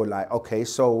you're like, okay,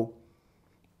 so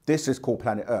this is called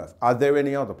planet Earth. Are there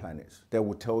any other planets? They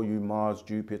will tell you Mars,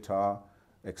 Jupiter,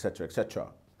 etc.,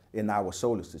 in our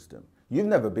solar system. You've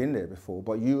never been there before,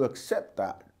 but you accept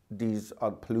that these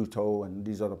are Pluto and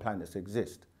these other planets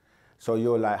exist. So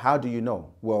you're like, how do you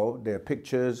know? Well, there are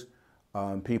pictures,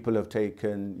 people have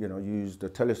taken, used a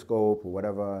telescope or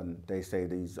whatever, and they say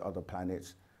these other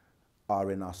planets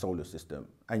are in our solar system,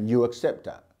 and you accept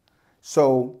that.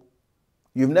 So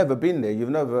you've never been there, you've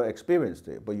never experienced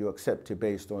it, but you accept it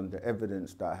based on the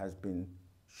evidence that has been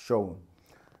shown.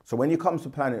 So when it comes to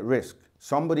planet risk,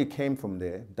 somebody came from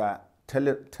there that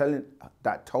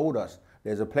told us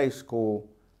there's a place called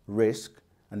Risk,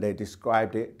 and they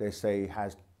described it. They say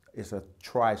it's a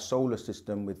tri-solar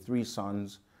system with 3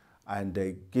 suns, and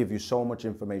they give you so much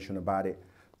information about it.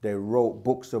 They wrote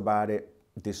books about it,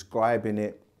 describing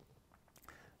it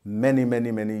many,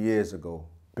 many, many years ago,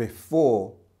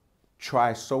 before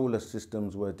tri-solar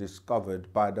systems were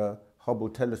discovered by the Hubble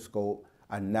telescope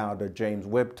and now the James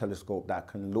Webb telescope that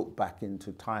can look back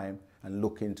into time and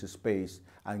look into space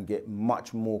and get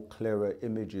much more clearer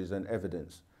images and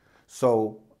evidence.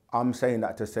 So I'm saying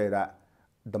that to say that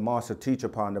the master teacher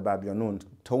Panda Babyanun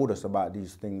told us about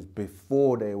these things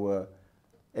before they were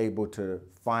able to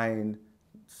find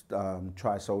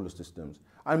tri-solar systems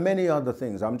and many other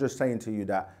things. I'm just saying to you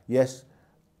that, yes,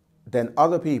 then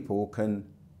other people can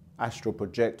astral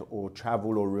project or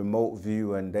travel or remote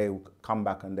view, and they come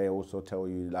back and they also tell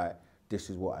you, like, this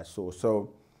is what I saw.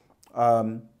 So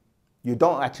you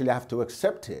don't actually have to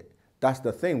accept it. That's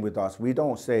the thing with us. We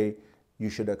don't say you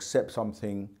should accept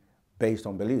something based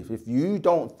on belief. If you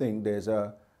don't think there's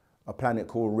a planet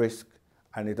called Risk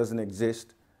and it doesn't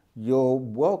exist, you're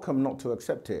welcome not to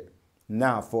accept it.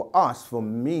 Now, for us, for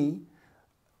me,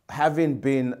 having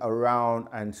been around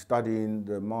and studying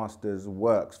the master's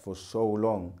works for so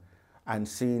long and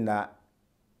seeing that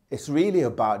it's really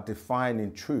about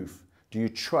defining truth. Do you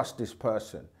trust this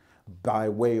person by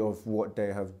way of what they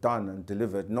have done and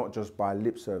delivered, not just by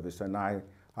lip service? And I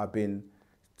have been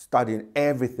studying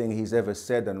everything he's ever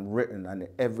said and written, and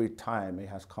every time it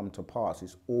has come to pass,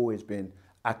 it's always been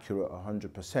accurate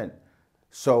 100%.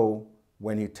 So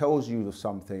when he tells you of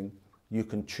something, you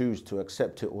can choose to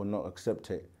accept it or not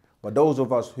accept it. But those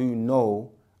of us who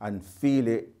know and feel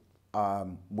it,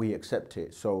 we accept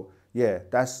it. So yeah,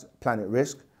 that's Planet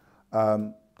Risk.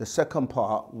 The second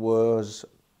part was,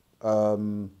 what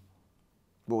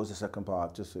was the second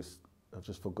part? I've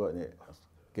just forgotten it. I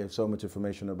gave so much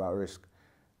information about Risk.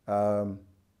 I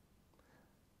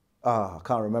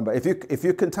can't remember. If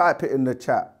you can type it in the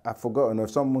chat, I've forgotten. If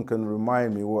someone can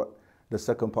remind me what the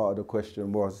second part of the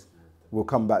question was, we'll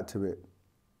come back to it.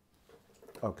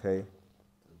 Okay.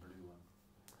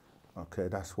 Okay,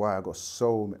 that's why I got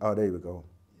so many. Oh, there we go.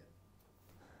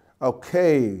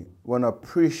 Okay, wanna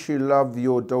appreciate love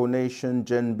your donation,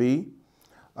 Jen B.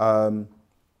 Oh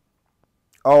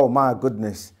my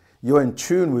goodness, you're in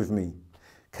tune with me.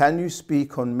 Can you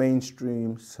speak on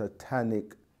mainstream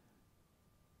satanic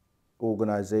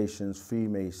organizations,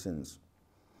 Freemasons?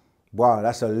 Wow,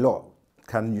 that's a lot.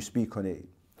 Can you speak on it?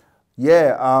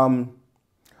 Yeah,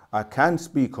 I can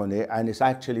speak on it, and it's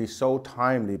actually so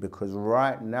timely because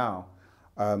right now,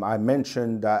 I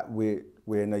mentioned that we're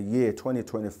in a year,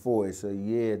 2024, it's a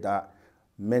year that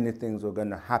many things are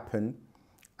gonna happen,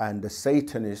 and the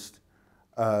Satanists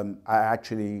are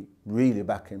actually really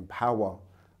back in power.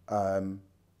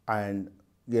 And,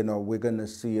 you know, we're gonna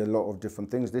see a lot of different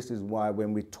things. This is why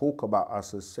when we talk about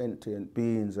us as sentient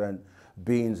beings and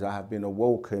beings that have been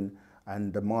awoken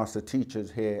and the master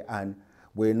teachers here, and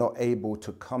we're not able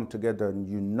to come together and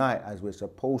unite as we're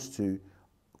supposed to,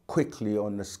 quickly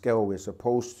on the scale we're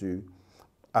supposed to,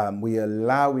 we're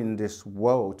allowing this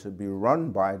world to be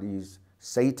run by these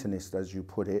Satanists, as you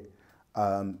put it.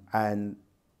 And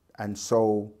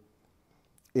so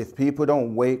if people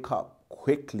don't wake up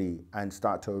quickly and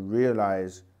start to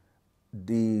realize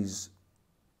these,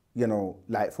 you know,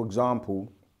 like for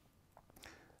example,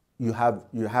 you have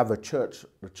a church,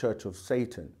 the Church of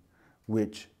Satan,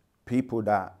 which people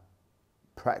that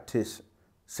practice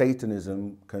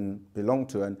Satanism can belong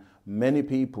to, and many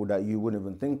people that you wouldn't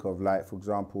even think of, like for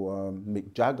example,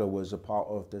 Mick Jagger was a part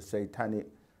of the Satanic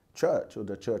Church or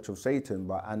the Church of Satan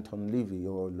by Anton Levy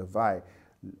or Levi,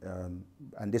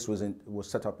 and this was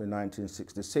set up in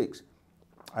 1966,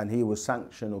 and he was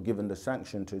sanctioned or given the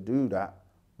sanction to do that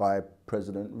by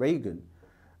President Reagan,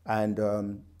 and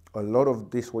a lot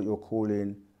of this, what you're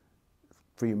calling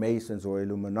Freemasons or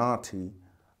Illuminati,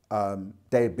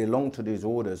 they belong to these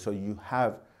orders. So you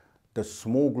have the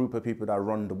small group of people that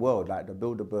run the world, like the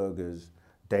Bilderbergers.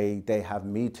 They have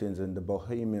meetings in the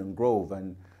Bohemian Grove,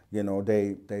 and you know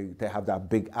they have that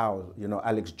big owl. You know,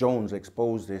 Alex Jones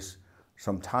exposed this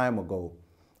some time ago,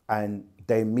 and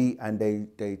they meet and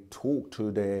they talk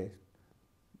to their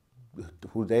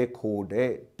who they call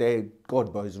their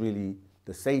God, but is really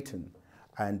the Satan,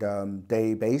 and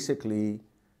they basically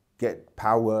get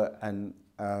power and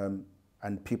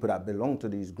people that belong to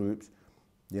these groups,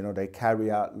 you know, they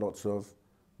carry out lots of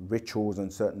rituals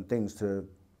and certain things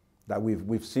that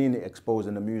we've seen it exposed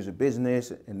in the music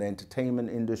business, in the entertainment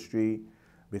industry,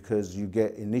 because you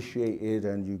get initiated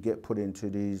and you get put into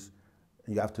these,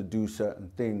 you have to do certain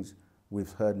things.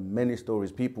 We've heard many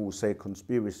stories. People will say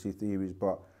conspiracy theories,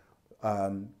 but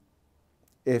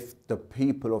if the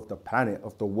people of the planet,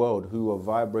 of the world, who are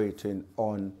vibrating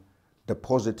on the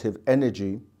positive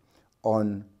energy,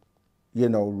 on, you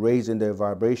know, raising their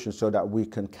vibration so that we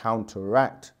can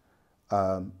counteract,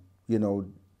 you know,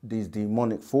 these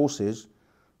demonic forces,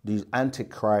 these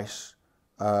antichrists.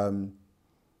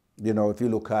 You know, if you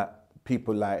look at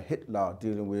people like Hitler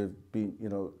dealing with,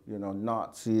 you know,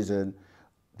 Nazis, and,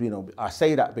 you know, I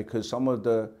say that because some of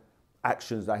the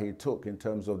actions that he took in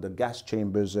terms of the gas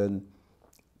chambers and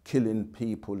killing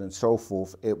people and so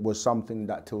forth, it was something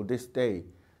that till this day,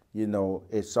 you know,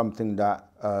 it's something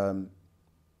that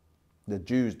the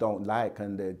Jews don't like,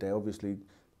 and they obviously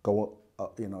go,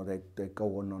 you know, they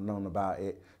go on and on about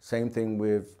it. Same thing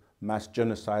with mass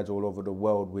genocides all over the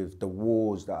world, with the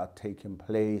wars that are taking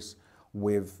place,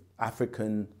 with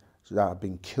Africans that have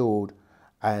been killed,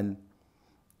 and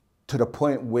to the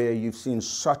point where you've seen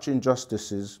such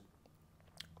injustices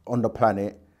on the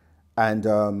planet, and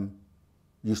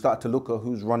you start to look at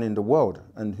who's running the world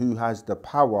and who has the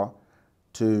power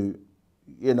to,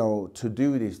 you know, to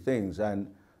do these things.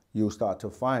 And you'll start to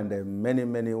find there are many,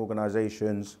 many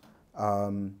organizations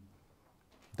that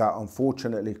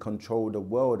unfortunately control the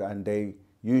world, and they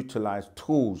utilize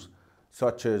tools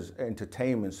such as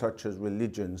entertainment, such as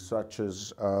religion, such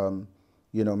as,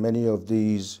 you know, many of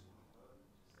these,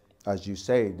 as you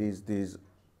say, these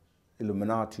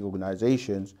Illuminati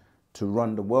organizations to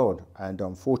run the world. And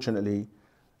unfortunately,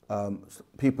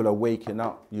 people are waking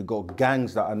up. You've got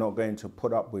gangs that are not going to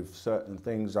put up with certain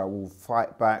things, that will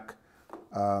fight back.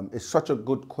 It's such a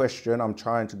good question. I'm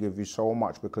trying to give you so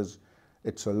much because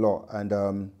it's a lot.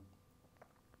 And,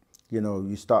 you know,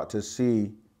 you start to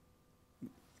see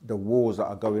the wars that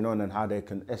are going on and how they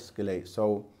can escalate.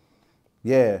 So,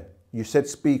 yeah, you said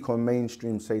speak on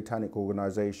mainstream satanic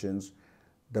organizations.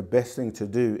 The best thing to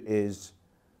do is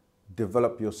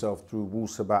develop yourself through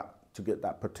Wu-Sabat to get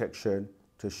that protection,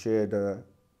 to share the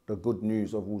good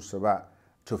news of Wu-Sabat,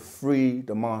 to free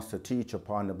the master teacher,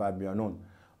 Pana Babyanun,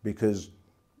 because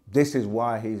this is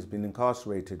why he's been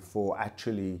incarcerated, for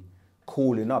actually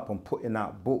calling up and putting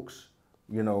out books.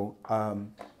 You know,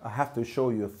 I have to show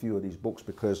you a few of these books,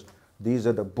 because these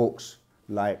are the books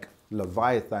like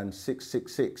Leviathan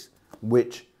 666,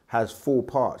 which has 4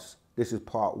 parts. This is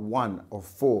part 1 of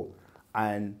 4.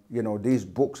 And, you know, these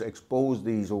books expose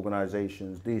these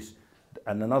organizations,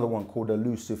 and another one called the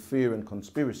Luciferian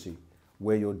Conspiracy,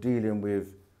 where you're dealing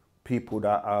with people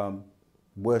that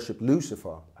worship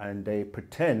Lucifer, and they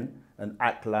pretend and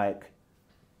act like,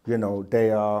 you know,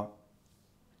 they are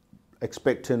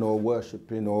expecting or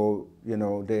worshipping, or, you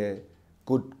know, they're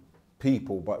good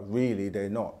people, but really they're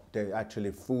not. They're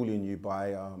actually fooling you by,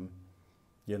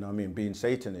 you know what I mean, being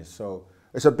Satanists. So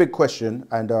it's a big question,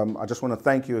 and I just want to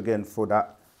thank you again for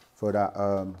that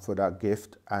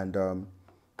gift. And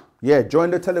yeah, join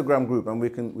the Telegram group, and we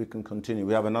can continue.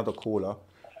 We have another caller.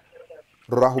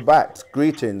 Rahubat,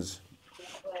 greetings.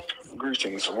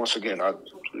 Greetings. Once again,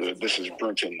 this is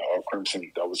Brenton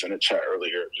Crimson. I was in a chat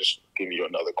earlier. Just giving you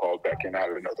another call back, and I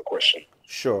had another question.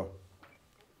 Sure.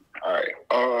 All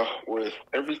right. With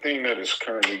everything that is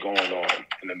currently going on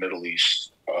in the Middle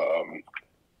East,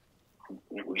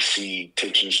 we see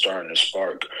tension starting to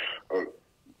spark.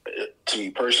 To me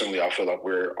personally, I feel like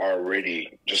we're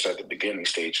already just at the beginning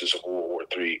stages of World War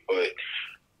III. But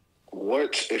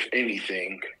what, if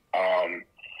anything,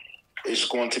 is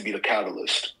going to be the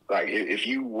catalyst? Like, if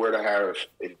you were to have,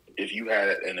 if you had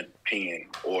an opinion,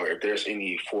 or if there's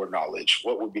any foreknowledge,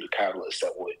 what would be the catalyst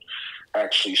that would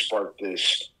actually spark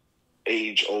this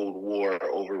age-old war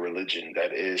over religion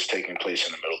that is taking place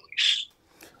in the Middle East?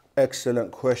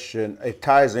 Excellent question. It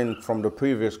ties in from the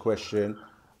previous question.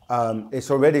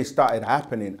 It's already started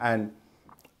happening, and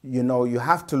you know, you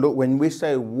have to look, when we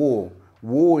say war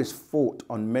is fought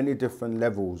on many different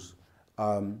levels.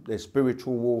 There's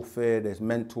spiritual warfare, there's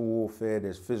mental warfare,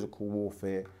 there's physical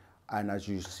warfare, and as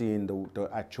you see in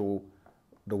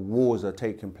the wars are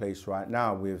taking place right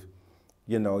now with,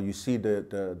 you know, you see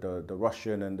the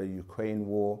Russian and the Ukraine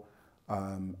war,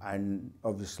 and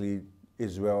obviously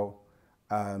Israel,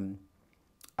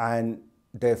 and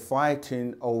they're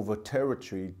fighting over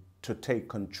territory to take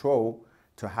control,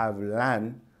 to have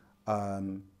land,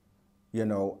 you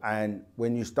know, and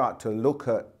when you start to look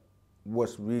at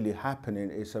what's really happening,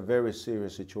 it's a very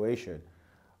serious situation.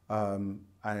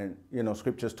 And, you know,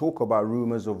 scriptures talk about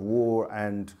rumors of war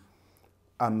and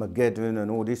Armageddon and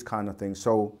all these kind of things.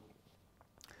 So,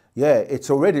 yeah,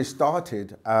 it's already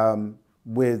started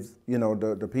with, you know,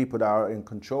 the people that are in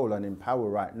control and in power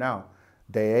right now.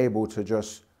 They're able to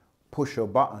just push a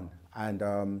button,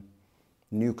 and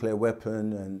nuclear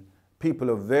weapon, and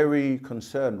people are very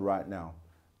concerned right now.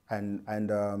 And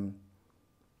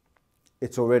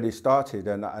it's already started,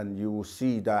 and you will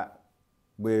see that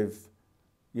with,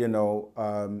 you know,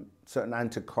 certain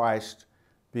antichrist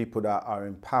people that are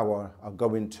in power are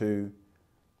going to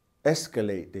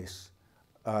escalate this.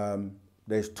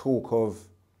 There's talk of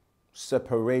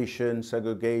separation,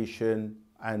 segregation,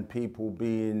 and people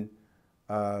being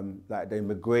like the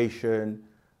immigration.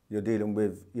 You're dealing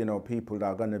with, you know, people that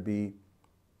are going to be,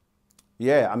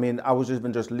 yeah, I mean, I was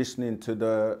even just listening to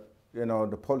the, you know,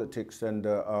 the politics, and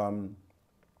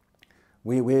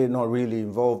we're not really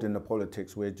involved in the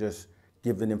politics. We're just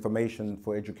giving information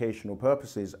for educational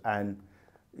purposes. And,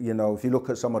 you know, if you look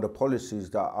at some of the policies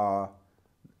that are,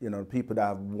 you know, people that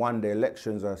have won the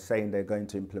elections are saying they're going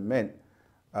to implement,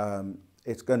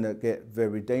 it's going to get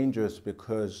very dangerous,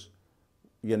 because,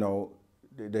 you know,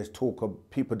 there's talk of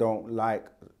people don't like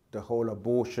the whole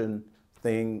abortion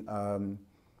thing.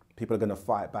 People are going to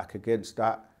fight back against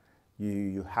that.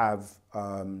 You have,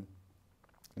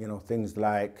 you know, things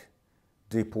like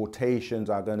deportations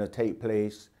are going to take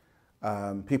place.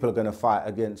 People are going to fight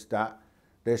against that.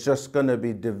 There's just going to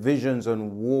be divisions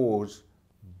and wars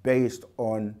based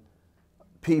on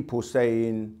people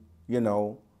saying, you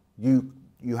know, you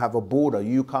have a border,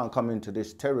 you can't come into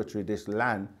this territory, this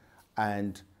land,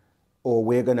 and, or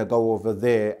we're going to go over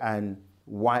there and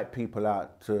wipe people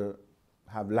out to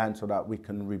have land so that we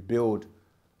can rebuild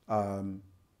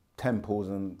temples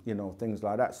and, you know, things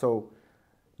like that. So,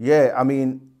 yeah, I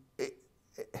mean,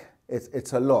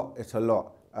 it's a lot. It's a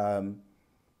lot.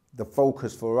 The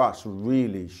focus for us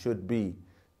really should be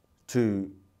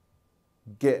to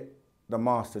get the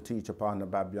master teacher, Partner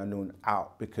Babyanun,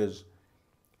 out, because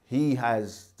he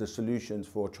has the solutions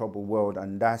for a troubled world,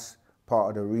 and that's part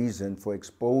of the reason for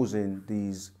exposing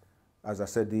these, as I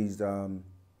said, these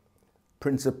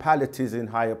principalities in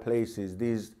higher places,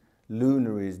 these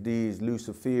luminaries, these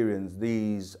Luciferians,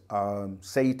 these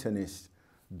Satanists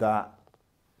that,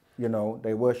 you know,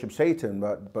 they worship Satan,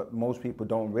 but most people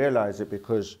don't realize it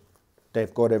because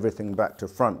they've got everything back to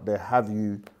front. They have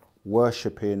you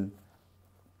worshiping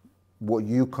what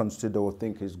you consider or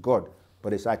think is God,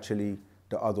 but it's actually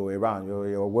the other way around.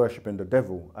 You're worshiping the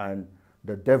devil, and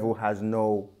the devil has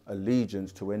no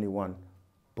allegiance to anyone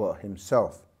but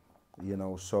himself, you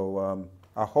know. So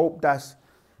I hope that's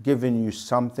giving you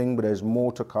something, but there's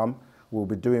more to come. We'll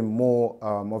be doing more,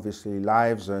 obviously,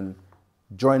 lives, and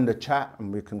join the chat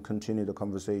and we can continue the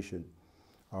conversation.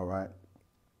 All right.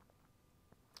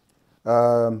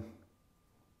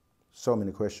 So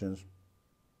many questions.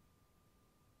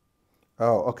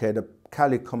 Oh, okay. The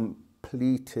Cali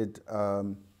completed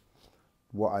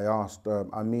what I asked.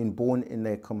 I mean, born in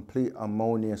a complete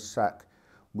ammonia sac,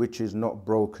 which is not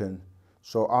broken.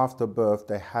 So after birth,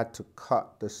 they had to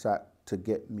cut the sac to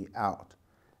get me out.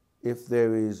 If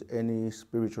there is any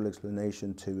spiritual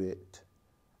explanation to it,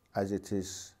 as it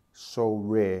is so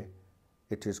rare,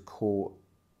 it is called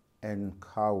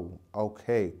Nkau.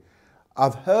 Okay.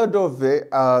 I've heard of it,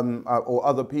 or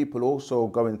other people also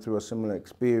going through a similar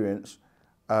experience.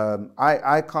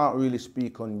 I can't really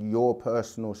speak on your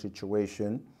personal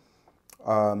situation,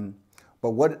 but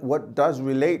what does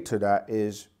relate to that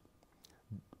is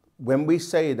when we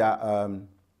say that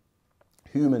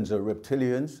humans are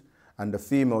reptilians and the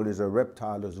female is a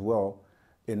reptile as well,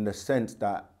 in the sense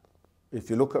that if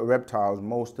you look at reptiles,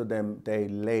 most of them, they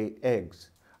lay eggs,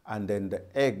 and then the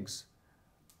eggs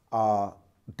are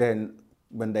then,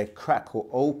 when they crack or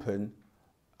open,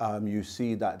 you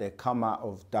see that they come out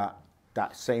of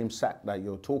that same sac that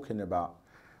you're talking about.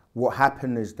 What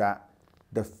happened is that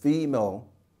the female,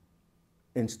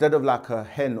 instead of like a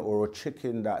hen or a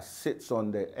chicken that sits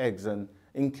on the eggs and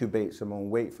incubates them and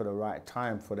wait for the right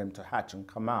time for them to hatch and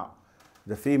come out,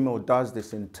 the female does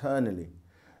this internally.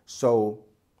 So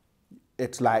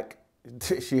it's like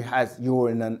you're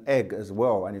in an egg as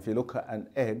well. And if you look at an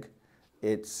egg,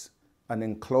 it's an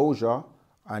enclosure,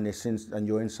 and and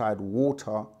you're inside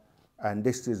water. And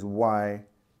this is why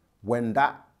when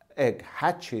that egg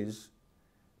hatches,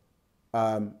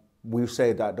 we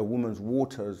say that the woman's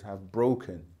waters have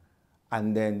broken,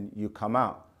 and then you come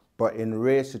out. But in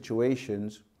rare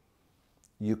situations,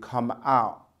 you come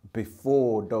out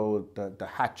before the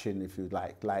hatching, if you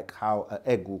like how an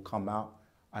egg will come out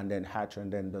and then hatch,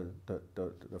 and then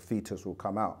the fetus will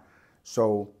come out.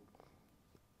 So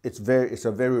it's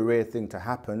a very rare thing to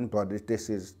happen, but this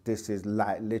is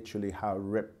like literally how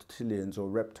reptilians or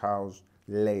reptiles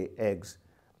lay eggs,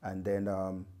 and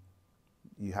then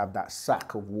you have that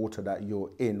sack of water that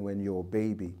you're in when you're a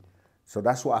baby. So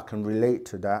that's what I can relate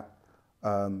to that.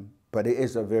 But it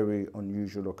is a very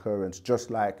unusual occurrence,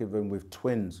 just like even with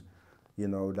twins, you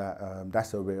know,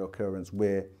 that's a rare occurrence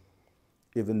where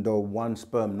even though one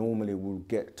sperm normally will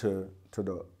get to to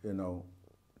the, you know,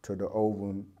 to the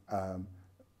ovum.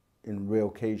 In rare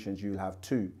occasions, you have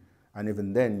two, and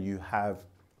even then, you have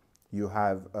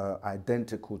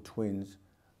identical twins,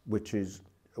 which is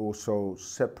also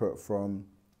separate from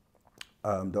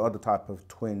the other type of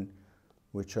twin,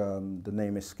 which the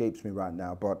name escapes me right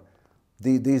now. But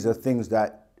these are things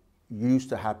that used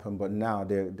to happen, but now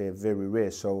they're very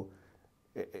rare. So,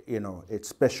 you know, it's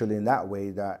special in that way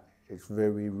that it's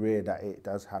very rare that it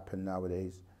does happen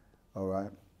nowadays. All right.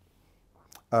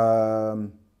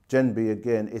 Gen B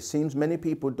again, it seems many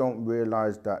people don't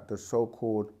realize that the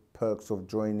so-called perks of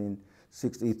joining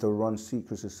 6 Ether-run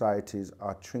secret societies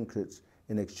are trinkets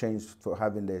in exchange for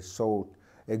having their soul.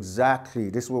 Exactly,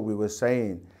 this is what we were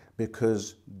saying,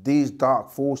 because these dark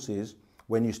forces,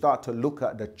 when you start to look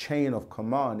at the chain of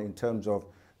command in terms of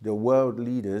the world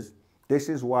leaders, this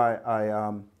is why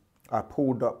I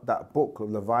pulled up that book of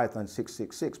Leviathan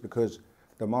 666, because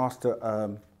the master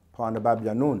Parnabab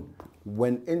Yanun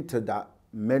went into that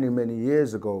many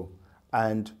years ago,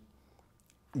 and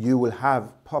you will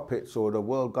have puppets or the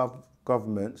world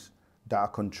governments that are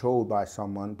controlled by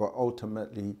someone, but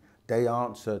ultimately they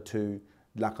answer to,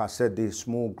 like I said, these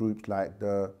small groups like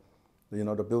the, you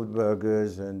know, the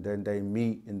Bilderbergers, and then they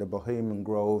meet in the Bohemian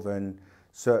Grove and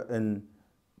certain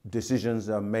decisions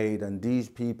are made, and these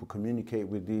people communicate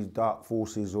with these dark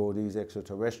forces or these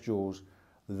extraterrestrials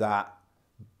that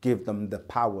give them the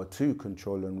power to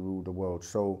control and rule the world.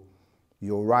 So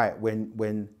you're right,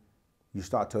 when you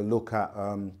start to look at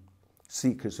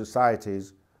secret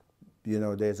societies, you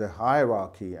know, there's a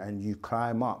hierarchy and you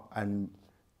climb up and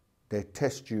they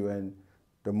test you, and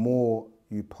the more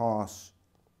you pass,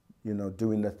 you know,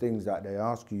 doing the things that they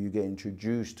ask you, you get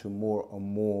introduced to more and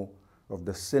more of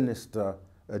the sinister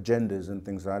agendas and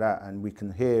things like that. And we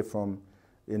can hear from,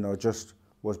 you know, just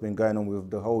what's been going on with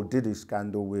the whole Diddy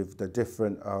scandal, with the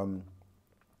different,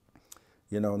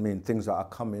 you know what I mean, things that are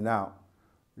coming out,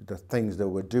 the things that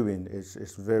we're doing.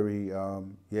 It's very,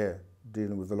 yeah,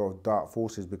 dealing with a lot of dark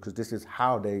forces, because this is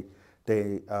how they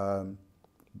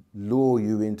lure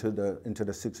you into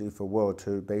the 6 Ether world,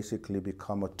 to basically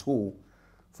become a tool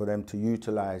for them to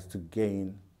utilize to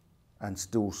gain and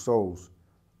steal souls.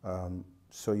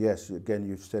 So yes, again,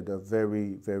 you've said a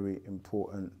very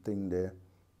important thing there.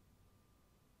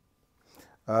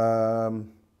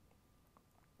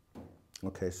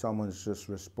 Okay, someone's just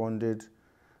responded.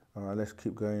 All right, let's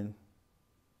keep going.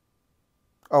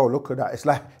 Oh, look at that. It's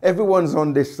like everyone's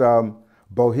on this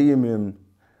Bohemian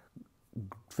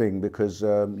thing, because,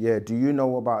 yeah, do you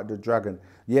know about the dragon?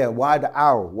 Yeah, why the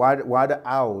owl? Why the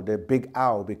owl, the big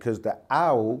owl? Because the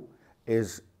owl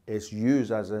is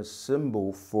used as a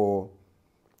symbol for,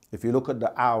 if you look at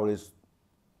the owl, is,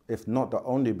 if not the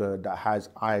only bird that has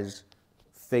eyes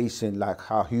facing like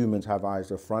how humans have eyes,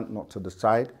 the front, not to the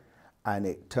side, and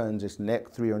it turns its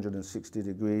neck 360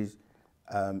 degrees.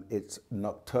 It's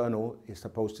nocturnal, it's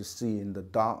supposed to see in the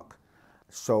dark.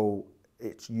 So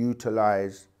it's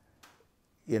utilized,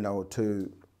 you know,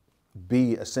 to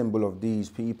be a symbol of these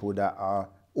people that are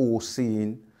all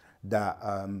seeing, that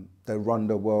they run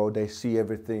the world, they see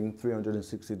everything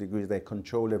 360 degrees, they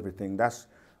control everything. That's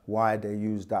why they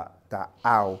use that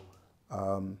owl.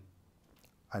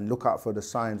 And look out for the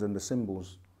signs and the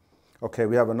symbols. Okay,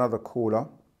 we have another caller.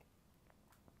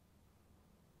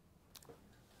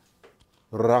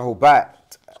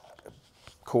 Rahubat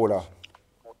caller.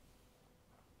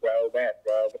 Rahubat.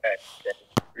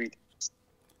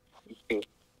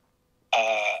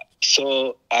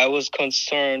 So I was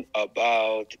concerned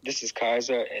about, this is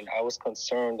Kaiser, and I was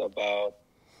concerned about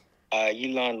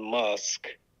Elon Musk.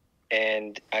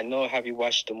 And I know, have you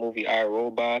watched the movie I,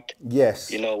 Robot? Yes.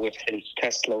 You know, with his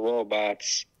Tesla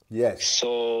robots. Yes.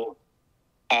 So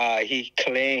he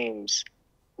claims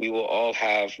we will all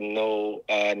have no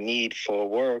need for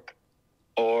work,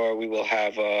 or we will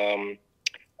have an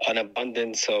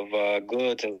abundance of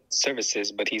goods and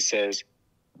services. But he says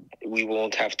we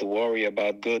won't have to worry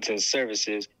about goods and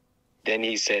services. Then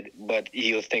he said, but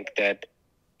he'll think that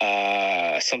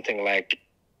something like,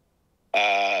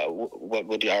 what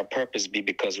would our purpose be,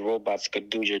 because robots could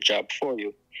do your job for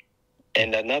you.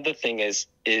 And another thing is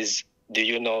do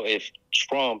you know if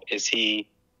Trump, is he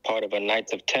part of a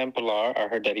Knights of Templar? I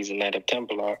heard that he's a Knight of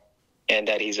Templar, and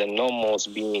that he's a nomos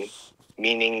being,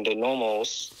 meaning the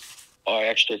nomos are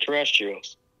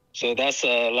extraterrestrials. So that's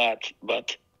a lot,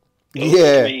 but those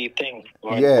three things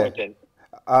are important.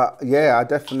 Yeah, I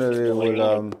definitely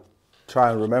will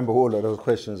try and remember all of those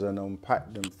questions and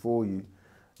unpack them for you.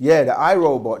 Yeah, the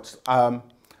iRobots.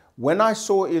 When I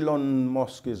saw Elon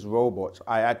Musk's robots,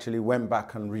 I actually went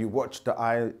back and rewatched the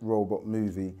iRobot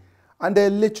movie. And they're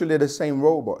literally the same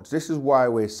robots. This is why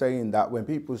we're saying that when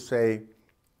people say,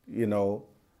 you know,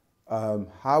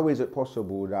 how is it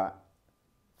possible that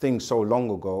things so long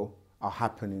ago are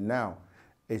happening now?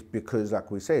 It's because,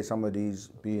 like we say, some of these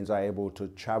beings are able to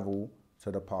travel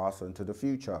to the past and to the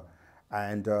future.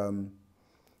 And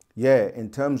yeah, in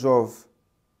terms of,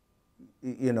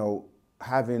 you know,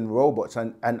 having robots,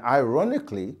 and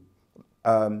ironically,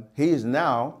 he is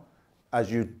now, as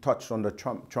you touched on the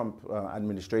Trump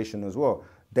administration as well,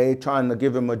 they're trying to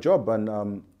give him a job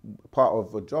and part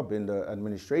of a job in the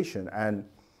administration. And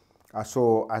I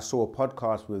saw a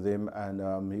podcast with him,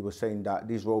 and he was saying that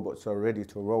these robots are ready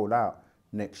to roll out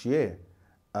next year.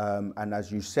 And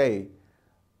as you say,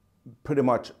 pretty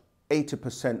much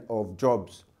 80% of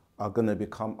jobs are going to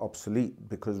become obsolete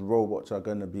because robots are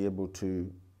going to be able to,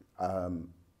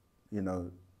 you know,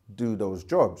 do those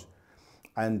jobs.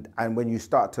 And when you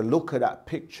start to look at that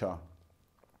picture,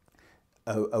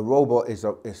 a robot is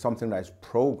something that is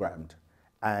programmed,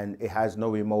 and it has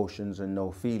no emotions and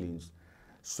no feelings.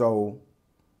 So,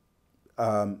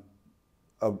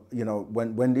 you know,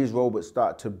 when these robots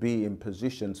start to be in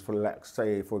positions for, like,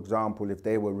 say, for example, if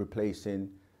they were replacing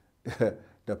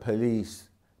the police,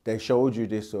 they showed you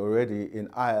this already in,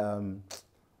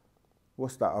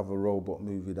 what's that other robot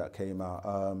movie that came out?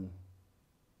 I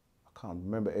can't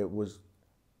remember. It was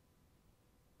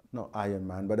not Iron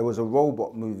Man, but there was a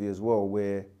robot movie as well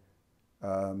where,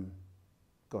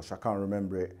 gosh, I can't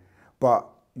remember it. But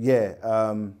yeah,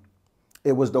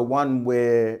 it was the one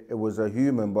where it was a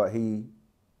human, but he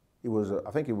was,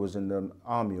 I think he was in the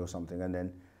army or something, and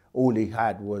then all he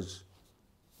had was,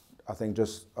 I think,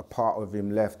 just a part of him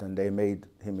left, and they made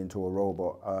him into a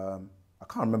robot. I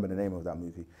can't remember the name of that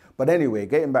movie. But anyway,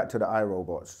 getting back to the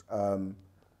iRobots,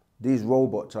 these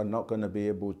robots are not going to be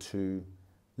able to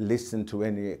listen to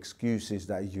any excuses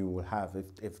that you will have.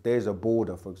 If there's a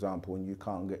border, for example, and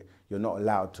you're not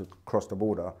allowed to cross the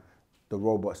border, the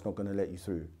robot's not going to let you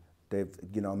through.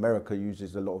 You know, America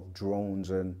uses a lot of drones,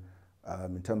 and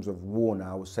in terms of war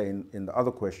now, I was saying in the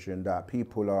other question that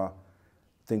people are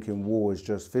thinking war is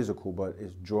just physical, but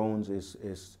it's drones,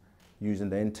 it's using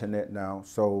the internet now.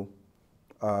 So,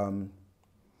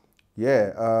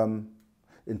 yeah,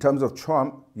 in terms of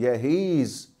Trump, yeah,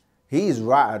 he's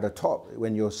right at the top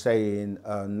when you're saying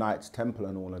Knights Templar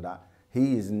and all of that.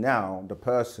 He is now the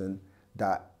person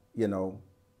that, you know,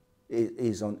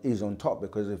 is on top,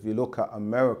 because if you look at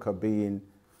America being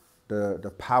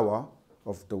the power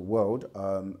of the world,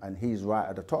 and he's right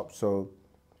at the top. So,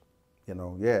 you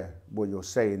know, yeah, what you're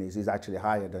saying is he's actually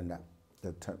higher than that,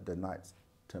 the Knights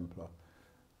Templar.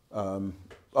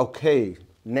 Okay,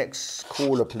 next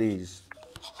caller, please.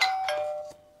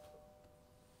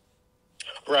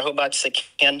 Rahubat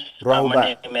Sekian. Rahubat.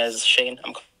 My name is Shane.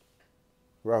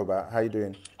 Rahubat, how you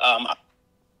doing?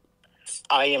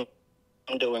 I am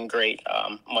doing great.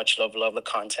 Much love the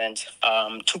content.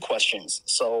 2 questions.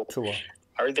 So,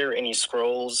 are there any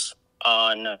scrolls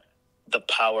on the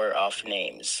power of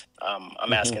names?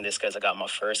 I'm asking this because I got my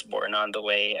firstborn on the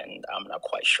way, and I'm not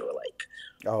quite sure, like,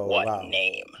 what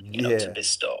name you know, to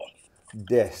bestow.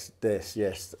 Yes.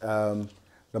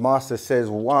 The master says,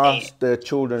 whilst the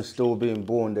children still being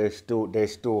born, there's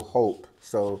still hope.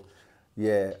 So,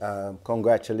 yeah,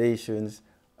 congratulations.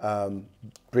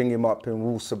 Bring him up in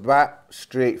Wu-Sabat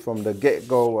straight from the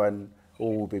get-go, and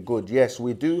all will be good. Yes,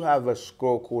 we do have a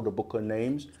scroll called the Book of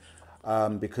Names,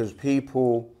 because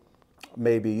people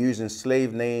may be using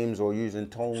slave names or using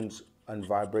tones and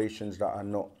vibrations that are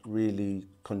not really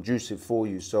conducive for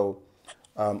you. So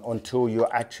until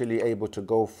you're actually able to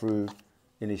go through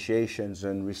initiations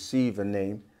and receive a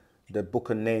name, the Book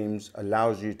of Names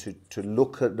allows you to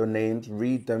look at the names,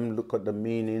 read them, look at the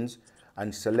meanings,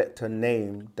 and select a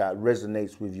name that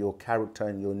resonates with your character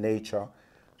and your nature,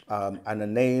 and a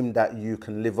name that you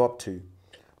can live up to,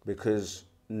 because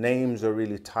names are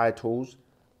really titles,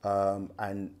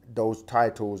 and those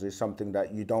titles is something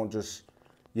that you don't just,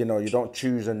 you know, you don't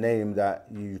choose a name that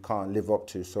you can't live up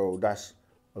to. So that's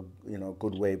a, you know,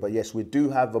 good way. But yes, we do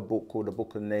have a book called the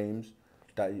Book of Names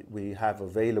that we have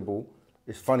available.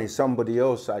 It's funny, somebody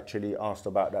else actually asked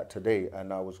about that today,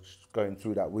 and I was going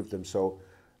through that with them. So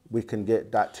we can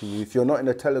get that to you. If you're not in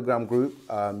the Telegram group,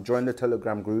 join the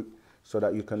Telegram group so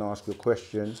that you can ask your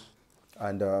questions,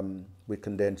 and we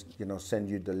can then, you know, send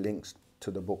you the links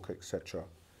to the book, etc.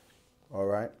 All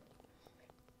right.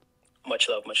 Much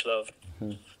love.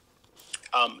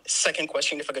 Second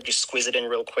question, if I could just squeeze it in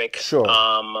real quick. Sure.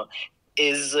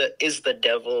 Is the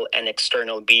devil an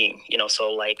external being? You know,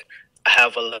 so like I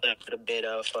have a little bit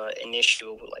of an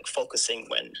issue like focusing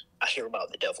when I hear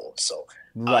about the devil. So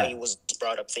I was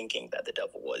brought up thinking that the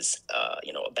devil was,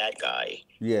 you know, a bad guy,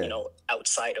 Yeah. you know,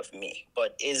 outside of me.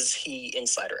 But is he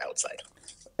inside or outside?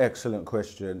 Excellent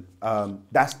question.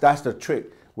 That's the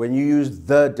trick. When you use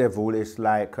the devil, it's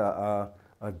like a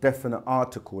definite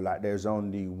article, like there's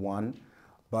only one.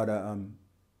 But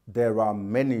there are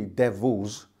many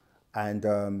devils,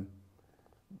 and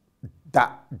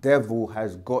that devil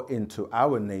has got into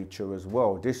our nature as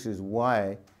well. This is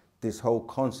why this whole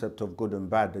concept of good and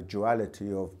bad, the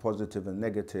duality of positive and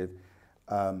negative.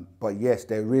 But yes,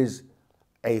 there is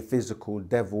a physical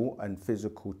devil and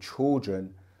physical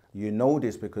children. You know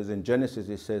this because in Genesis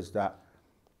it says that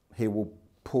he will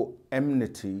put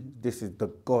enmity. This is the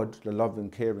God, the loving,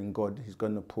 caring God. He's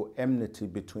going to put enmity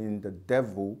between the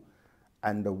devil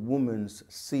and the woman's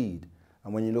seed.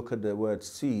 And when you look at the word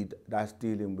seed, that's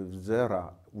dealing with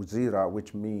zera,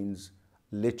 which means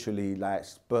literally like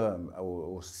sperm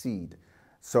or seed.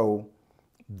 So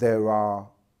there are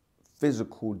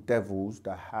physical devils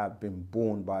that have been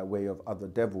born by way of other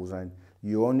devils, and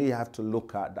you only have to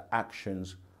look at the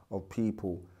actions of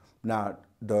people. Now,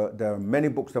 there are many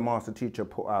books the master teacher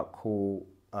put out called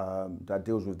that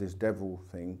deals with this devil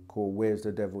thing, called Where's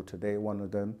the Devil Today, one of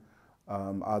them.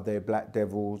 Are There Black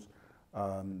Devils?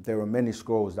 There are many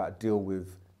scrolls that deal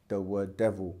with the word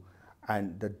devil,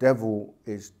 and the devil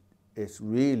is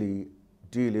really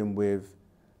dealing with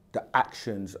the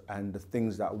actions and the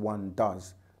things that one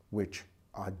does which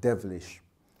are devilish.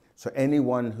 So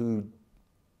anyone who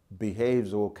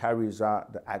behaves or carries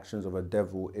out the actions of a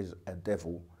devil is a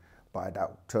devil by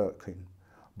that token.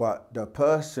 But the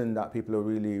person that people are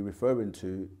really referring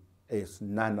to is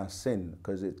Nana Sin,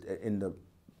 because in the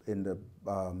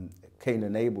Cain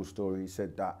and Abel story, he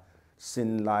said that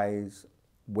sin lies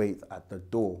wait at the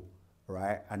door,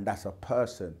 right? And that's a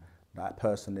person. That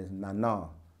person is Nana,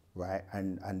 right?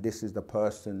 And this is the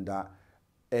person that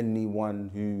anyone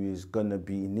who is going to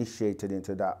be initiated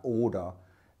into that order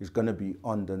is going to be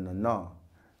under Nana.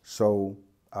 So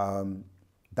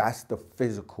that's the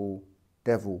physical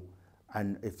devil.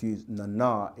 And if you,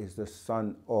 Nana is the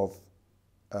son of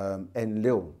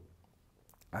Enlil.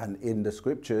 And in the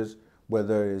scriptures,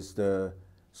 whether it's the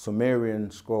Sumerian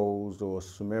scrolls or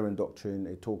Sumerian doctrine,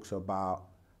 it talks about,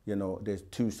 you know, there's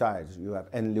two sides. You have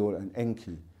Enlil and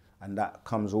Enki, and that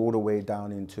comes all the way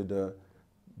down into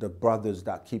the brothers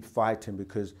that keep fighting,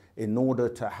 because in order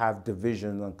to have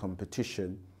division and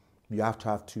competition, you have to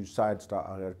have two sides that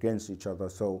are against each other.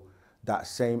 So that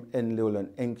same Enlil and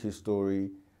Enki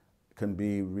story can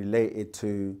be related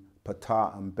to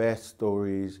Ptah and Beth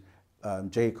stories,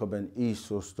 Jacob and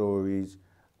Esau stories,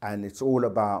 and it's all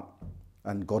about,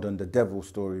 and God and the devil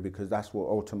story, because that's what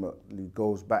ultimately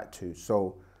goes back to.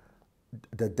 So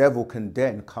the devil can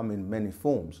then come in many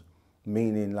forms,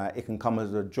 meaning like it can come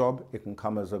as a job, it can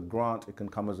come as a grant, it can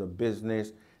come as a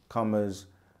business, come as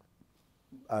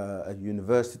a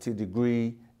university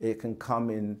degree, it can come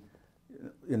in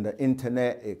the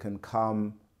internet, it can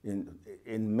come in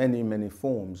many, many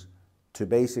forms to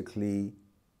basically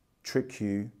trick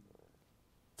you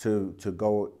to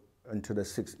go into the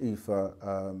sixth ether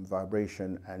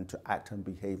vibration and to act and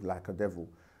behave like a devil.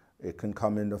 It can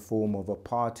come in the form of a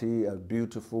party, a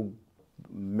beautiful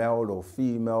male or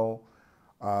female.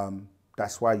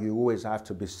 That's why you always have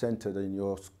to be centered in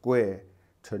your square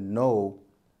to know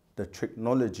the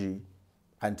technology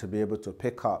and to be able to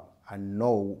pick up and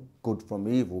know good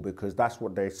from evil, because that's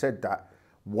what they said, that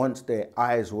once their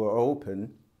eyes were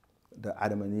open, the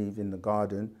Adam and Eve in the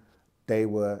garden, they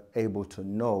were able to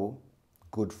know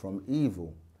good from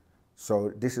evil.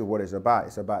 So this is what it's about.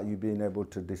 It's about you being able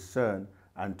to discern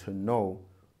and to know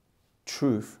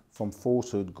truth from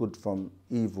falsehood, good from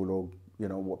evil, or, you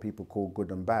know, what people call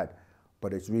good and bad.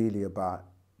 But it's really about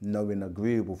knowing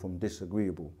agreeable from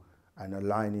disagreeable and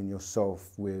aligning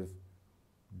yourself with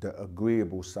the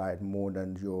agreeable side more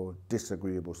than your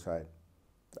disagreeable side.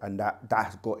 And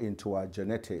that's got into our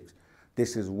genetics.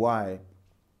 This is why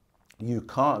you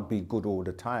can't be good all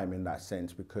the time in that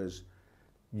sense, because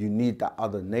you need that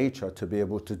other nature to be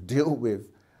able to deal with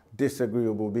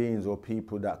disagreeable beings or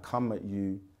people that come at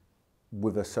you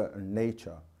with a certain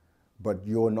nature. But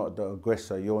you're not the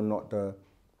aggressor, you're not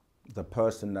the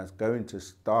person that's going to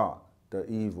start the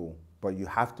evil, but you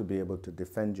have to be able to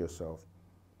defend yourself.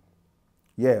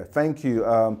 Yeah, thank you,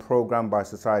 Programmed by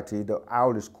Society. The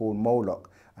owl is called Moloch,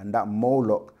 and that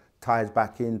Moloch ties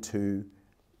back into,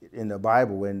 in the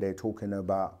Bible, when they're talking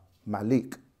about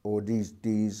Malik, or these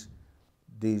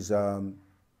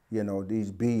you know,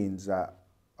 these beings that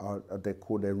are, they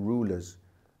call their rulers,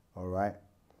 all right?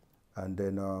 And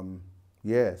then,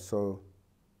 yeah, so,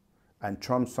 and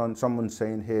Trump's son, someone's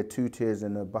saying here, 2 tears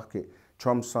in a bucket.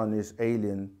 Trump's son is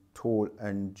alien tall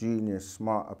and genius,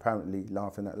 smart, apparently,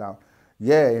 laughing out loud.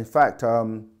 Yeah, in fact,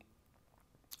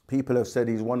 people have said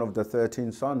he's one of the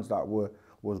 13 sons that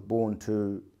was born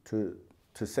to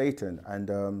Satan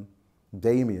and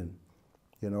Damien.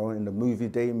 You know, in the movie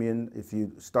Damien, if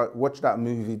you watch that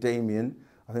movie Damien,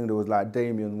 I think there was like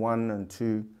Damien 1 and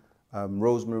 2,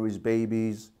 Rosemary's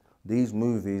Babies. These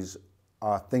movies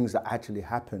are things that actually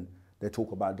happen. They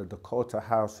talk about the Dakota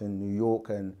house in New York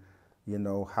and, you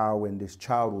know, how when this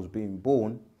child was being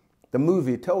born, the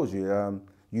movie tells you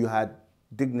you had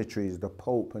dignitaries, the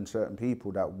Pope and certain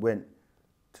people that went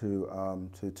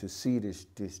to see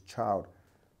this child.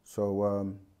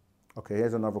 So, okay,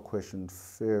 here's another question.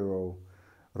 Pharaoh.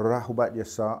 Rahubat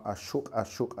Yasa,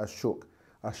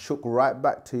 I shook right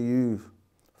back to you,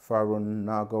 Farun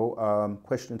Nago.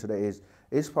 Question today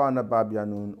is Partner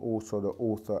Babyanun also the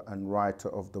author and writer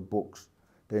of the books,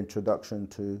 The Introduction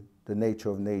to the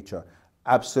Nature of Nature?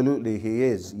 Absolutely, he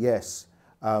is, yes.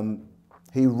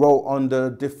 He wrote under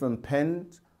different pen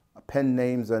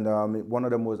names, and one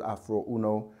of them was Afro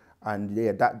Uno, and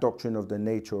yeah, that doctrine of the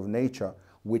nature of nature,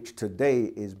 which today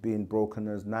is being broken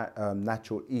as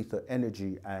natural ether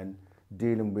energy and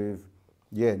dealing with,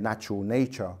 yeah, natural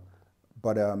nature.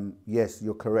 But yes,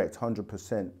 you're correct,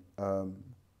 100%.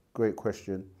 Great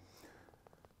question.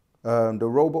 The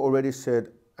robot already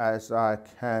said, as I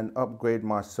can upgrade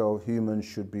myself, humans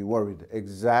should be worried.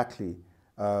 Exactly.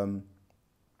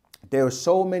 There are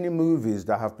so many movies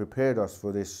that have prepared us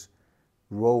for this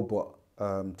robot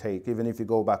take. Even if you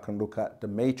go back and look at the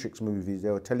Matrix movies, they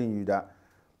were telling you that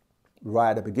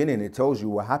right at the beginning, it tells you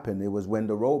what happened. It was when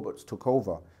the robots took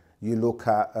over. You look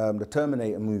at the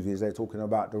Terminator movies, they're talking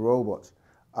about the robots.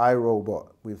 iRobot,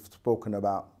 we've spoken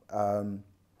about. I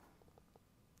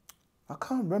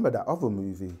can't remember that other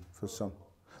movie for some.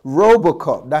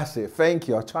 RoboCop, that's it. Thank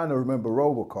you. I'm trying to remember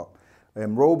RoboCop.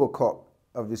 RoboCop,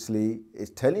 obviously, is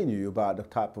telling you about the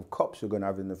type of cops you're going to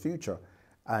have in the future.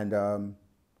 And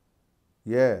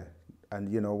yeah,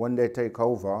 and you know, when they take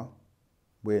over,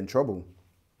 we're in trouble.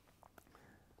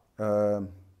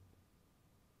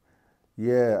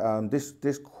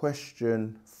 This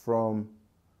question from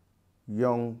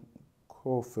Young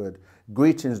Crawford.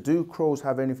 Greetings, do crows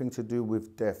have anything to do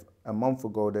with death? A month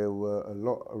ago, there were a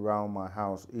lot around my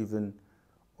house, even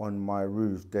on my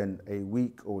roof. Then a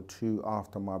week or two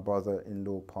after my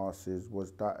brother-in-law passes,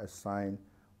 was that a sign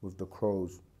with the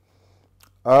crows?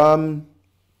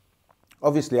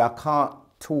 Obviously, I can't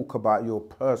talk about your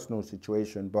personal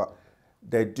situation, but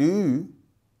they do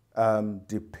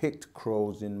depict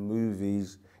crows in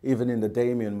movies. Even in the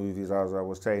Damien movies, as I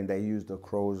was saying, they use the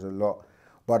crows a lot.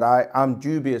 But I'm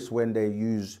dubious when they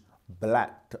use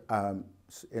black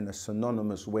in a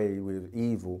synonymous way with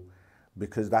evil,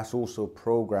 because that's also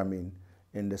programming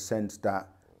in the sense that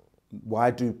why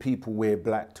do people wear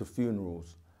black to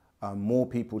funerals? More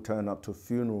people turn up to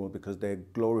funerals because they're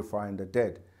glorifying the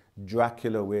dead.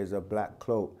 Dracula wears a black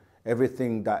cloak.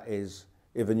 Everything that is,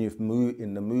 even if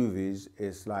in the movies,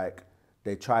 it's like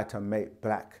they try to make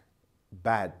black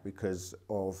bad because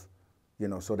of, you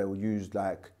know, so they will use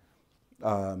like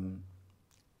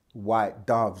white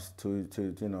doves to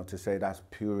you know, to say that's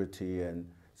purity and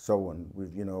so on.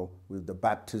 With, you know, with the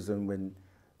baptism, when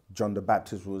John the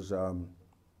Baptist was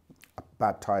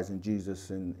baptizing Jesus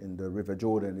in the River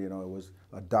Jordan, you know, it was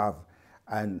a dove.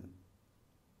 And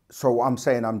so I'm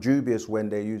saying I'm dubious when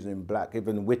they're using black.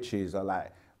 Even witches are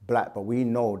like black, but we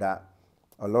know that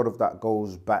a lot of that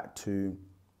goes back to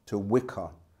Wicca,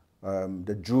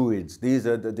 the Druids. These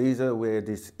are where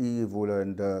this evil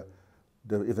and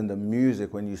even the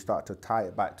music, when you start to tie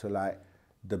it back to like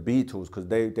the Beatles, because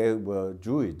they were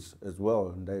Druids as well,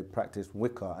 and they practiced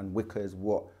Wicca, and Wicca is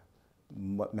what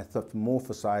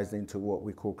metamorphosized into what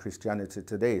we call Christianity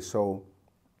today. So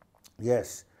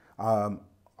yes, I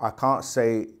can't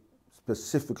say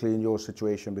specifically in your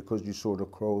situation because you saw the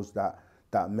crows that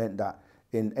meant that.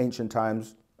 In ancient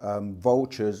times,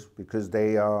 vultures, because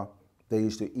they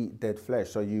used to eat dead flesh,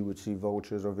 so you would see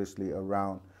vultures obviously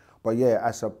around. But yeah,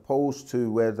 as opposed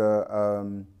to whether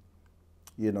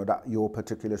you know, that your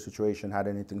particular situation had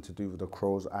anything to do with the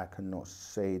crows, I cannot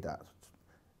say that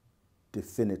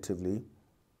definitively.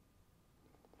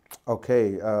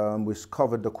 Okay, we've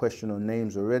covered the question on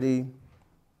names already.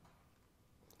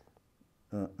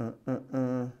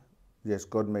 Yes,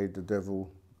 God made the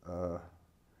devil.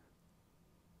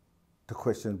 The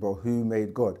question about who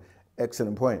made God?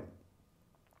 Excellent point.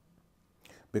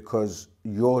 Because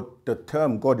the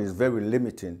term God is very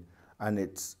limiting, and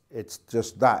it's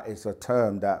just that. It's a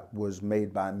term that was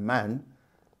made by man,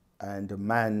 and the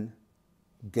man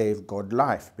gave God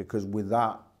life, because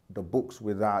without the books,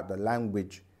 without the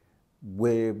language,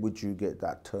 where would you get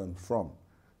that term from?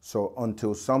 So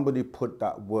until somebody put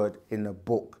that word in a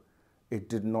book, it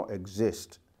did not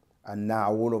exist. And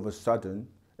now all of a sudden,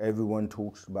 everyone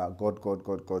talks about God, God,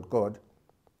 God, God, God,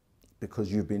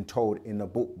 because you've been told in a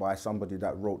book by somebody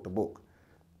that wrote the book.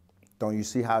 Don't you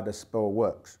see how the spell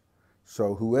works?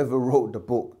 So whoever wrote the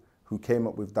book, who came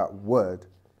up with that word,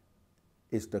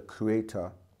 is the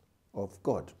creator of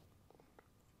God.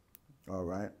 All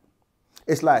right?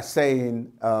 It's like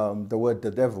saying the word the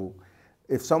devil.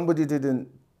 If somebody didn't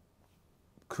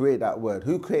create that word,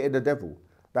 who created the devil?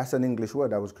 That's an English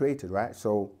word that was created, right?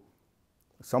 So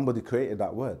somebody created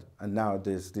that word, and now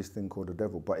there's this thing called the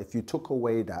devil. But if you took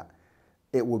away that,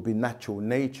 it would be natural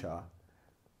nature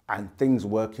and things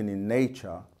working in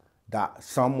nature that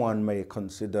someone may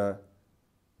consider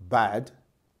bad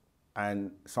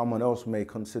and someone else may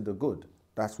consider good.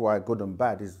 That's why good and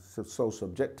bad is so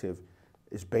subjective.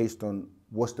 It's based on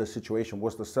what's the situation,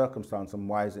 what's the circumstance, and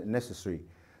why is it necessary.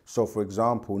 So for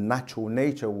example, natural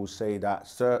nature will say that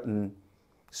certain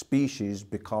species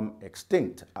become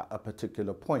extinct at a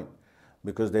particular point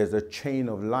because there's a chain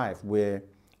of life where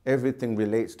everything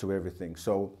relates to everything.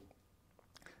 So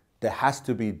there has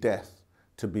to be death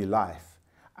to be life.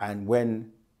 And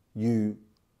when you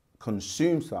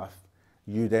consume stuff,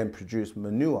 you then produce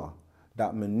manure.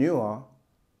 That manure,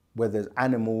 whether it's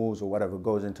animals or whatever,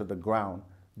 goes into the ground,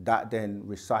 that then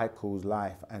recycles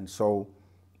life. And so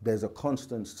there's a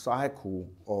constant cycle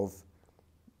of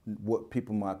what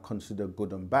people might consider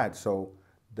good and bad. So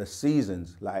the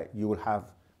seasons, like you will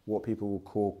have what people will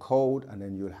call cold, and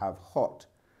then you'll have hot.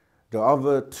 The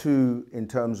other two, in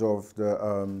terms of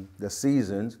the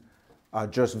seasons, are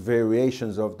just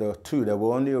variations of the two. There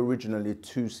were only originally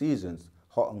two seasons,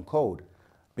 hot and cold,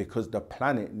 because the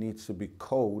planet needs to be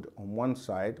cold on one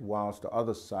side whilst the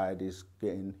other side is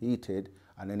getting heated,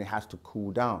 and then it has to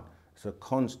cool down. It's a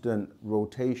constant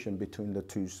rotation between the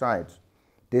two sides.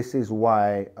 This is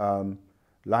why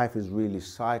life is really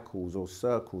cycles or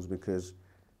circles, because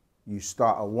you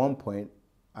start at one point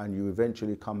and you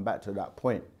eventually come back to that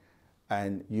point.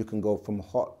 And you can go from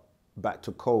hot back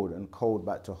to cold and cold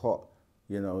back to hot.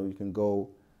 You know, you can go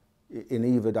in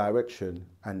either direction.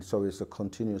 And so it's a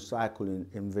continuous cycle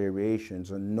in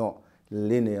variations and not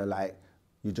linear, like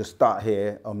you just start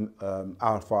here,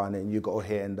 alpha, and then you go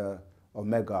here in the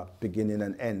omega, beginning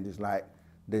and end. It's like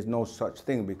there's no such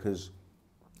thing, because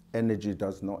energy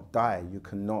does not die. You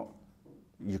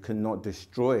cannot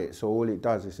destroy it. So all it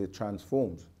does is it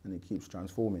transforms, and it keeps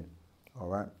transforming. All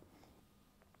right.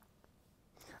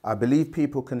 I believe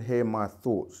people can hear my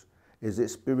thoughts. Is it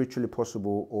spiritually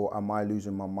possible, or am I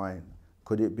losing my mind?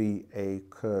 Could it be a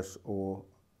curse or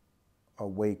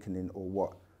awakening, or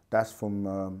what? That's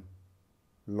from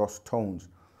Lost Tones.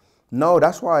 No,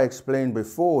 that's why I explained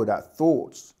before that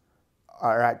thoughts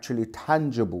are actually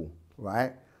tangible,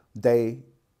 right? They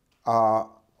are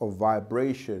of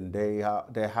vibration. They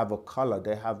have a color,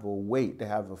 they have a weight, they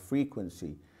have a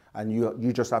frequency, and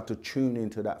you just have to tune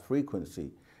into that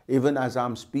frequency. Even as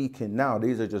I'm speaking now,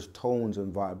 these are just tones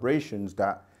and vibrations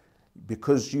that,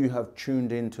 because you have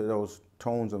tuned into those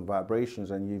tones and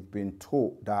vibrations and you've been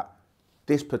taught that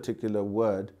this particular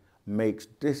word makes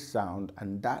this sound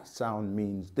and that sound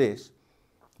means this,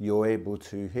 you're able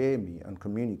to hear me and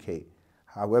communicate.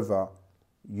 However,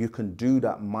 you can do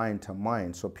that mind to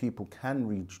mind, so people can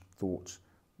read thoughts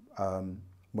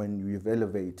when you've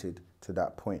elevated to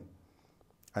that point.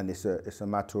 And it's a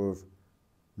matter of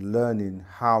learning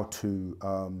how to,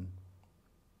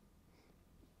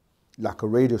 like a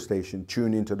radio station,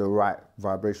 tune into the right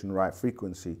vibration, right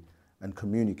frequency, and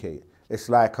communicate. It's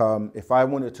like if I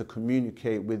wanted to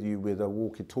communicate with you with a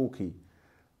walkie-talkie,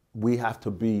 we have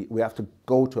to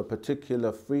go to a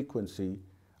particular frequency,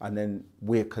 and then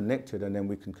we're connected, and then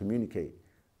we can communicate.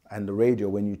 And the radio,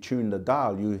 when you tune the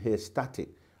dial, you hear static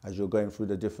as you're going through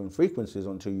the different frequencies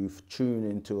until you tune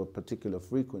into a particular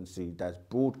frequency that's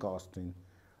broadcasting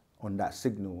on that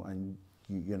signal, and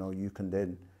you can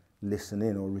then listen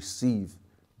in or receive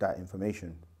that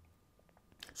information.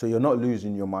 So you're not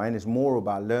losing your mind. It's more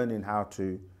about learning how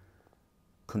to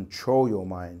control your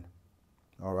mind,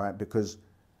 all right? Because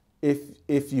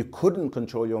if you couldn't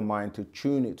control your mind to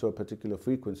tune it to a particular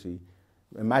frequency,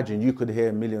 imagine you could hear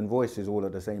a million voices all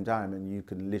at the same time, and you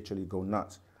could literally go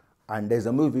nuts. And there's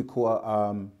a movie called,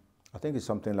 I think it's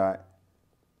something like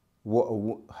What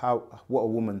a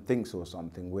Woman Thinks or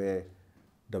something, where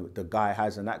the guy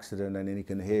has an accident and then he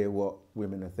can hear what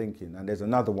women are thinking. And there's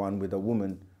another one with a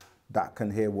woman that can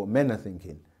hear what men are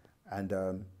thinking.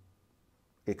 And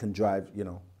it can drive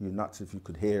you nuts if you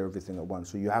could hear everything at once.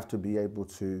 So you have to be able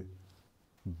to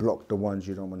block the ones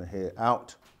you don't want to hear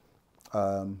out.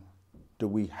 do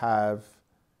we have?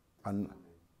 And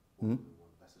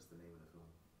That's just the name of the film.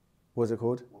 what's it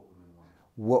called? What Women Want.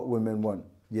 What Women Want.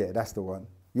 Yeah, that's the one.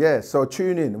 Yeah, so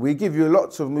tune in. We give you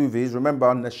lots of movies. Remember,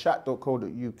 on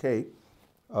thechat.co.uk,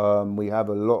 we have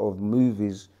a lot of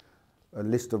movies, a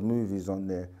list of movies on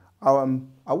there.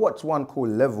 I watched one called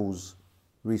Levels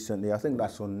recently. I think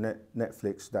that's on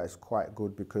Netflix. That's quite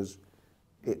good because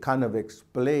it kind of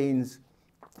explains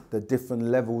the different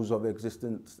levels of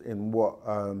existence in what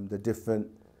the different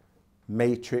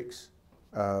matrix.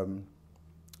 Don't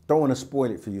want to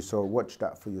spoil it for you, so watch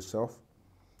that for yourself.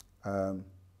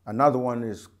 Another one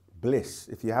is Bliss.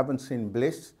 If you haven't seen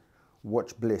Bliss,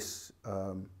 watch Bliss.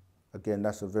 Again,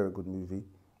 that's a very good movie.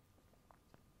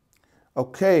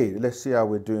 Okay, let's see how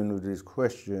we're doing with these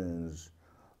questions.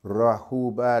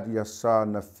 Rahubad Yasa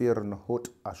Nafir Nahut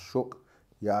Ashok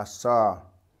Yasa.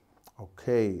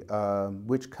 Okay,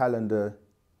 which calendar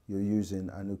you're using,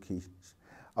 Anuki?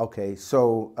 Okay,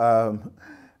 so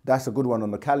that's a good one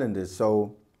on the calendars.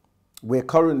 So we're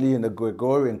currently in the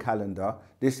Gregorian calendar.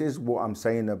 This is what I'm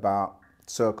saying about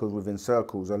circles within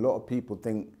circles. A lot of people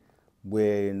think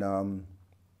we're in,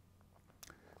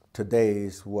 today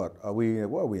is what are we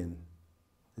in?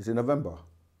 Is it November?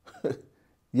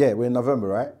 Yeah, we're in November,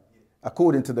 right?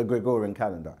 According to the Gregorian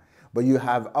calendar. But you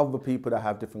have other people that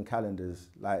have different calendars,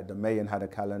 like the Mayan had a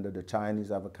calendar, the Chinese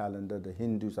have a calendar, the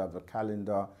Hindus have a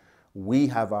calendar. We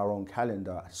have our own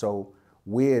calendar. So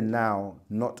we're now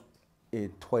not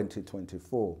in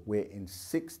 2024, we're in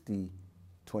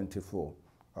 6024,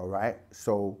 all right?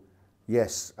 So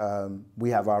yes, we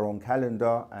have our own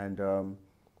calendar and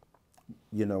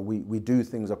you know, we do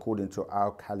things according to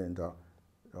our calendar,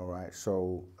 all right?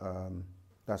 So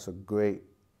that's a great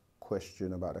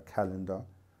question about the calendar.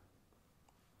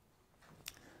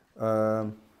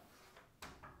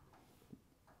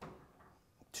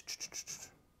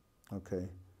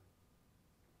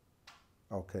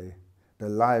 Okay. The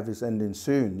live is ending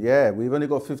soon. Yeah, we've only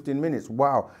got 15 minutes.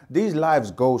 Wow. These lives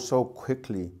go so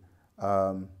quickly.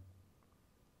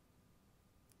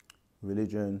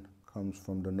 Religion comes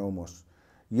from the nomos.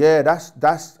 Yeah,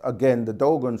 that's again, the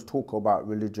Dogons talk about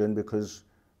religion because,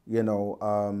 you know,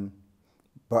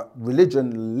 but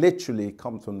religion literally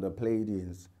comes from the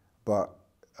Pleiadians. But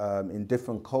in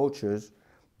different cultures,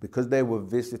 because they were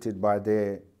visited by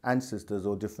their ancestors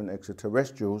or different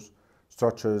extraterrestrials,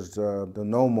 such as the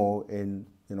Nomo in,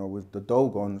 you know, with the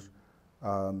Dogons,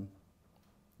 and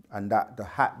that the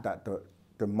hat that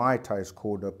the Maita is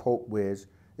called, the Pope wears,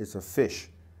 is a fish,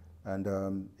 and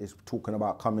it's talking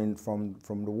about coming from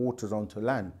the waters onto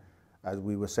land. As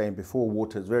we were saying before,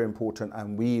 water is very important,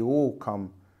 and we all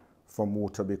come from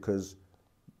water because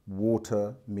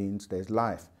water means there's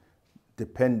life.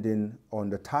 Depending on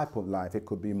the type of life, it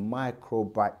could be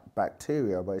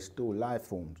microbacteria, but it's still life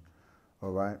forms,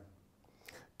 all right?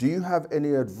 Do you have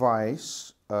any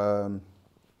advice to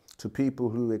people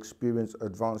who experience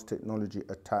advanced technology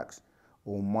attacks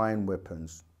or mind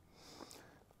weapons?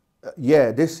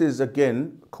 Yeah, this is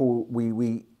again called,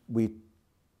 we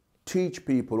teach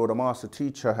people, or the master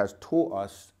teacher has taught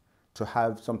us to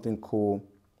have something called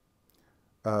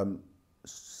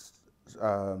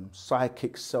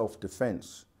psychic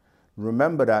self-defense.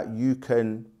 Remember that you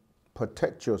can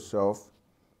protect yourself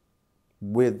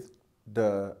with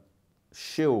the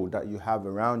shield that you have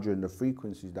around you and the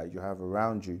frequencies that you have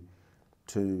around you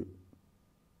to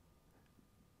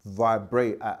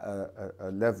vibrate at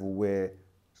a level where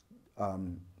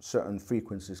certain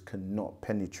frequencies cannot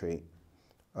penetrate.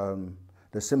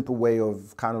 The simple way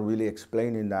of kind of really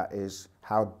explaining that is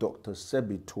how Dr.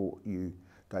 Sebi taught you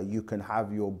that you can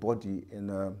have your body in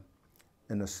a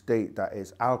state that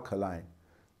is alkaline,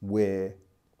 where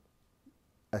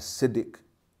acidic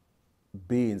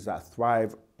beings that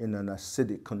thrive in an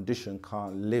acidic condition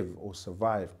can't live or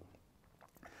survive.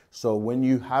 So when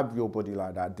you have your body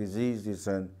like that, diseases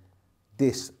and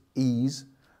dis-ease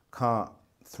can't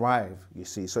thrive, you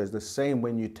see. So it's the same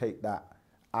when you take that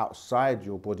outside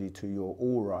your body to your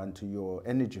aura and to your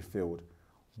energy field,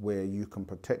 where you can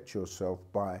protect yourself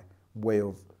by way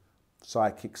of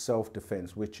psychic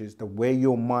self-defense, which is the way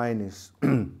your mind is,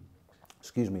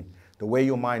 excuse me, the way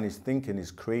your mind is thinking is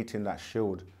creating that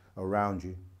shield around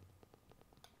you.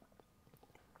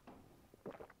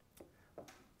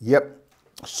 Yep.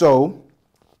 So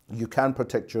you can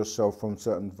protect yourself from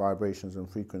certain vibrations and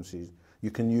frequencies. You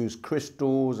can use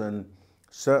crystals and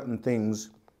certain things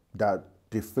that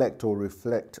deflect or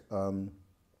reflect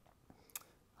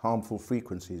harmful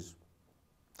frequencies.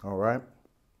 All right.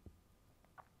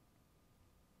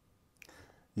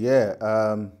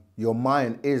 Yeah, your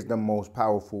mind is the most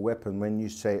powerful weapon when you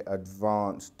say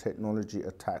advanced technology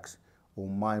attacks or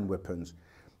mind weapons.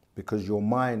 because your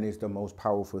mind is the most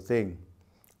powerful thing.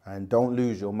 And don't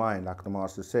lose your mind, like the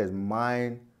Master says.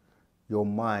 Mind your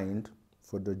mind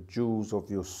for the jewels of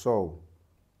your soul.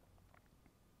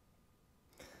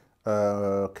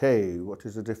 Okay, what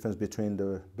is the difference between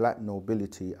the black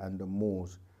nobility and the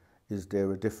Moors? Is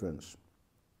there a difference?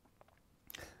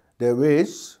 There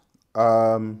is,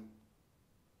 but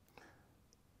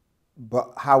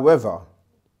however,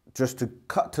 just to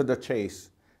cut to the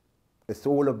chase, it's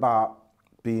all about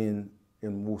being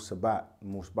in Wu-Sabat,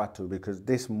 Wu-Sabatu, because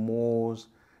this Moors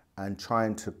and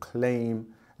trying to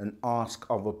claim and ask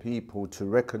other people to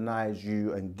recognize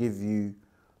you and give you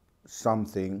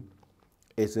something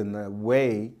is in a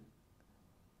way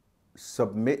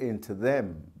submitting to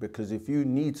them. Because if you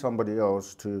need somebody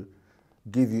else to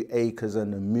give you acres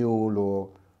and a mule or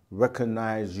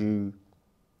recognize you,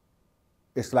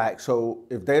 it's like, so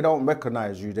if they don't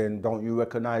recognize you, then don't you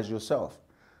recognize yourself?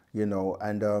 You know,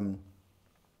 and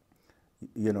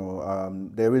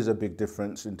there is a big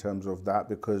difference in terms of that,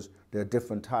 because there are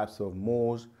different types of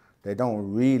Moors. They don't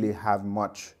really have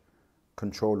much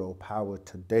control or power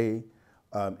today.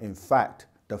 In fact,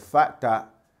 the fact that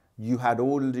you had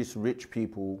all these rich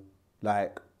people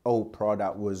like Oprah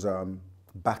that was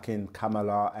backing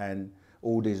Kamala and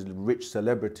all these rich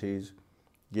celebrities,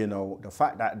 you know, the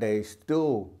fact that they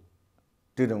still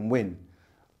didn't win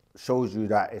shows you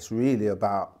that it's really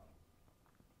about,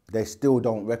 they still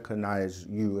don't recognize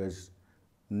you as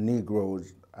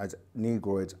Negroids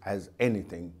as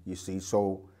anything, you see.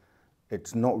 So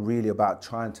it's not really about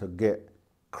trying to get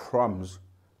crumbs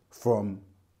from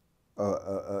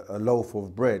a loaf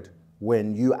of bread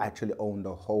when you actually own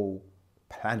the whole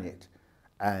planet.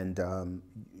 And,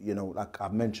 you know, like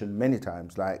I've mentioned many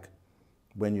times, like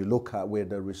when you look at where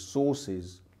the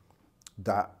resources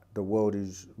that the world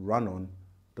is run on,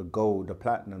 the gold, the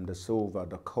platinum, the silver,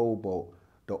 the cobalt,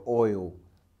 the oil,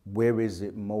 where is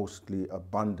it mostly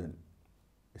abundant?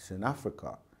 It's in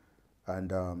Africa.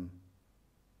 And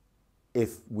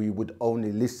if we would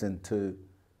only listen to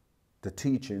the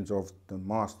teachings of the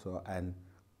Master and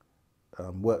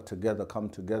work together, come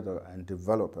together and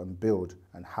develop and build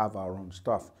and have our own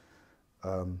stuff,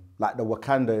 like the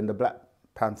Wakanda in the Black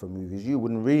Panther movies, you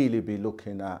wouldn't really be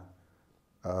looking at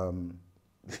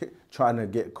trying to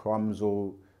get crumbs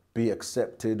or be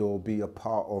accepted or be a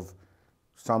part of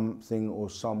something or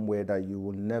somewhere that you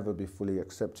will never be fully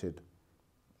accepted,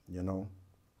 you know.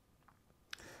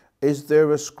 Is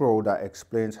there a scroll that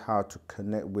explains how to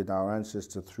connect with our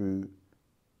ancestor through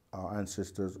our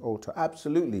ancestors' altar?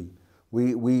 Absolutely.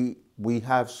 We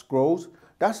have scrolls.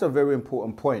 That's a very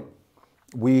important point.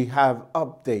 We have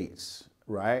updates,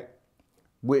 right,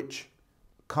 which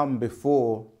come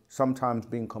before sometimes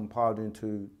being compiled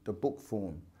into the book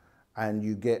form, and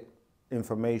you get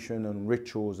information and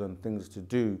rituals and things to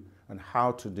do and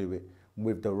how to do it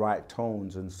with the right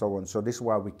tones and so on. So this is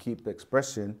why we keep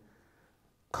expressing,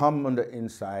 come on the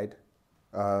inside,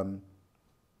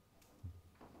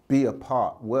 be a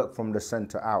part, work from the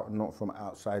center out, not from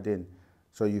outside in,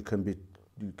 so you can be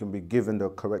given the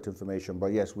correct information. But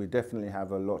yes, we definitely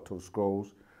have a lot of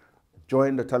scrolls.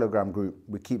 Join the Telegram group.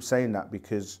 We keep saying that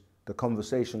because the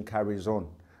conversation carries on,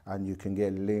 and you can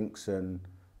get links and,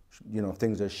 you know,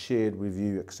 things are shared with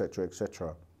you, etc.,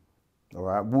 etc. All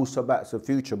right, Wu-Sabat's the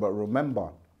future, but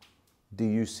remember, do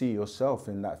you see yourself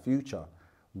in that future?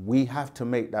 We have to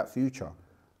make that future.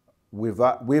 With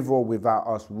or without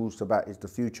us, Wu-Sabat is the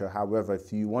future. However,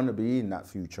 if you want to be in that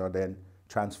future, then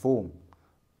transform.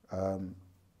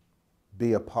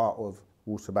 Be a part of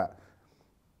Wu-Sabat.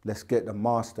 Let's get the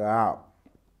Master out.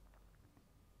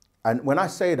 And when I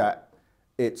say that,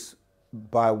 it's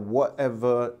by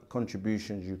whatever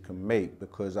contributions you can make,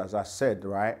 because as I said,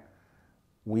 right,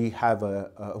 we have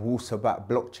a Wu-Sabat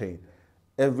blockchain.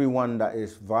 Everyone that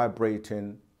is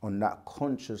vibrating on that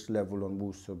conscious level on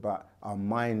Wu-Sabat are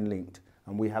mind linked,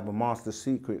 and we have a master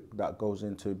secret that goes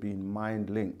into being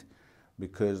mind linked,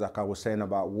 because like I was saying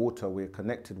about water, we're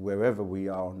connected wherever we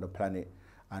are on the planet,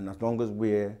 and as long as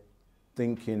we're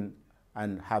thinking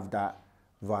and have that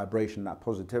vibration, that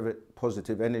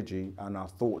positive energy, and our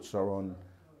thoughts are on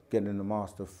getting the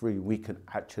Master free, we can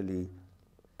actually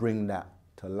bring that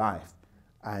to life.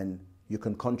 And you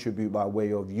can contribute by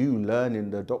way of you learning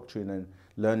the doctrine and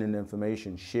learning the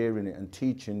information, sharing it and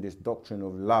teaching this doctrine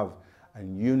of love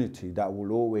and unity that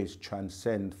will always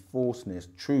transcend falseness.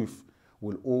 Truth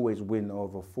will always win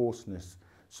over falseness.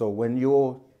 So when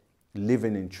you're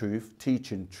living in truth,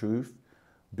 teaching truth,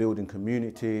 building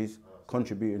communities,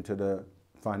 contributing to the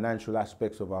financial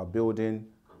aspects of our building,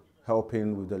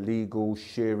 helping with the legal,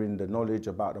 sharing the knowledge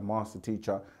about the Master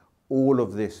Teacher, all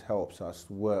of this helps us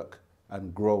work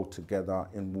and grow together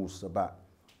in Wu-Sabat.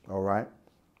 All right.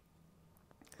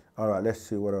 All right, let's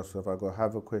see what else have I got. I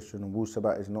have a question on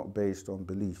Wu-Sabat is not based on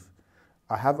belief.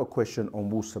 I have a question on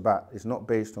Wu-Sabat. It's not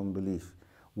based on belief.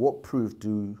 What proof do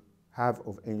you have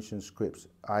of ancient scripts,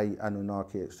 i.e.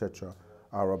 Anunnaki, etc.,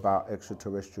 are about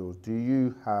extraterrestrials? Do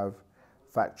you have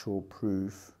factual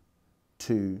proof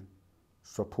to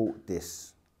support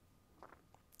this?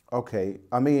 Okay,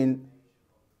 I mean,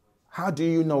 how do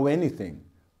you know anything?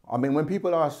 I mean, when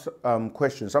people ask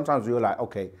questions, sometimes you're like,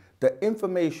 okay, the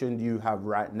information you have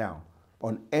right now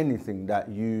on anything that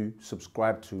you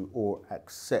subscribe to or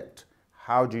accept,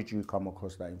 how did you come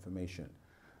across that information?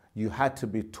 You had to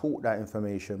be taught that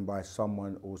information by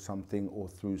someone or something or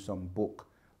through some book,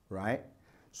 right?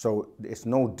 So it's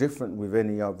no different with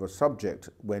any other subject.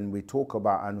 When we talk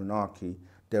about Anunnaki,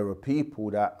 there are people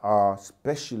that are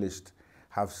specialists,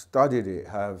 have studied it,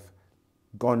 have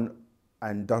gone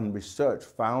and done research,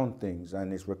 found things,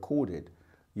 and it's recorded.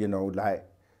 You know, like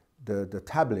the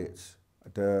tablets,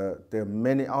 there are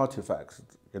many artifacts,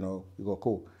 you know, you got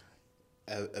cool.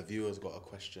 A viewer's got a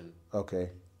question.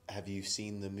 Okay. Have you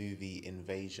seen the movie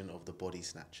Invasion of the Body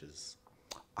Snatchers?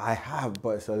 I have, but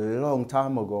it's a long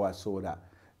time ago I saw that.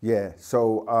 Yeah,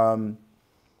 so,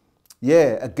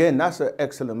 yeah, again, that's an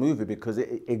excellent movie because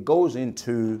it goes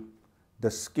into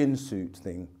the skin suit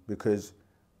thing because,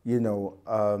 you know,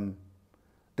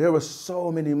 there are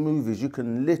so many movies. You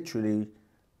can literally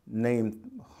name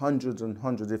hundreds and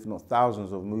hundreds, if not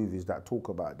thousands of movies that talk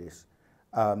about this.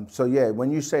 So yeah,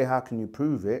 when you say, how can you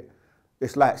prove it?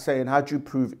 It's like saying, how do you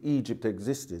prove Egypt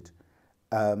existed?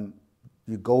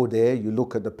 You go there, you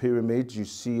look at the pyramids, you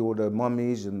see all the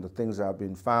mummies and the things that have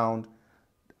been found.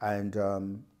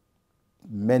 And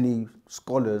many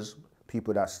scholars,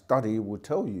 people that study, will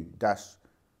tell you that's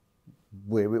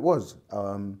where it was.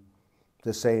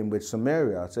 The same with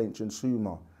Sumeria, it's ancient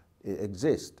Sumer, it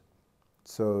exists.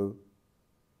 So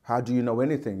how do you know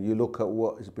anything? You look at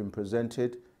what has been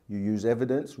presented, you use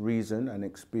evidence, reason, and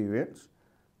experience.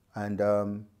 And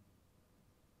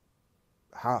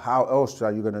how else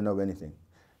are you going to know anything?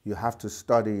 You have to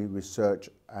study, research,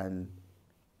 and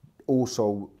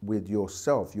also with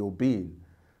yourself, your being.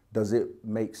 Does it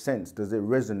make sense? Does it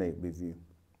resonate with you?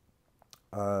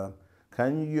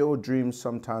 Can your dreams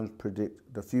sometimes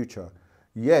predict the future?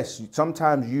 Yes,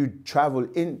 sometimes you travel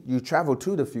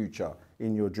to the future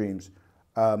in your dreams.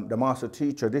 The master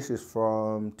teacher, this is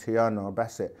from Tiana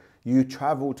Bassett. You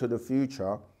travel to the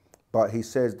future, but he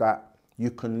says that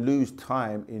you can lose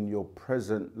time in your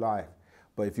present life.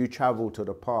 But if you travel to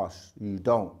the past, you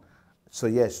don't. So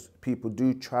yes, people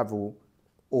do travel,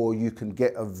 or you can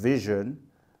get a vision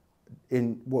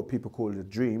in what people call a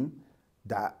dream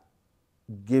that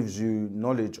gives you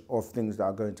knowledge of things that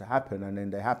are going to happen, and then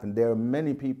they happen. There are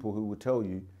many people who will tell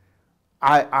you,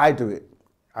 I do it.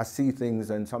 I see things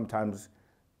and sometimes,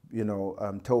 you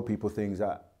know, tell people things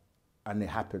that, and it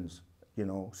happens, you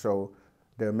know. So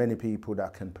there are many people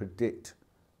that can predict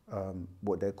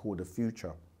what they call the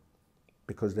future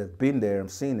because they've been there and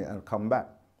seen it and come back.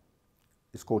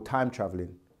 It's called time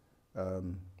traveling.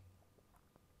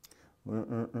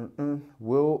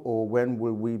 Will or when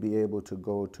will we be able to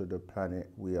go to the planet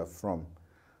we are from?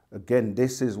 Again,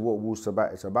 this is what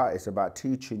Wu-Sabat is about. It's about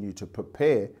teaching you to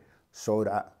prepare so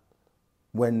that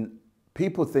when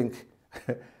people think,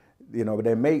 you know,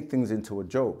 they make things into a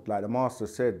joke. Like the master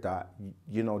said that,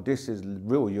 you know, this is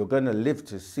real. You're going to live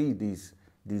to see these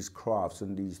crafts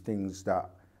and these things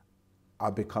that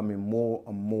are becoming more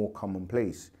and more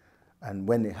commonplace. And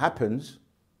when it happens,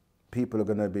 people are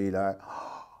going to be like, oh.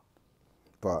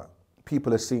 But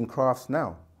people are seeing crafts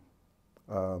now.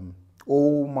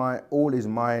 All is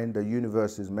mind, the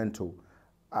universe is mental.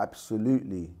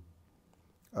 Absolutely.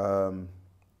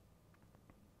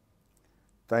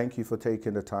 Thank you for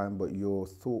taking the time, but your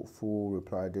thoughtful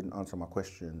reply didn't answer my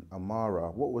question. Amara,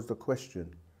 what was the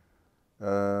question?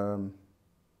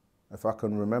 If I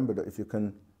can remember that, if you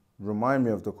can remind me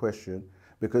of the question,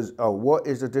 because, what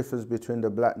is the difference between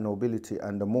the black nobility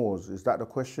and the Moors? Is that the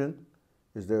question?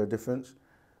 Is there a difference?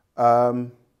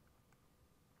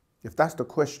 If that's the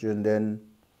question, then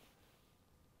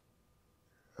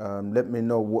let me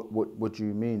know what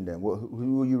you mean then.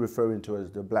 Who are you referring to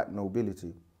as the black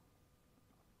nobility?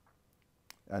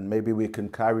 And maybe we can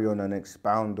carry on and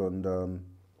expound on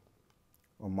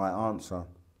my answer.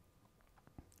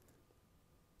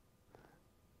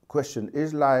 Question,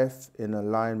 is life in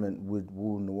alignment with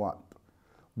Wu-Nuap?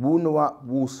 Wu-Nuap,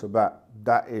 Wu-Sabat,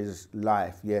 that is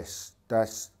life, yes.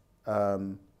 That's,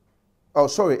 oh,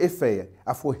 sorry, Ife,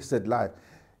 I thought he said life.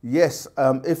 Yes,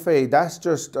 Ife, that's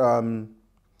just the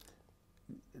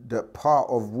part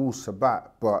of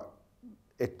Wu-Sabat, but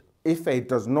Ife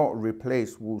does not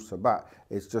replace Wu-Sabat.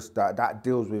 It's just that that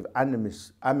deals with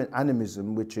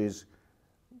animism, which is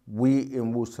we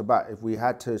in Wu-Sabat, if we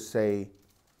had to say,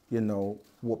 you know,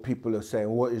 what people are saying,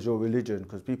 what is your religion?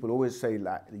 Because people always say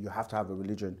like you have to have a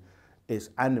religion. It's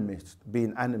animist,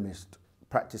 being animist,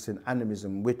 practicing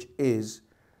animism, which is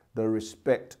the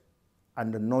respect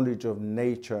and the knowledge of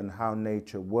nature and how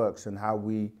nature works and how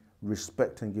we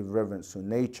respect and give reverence to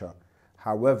nature.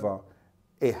 However,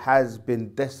 it has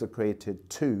been desecrated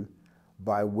too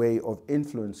by way of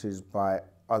influences by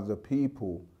other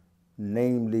people,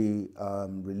 namely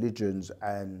religions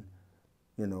and,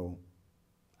 you know,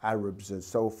 Arabs and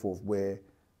so forth, where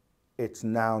it's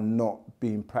now not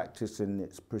being practiced in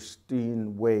its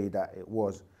pristine way that it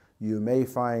was. You may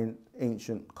find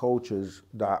ancient cultures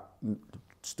that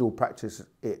still practice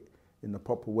it in the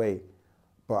proper way,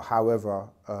 but however,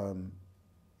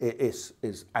 it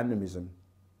is animism.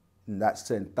 In that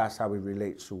sense, that's how it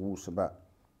relates to Wu-Sabat.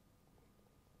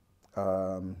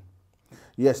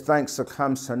 Yes, thanks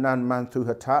Sakham Sanan Manthu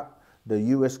Hatap. The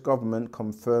US government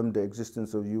confirmed the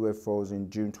existence of UFOs in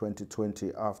June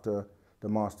 2020 after the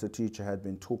master teacher had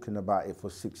been talking about it for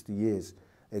 60 years.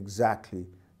 Exactly.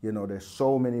 You know, there's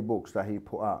so many books that he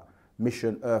put out.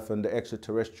 Mission Earth and the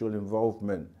extraterrestrial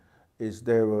involvement. Is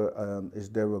there a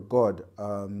God?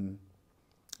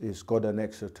 Is God an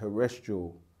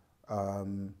extraterrestrial?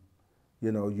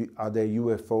 You know, are there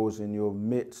UFOs in your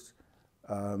midst?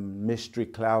 Mystery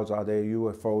clouds, are there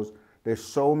UFOs? There's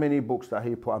so many books that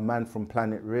he put out. A Man from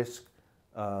Planet Risk.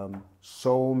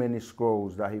 So many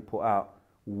scrolls that he put out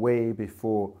way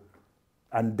before.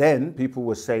 And then people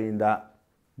were saying that,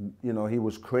 you know, he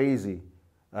was crazy.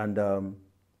 And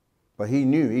but he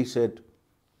knew, he said,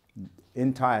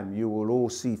 in time you will all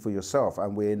see for yourself,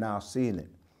 and we're now seeing it.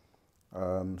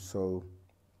 So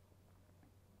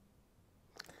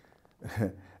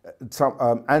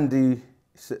Andy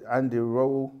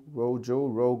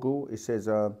Rogel, it says,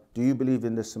 do you believe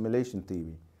in the simulation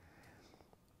theory?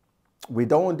 We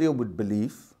don't deal with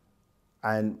belief,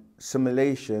 and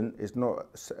simulation is not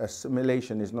a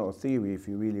theory if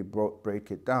you really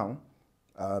break it down,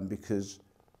 because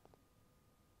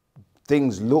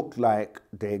things look like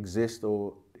they exist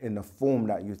or in the form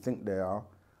that you think they are,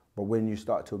 but when you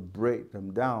start to break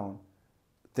them down,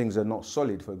 things are not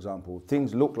solid. For example,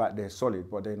 things look like they're solid,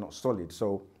 but they're not solid.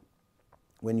 So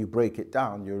when you break it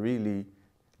down, you're really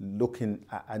looking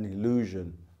at an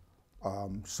illusion.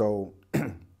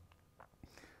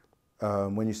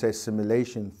 When you say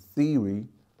simulation theory,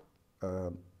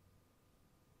 you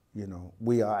know,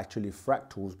 we are actually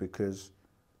fractals because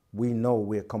we know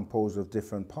we're composed of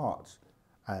different parts,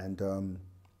 and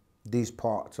these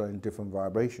parts are in different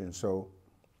vibrations. So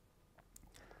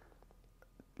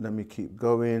let me keep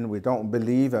going. We don't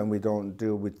believe and we don't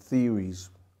deal with theories,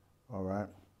 all right?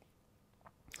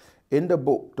 In the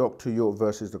book, Dr. York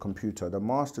versus the Computer, the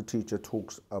master teacher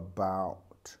talks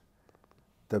about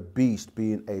the beast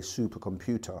being a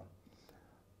supercomputer.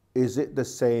 Is it the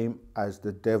same as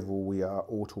the devil we are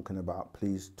all talking about?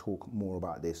 Please talk more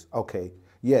about this. Okay,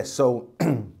 yes, so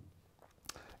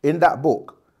in that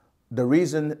book, the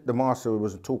reason the master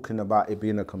was talking about it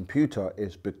being a computer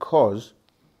is because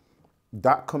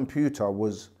that computer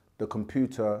was the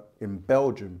computer in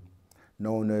Belgium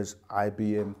known as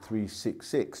IBM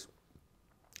 366.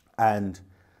 And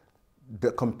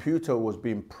the computer was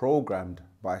being programmed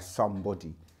by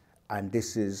somebody. And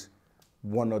this is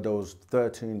one of those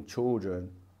 13 children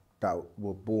that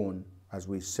were born, as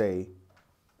we say,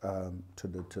 to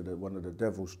one of the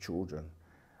devil's children.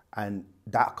 And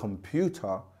that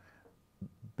computer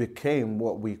became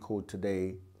what we call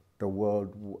today the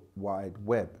World Wide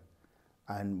Web.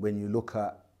 And when you look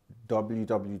at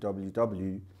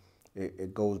www,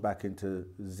 it goes back into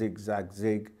zigzag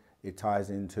zig. It ties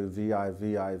into VI,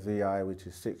 which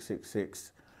is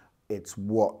 666. It's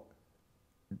what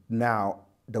now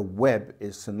the web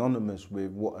is synonymous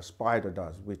with what a spider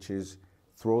does, which is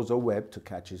throws a web to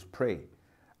catch his prey.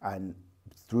 And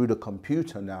through the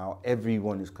computer now,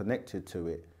 everyone is connected to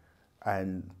it.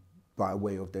 And by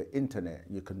way of the internet,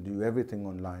 you can do everything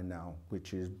online now,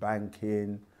 which is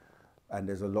banking, and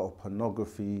there's a lot of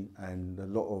pornography and a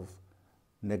lot of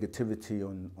negativity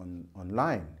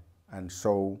online. And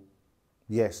so,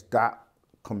 yes, that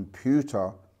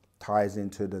computer ties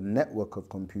into the network of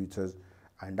computers,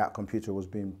 and that computer was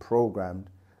being programmed,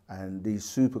 and these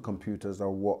supercomputers are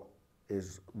what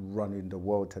is running the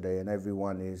world today, and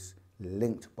everyone is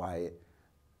linked by it.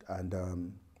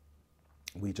 And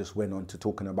we just went on to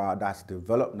talking about that's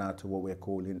developed now to what we're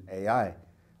calling AI,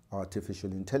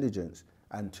 artificial intelligence,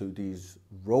 and to these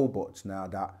robots now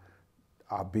that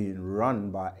are being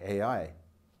run by AI,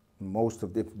 most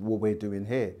of what we're doing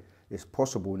here is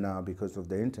possible now because of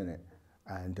the internet.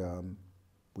 And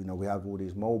we know we have all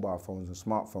these mobile phones and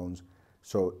smartphones.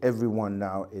 So everyone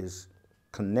now is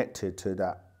connected to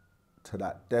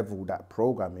that devil, that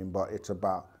programming, but it's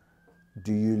about,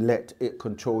 do you let it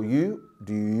control you?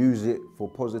 Do you use it for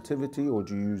positivity, or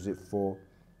do you use it for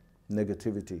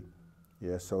negativity?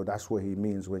 Yeah, so that's what he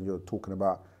means when you're talking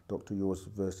about Dr. Yours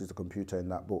versus the computer in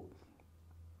that book.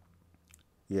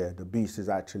 Yeah, the beast is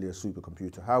actually a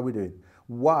supercomputer. How are we doing?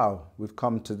 Wow, we've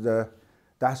come to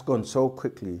that's gone so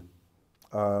quickly.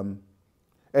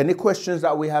 Any questions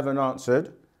that we haven't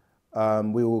answered,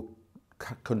 we will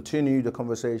continue the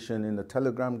conversation in the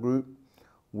Telegram group.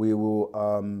 We will,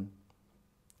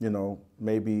 you know,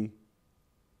 maybe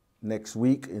next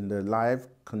week in the live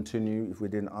continue if we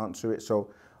didn't answer it.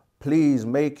 So please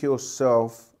make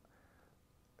yourself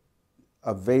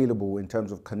available in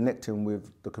terms of connecting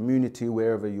with the community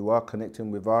wherever you are,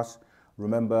 connecting with us.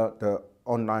 Remember, the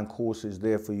online course is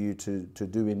there for you to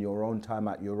do in your own time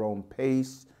at your own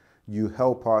pace. You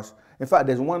help us. In fact,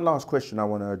 there's one last question I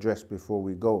want to address before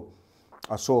we go.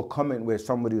 I saw a comment where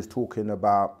somebody was talking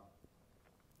about,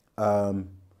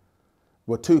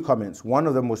 well, two comments. One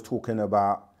of them was talking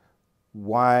about,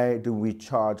 why do we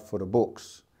charge for the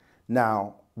books?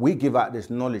 Now, we give out this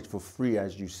knowledge for free,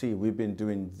 as you see. We've been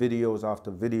doing videos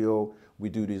after video. We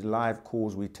do these live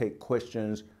calls. We take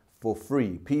questions for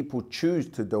free. People choose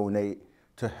to donate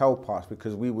to help us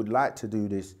because we would like to do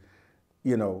this,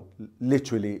 you know,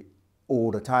 literally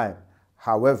all the time.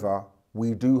 However,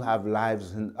 we do have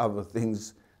lives and other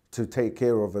things to take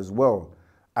care of as well.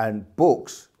 And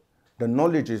books, the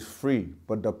knowledge is free,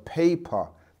 but the paper,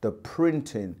 the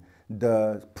printing,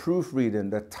 the proofreading,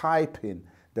 the typing,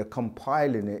 the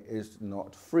compiling it is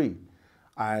not free.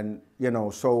 And, you know,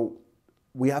 so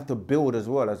we have to build as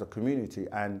well as a community.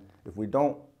 And if we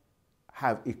don't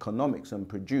have economics and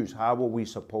produce, how are we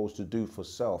supposed to do for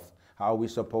self? How are we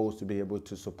supposed to be able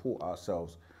to support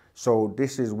ourselves? So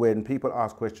this is when people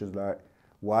ask questions like,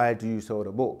 why do you sell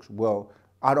the books? Well,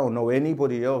 I don't know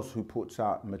anybody else who puts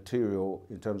out material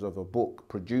in terms of a book,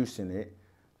 producing it,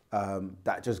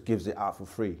 that just gives it out for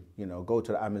free. You know, go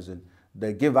to the Amazon.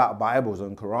 They give out Bibles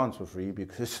and Qurans for free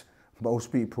because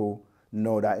most people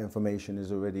know that information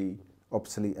is already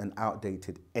obsolete and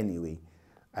outdated anyway,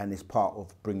 and it's part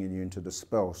of bringing you into the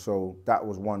spell. So that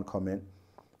was one comment.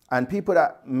 And people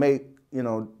that make, you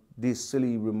know, these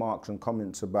silly remarks and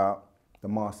comments about the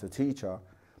master teacher,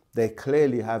 they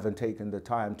clearly haven't taken the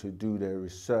time to do their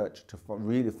research to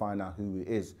really find out who he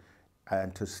is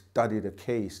and to study the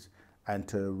case and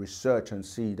to research and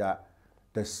see that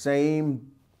the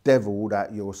same devil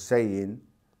that you're saying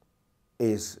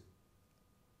is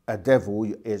a devil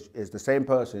is the same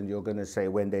person you're going to say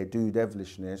when they do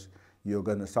devilishness, you're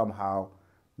going to somehow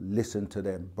listen to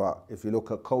them. But if you look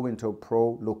at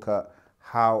COINTELPRO, look at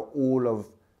how all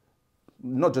of,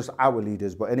 not just our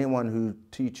leaders, but anyone who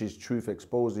teaches truth,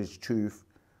 exposes truth,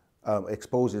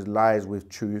 exposes lies with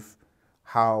truth,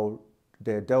 how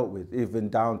they're dealt with, even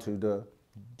down to the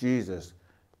Jesus.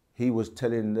 He was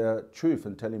telling the truth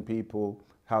and telling people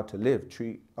how to live,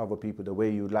 treat other people the way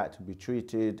you'd like to be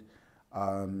treated,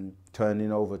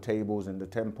 turning over tables in the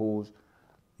temples.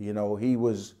 You know, he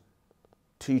was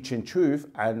teaching truth,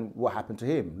 and what happened to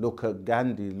him? Look at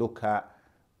Gandhi, look at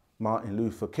Martin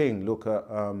Luther King, look at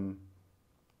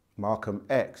Malcolm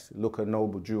X, look at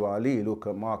Noble Drew Ali, look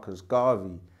at Marcus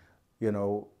Garvey, you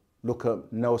know, look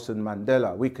at Nelson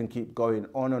Mandela. We can keep going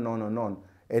on and on and on.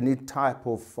 Any type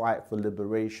of fight for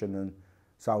liberation and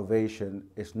salvation,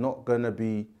 it's not going to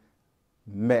be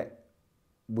met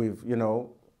with, you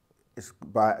know, it's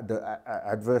by the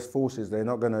adverse forces. They're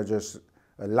not going to just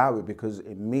allow it because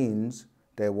it means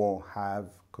they won't have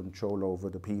control over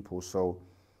the people. So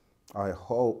I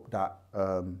hope that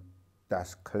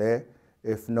that's clear.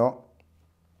 If not,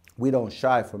 we don't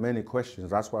shy from any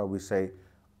questions. That's why we say,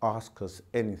 ask us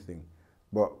anything.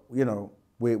 But, you know,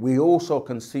 we also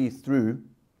can see through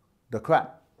the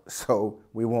crap. So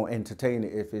we won't entertain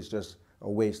it if it's just a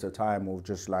waste of time or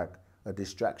just like a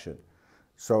distraction.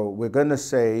 So we're going to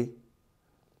say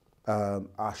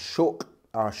Ashuk,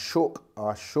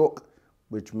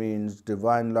 which means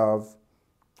divine love.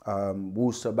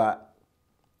 Wu-Sabat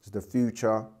is the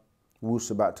future.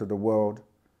 Wu-Sabat to the world.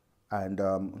 And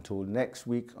until next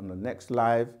week on the next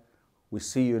live, we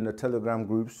see you in the Telegram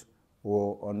groups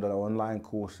or on the online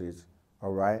courses.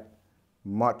 All right.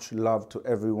 Much love to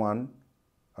everyone.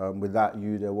 Without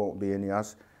you, there won't be any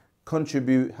us.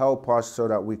 Contribute, help us so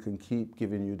that we can keep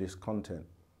giving you this content.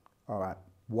 All right.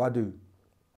 Wadu.